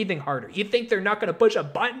their breathing harder. You think they're not going to push a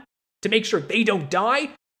button to make sure they don't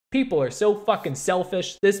die? People are so fucking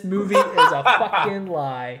selfish. This movie is a fucking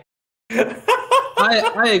lie.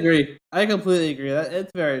 I agree. I completely agree.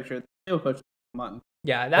 It's very true. They would push the button.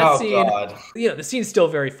 Yeah, that scene, God. the scene's still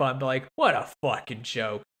very fun, but like, what a fucking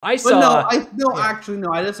joke. I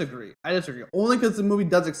disagree. I disagree. Only because the movie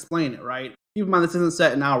does explain it, right? Keep in mind this isn't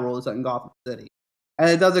set in our world, it's set in Gotham City. And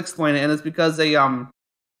it does explain it, and it's because the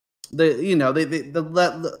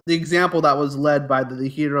example that was led by the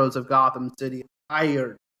heroes of Gotham City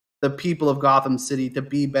hired the people of Gotham City to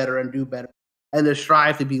be better and do better, and to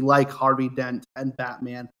strive to be like Harvey Dent and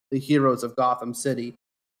Batman, the heroes of Gotham City.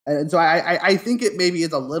 And so I think it maybe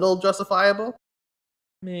is a little justifiable.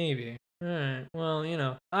 Maybe. All right.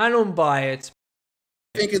 Well, I don't buy it.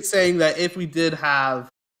 I think it's saying that if we did have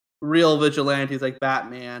real vigilantes like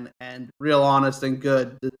Batman and real honest and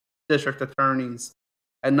good district attorneys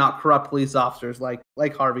and not corrupt police officers like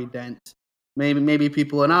Harvey Dent, maybe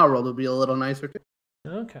people in our world would be a little nicer too.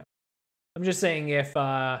 Okay. I'm just saying if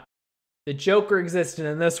the Joker existed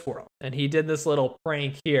in this world and he did this little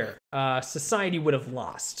prank here, society would have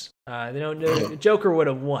lost. The Joker would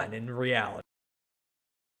have won in reality.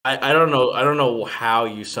 I don't know how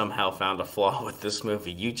you somehow found a flaw with this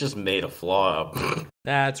movie. You just made a flaw up.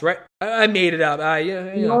 That's right. I made it up.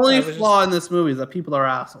 The only flaw in this movie is that people are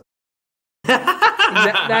assholes.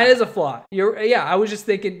 That is a flaw. I was just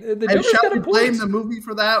thinking the Joker's shall got a we blame point. the movie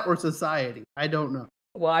for that or society? I don't know.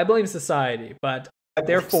 Well, I blame society, but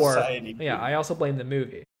therefore, I also blame the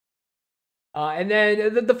movie. And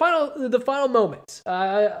then the final moment,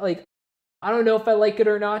 I don't know if I like it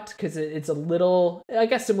or not because it's a little, I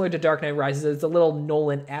guess, similar to Dark Knight Rises. It's a little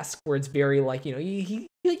Nolan-esque where it's very like he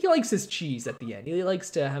likes his cheese at the end. He likes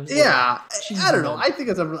to have cheese. I don't know. I think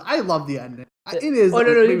I love the ending. It is. Oh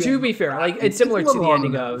no! To be fair, like it's similar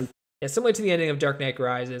to the ending of Dark Knight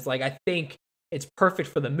Rises. Like I think it's perfect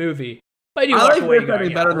for the movie. But I do walk away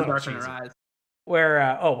going, better than Dark Knight Rises.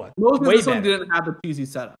 Where most of way this one better. didn't have the cheesy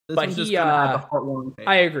setup. This But one just he, kind of had the heartwarming take.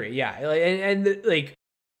 I agree. Yeah, and like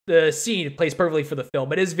the scene plays perfectly for the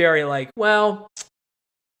film. It is very like, well,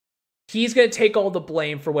 he's going to take all the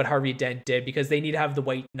blame for what Harvey Dent did because they need to have the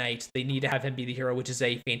White Knight. They need to have him be the hero, which is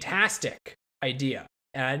a fantastic idea.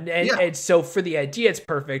 And so for the idea, it's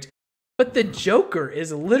perfect. But the Joker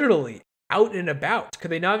is literally out and about.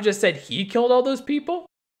 Could they not have just said he killed all those people?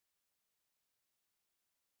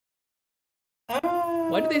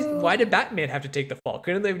 Why did Batman have to take the fall?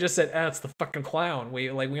 Couldn't they have just said, it's the fucking clown. We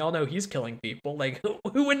all know he's killing people. Like,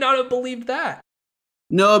 who would not have believed that?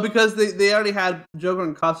 No, because they already had Joker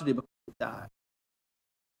in custody before he died.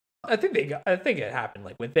 I think it happened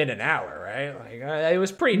like within an hour, right? Like it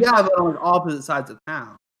was pretty. Yeah, but on opposite sides of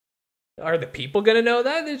town. Are the people gonna know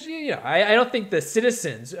that? I don't think the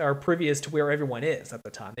citizens are privy to where everyone is at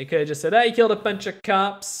the time. They could have just said, he killed a bunch of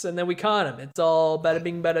cops and then we caught him. It's all bada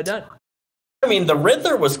bing, bada done. I mean, the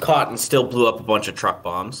Riddler was caught and still blew up a bunch of truck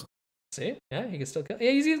bombs. See? Yeah, he can still kill.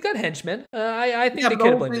 Yeah, he's got henchmen. I think they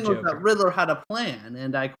could have blamed the Joker. That Riddler had a plan,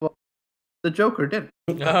 and I quote, the Joker didn't.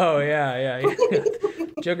 Oh, yeah.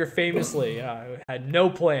 Joker famously had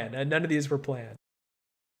no plan, and none of these were planned.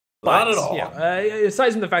 Not at all. Yeah,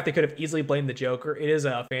 aside from the fact they could have easily blamed the Joker, it is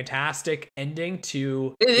a fantastic ending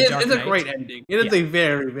to It's a great ending. It is a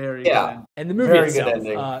very, very good ending. And the movie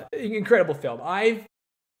itself, incredible film.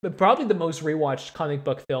 But probably the most rewatched comic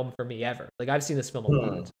book film for me ever. Like I've seen this film a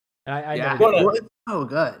lot. It's so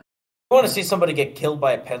good. You want to see somebody get killed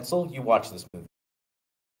by a pencil? You watch this movie.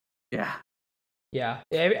 Yeah.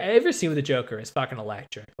 Every scene with the Joker is fucking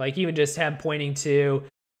electric. Like even just him pointing to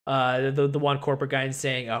the one corporate guy and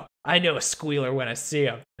saying, "Oh, I know a squealer when I see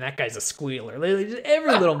him." And that guy's a squealer. Like, just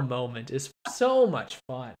every little moment is so much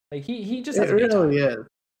fun. Like he just has a good time. It really is.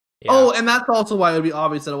 Yeah. Oh, and that's also why it would be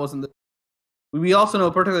obvious that it wasn't. We also know,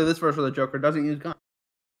 particularly this version of the Joker doesn't use guns.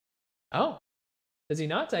 Oh, does he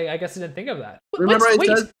not? I guess I didn't think of that. Remember,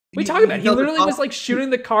 we talk about it. He literally was like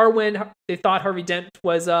shooting the car when they thought Harvey Dent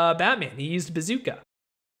was Batman. He used a bazooka.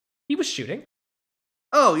 He was shooting.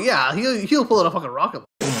 Oh yeah, he'll pull out a fucking rocket.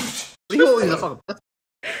 He won't use a fucking pistol.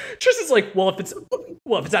 Tristan's like, well, if it's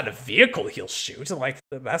not a vehicle, he'll shoot. I'm like,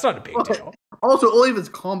 that's not a big deal. Also, only if it's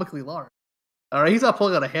comically large. All right, he's not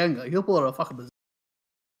pulling out a handgun. He'll pull out a fucking bazooka.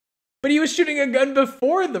 But he was shooting a gun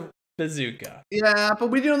before the bazooka. Yeah, but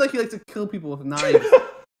we do know that he likes to kill people with knives.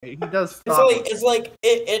 He does.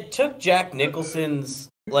 It took Jack Nicholson's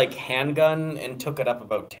handgun and took it up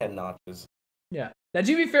about 10 notches. Yeah. Now,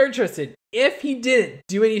 to be fair, Tristan, if he didn't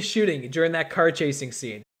do any shooting during that car chasing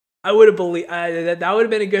scene, I would have believed that would have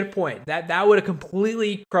been a good point. That would have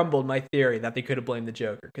completely crumbled my theory that they could have blamed the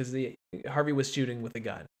Joker because Harvey was shooting with a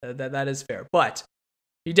gun. That is fair, but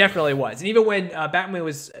he definitely was. And even when Batman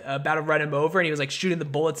was about to run him over and he was like shooting the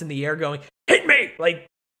bullets in the air, going "Hit me!" Like,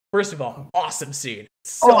 first of all, awesome scene.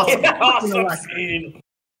 So awesome scene.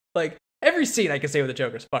 Like every scene I can say with the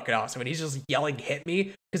Joker is fucking awesome. And he's just yelling "Hit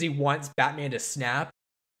me" because he wants Batman to snap.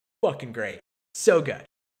 Fucking great. So good.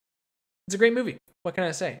 It's a great movie. What can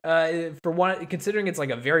I say? For one, considering it's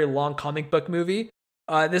like a very long comic book movie,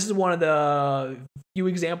 this is one of the few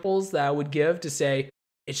examples that I would give to say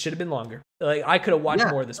it should have been longer. Like I could have watched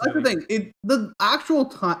more of this movie. That's the thing. The actual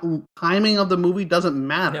timing of the movie doesn't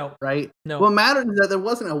matter, right? No. What matters is that there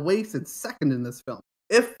wasn't a wasted second in this film.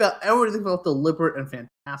 Everything felt deliberate and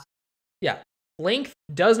fantastic. Yeah, length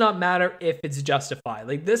does not matter if it's justified.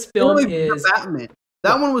 Like this film is Batman.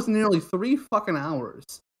 That one was nearly 3 fucking hours.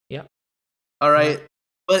 Yeah. All right,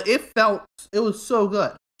 but it was so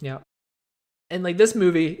good. Yeah, and like this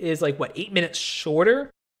movie is like what 8 minutes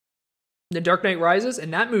shorter than Dark Knight Rises,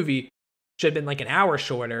 and that movie should have been like an hour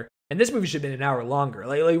shorter, and this movie should have been an hour longer.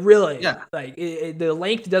 Like really, yeah. Like the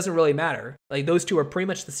length doesn't really matter. Like those two are pretty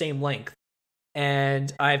much the same length,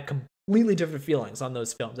 and I have completely different feelings on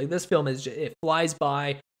those films. Like this film it flies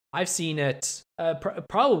by. I've seen it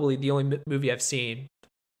probably the only movie I've seen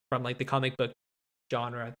from like the comic book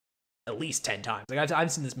genre at least 10 times. Like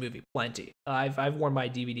I've seen this movie plenty. I've worn my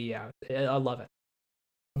DVD out. I love it.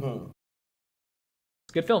 Mm-hmm. It's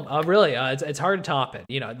a good film. Really, it's hard to top it.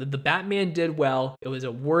 You know, the Batman did well. It was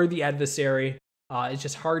a worthy adversary. It's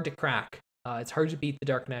just hard to crack. It's hard to beat the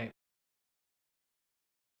Dark Knight.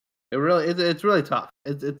 It's really tough.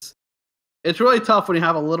 It's really tough when you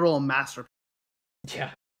have a literal masterpiece. Yeah,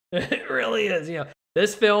 it really is. You know,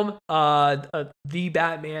 this film, The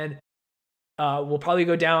Batman, will probably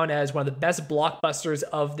go down as one of the best blockbusters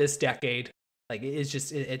of this decade. Like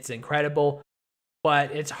it's incredible,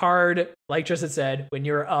 but it's hard, like Tristan said, when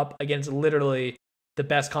you're up against literally the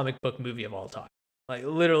best comic book movie of all time. Like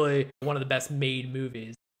literally one of the best made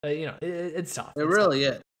movies. You know, it's tough. It really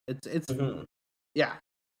is. It's yeah,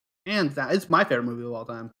 and it's my favorite movie of all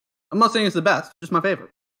time. I'm not saying it's the best, just my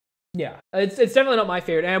favorite. Yeah, it's definitely not my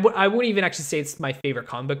favorite, and I wouldn't even actually say it's my favorite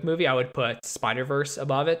comic book movie. I would put Spider-Verse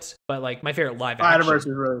above it, but like my favorite live action. Spider-Verse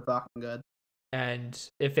is really fucking good. And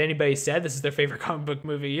if anybody said this is their favorite comic book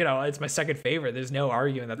movie, you know, it's my second favorite. There's no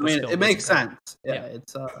arguing that. This film it makes sense. Yeah,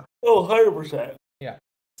 it's 100%. Yeah.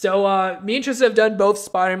 So me and Tristan have done both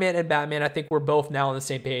Spider-Man and Batman. I think we're both now on the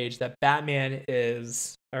same page that Batman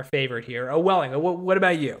is our favorite here. Oh, Welling, what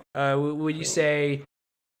about you? Would you say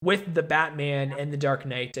with the Batman and the Dark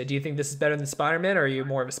Knight, do you think this is better than Spider-Man, or are you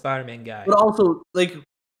more of a Spider-Man guy? But also, like,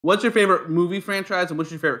 what's your favorite movie franchise and what's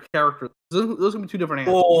your favorite character? Those can be two different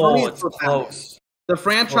answers. Oh, me, it's close. The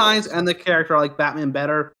franchise and the character are like Batman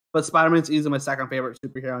better, but Spider-Man's easily my second favorite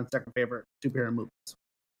superhero and second favorite superhero movies.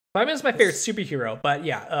 Spider-Man's my favorite superhero, but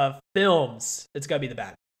yeah, films, it's gotta be the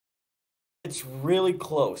Batman. It's really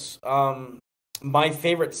close. My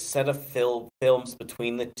favorite set of films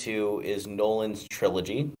between the two is Nolan's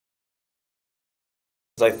trilogy.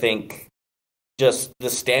 I think just the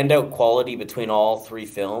standout quality between all three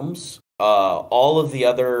films, all the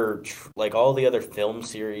other film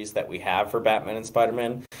series that we have for Batman and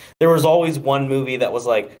Spider-Man, there was always one movie that was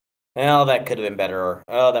like, oh, that could have been better, or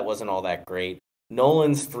oh, that wasn't all that great.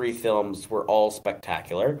 Nolan's three films were all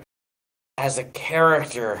spectacular. As a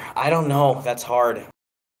character, I don't know. That's hard.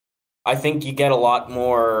 I think you get a lot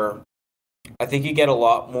more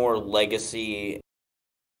legacy.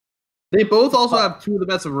 They both also have two of the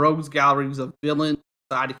best rogues galleries of villains,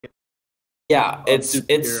 sidekicks. Yeah, it's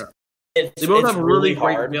they both have really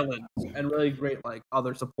great hard. villains and really great like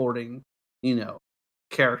other supporting,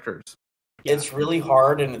 characters. It's really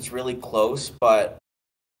hard and it's really close, but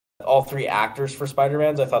all three actors for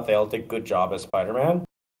Spider-Man, I thought they all did a good job as Spider-Man.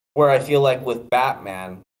 Where I feel like with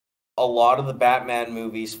Batman, a lot of the Batman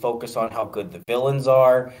movies focus on how good the villains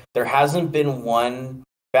are. There hasn't been one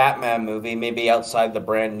Batman movie, maybe outside the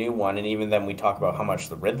brand new one, and even then we talk about how much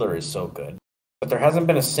the Riddler is so good. But there hasn't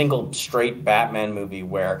been a single straight Batman movie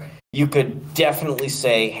where you could definitely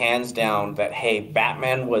say, hands down, that, hey,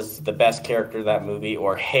 Batman was the best character of that movie,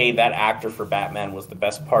 or, hey, that actor for Batman was the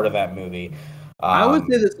best part of that movie. I would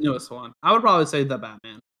say this newest one. I would probably say the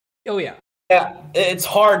Batman. Oh, yeah. Yeah, it's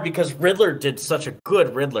hard because Riddler did such a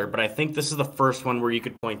good Riddler, but I think this is the first one where you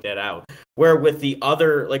could point that out. Where with the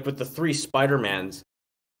other, like with the three Spider-Mans,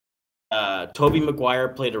 Tobey Maguire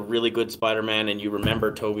played a really good Spider-Man, and you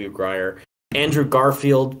remember Tobey Maguire. Andrew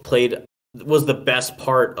Garfield was the best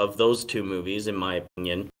part of those two movies, in my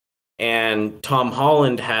opinion. and Tom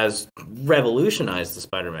Holland has revolutionized the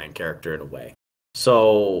Spider-Man character in a way.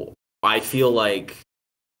 So I feel like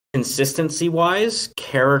consistency-wise,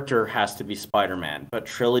 character has to be Spider-Man, but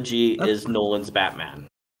trilogy is Nolan's Batman.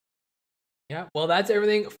 Yeah, well, that's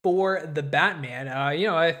everything for the Batman.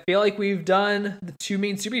 I feel like we've done the two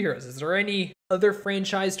main superheroes. Is there any other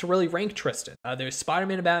franchise to really rank, Tristan? There's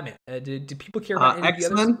Spider-Man and Batman. Do people care about any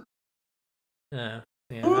X-Men? of the others?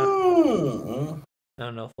 Yeah, I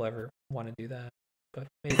don't know if we'll ever want to do that, but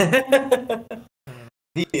maybe.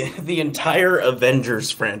 the entire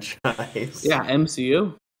Avengers franchise. Yeah,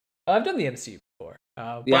 MCU. I've done the MCU before.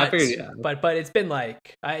 I figured, yeah. But it's been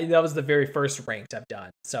like that was the very first ranked I've done.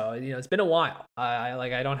 So it's been a while.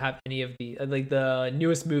 I don't have any of the the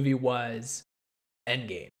newest movie was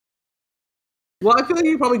Endgame. Well, I feel like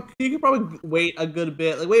you could probably wait a good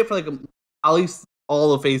bit, like wait for at least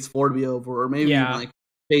all of Phase 4 to be over, or maybe even like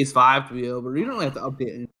Phase 5 to be over. You don't really have to update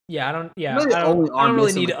anything. Yeah, I don't I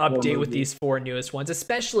really need to update with these 4 newest ones.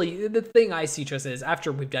 Especially the thing I see, Tristan, is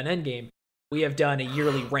after we've done Endgame, we have done a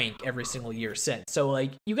yearly rank every single year since. So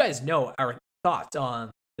like you guys know our thoughts on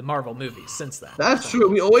the Marvel movies since then. That's true.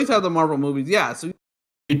 We always have the Marvel movies. Yeah, so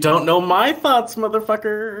you don't know my thoughts,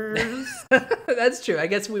 motherfuckers. That's true. I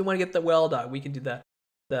guess we want to get the Well Dog. We can do the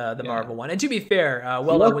Marvel one. And to be fair,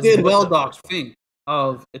 what did Well Dog think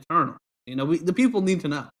of Eternal? The people need to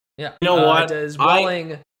know. Yeah. You know what? Does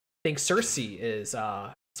Welling think Cersei is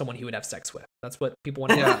someone he would have sex with? That's what people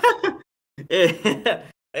want to know.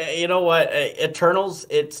 You know what? Eternals,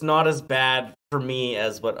 it's not as bad for me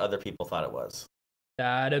as what other people thought it was.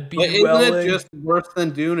 That'd be isn't it just worse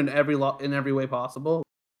than Dune in every way possible?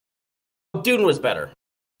 Dune was better.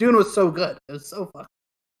 Dune was so good. It was so fucking.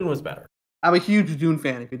 Dune was better. I'm a huge Dune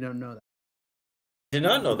fan. If you don't know that. Did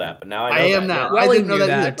not know that, but now I know. I am now. Welling I didn't know knew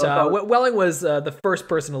that. Welling was the first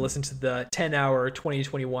person to listen to the 10-hour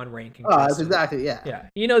 2021 ranking. Oh, that's exactly, yeah. Yeah,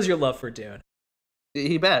 he knows your love for Dune.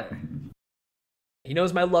 He better. He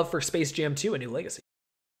knows my love for Space Jam 2: A New Legacy.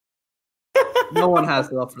 No one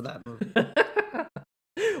has love for that movie.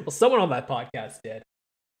 Well, someone on that podcast did.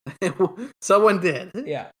 Someone did.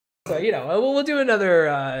 Yeah. So, we'll do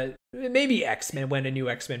another, maybe X-Men when a new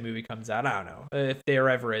X-Men movie comes out. I don't know if there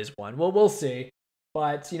ever is one. Well, we'll see.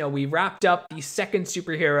 But, we wrapped up the second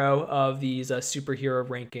superhero of these superhero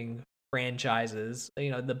ranking franchises.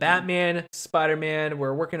 The Batman, Spider-Man,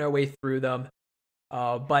 we're working our way through them.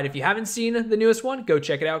 But if you haven't seen the newest one, go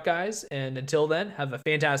check it out, guys. And until then, have a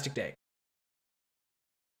fantastic day.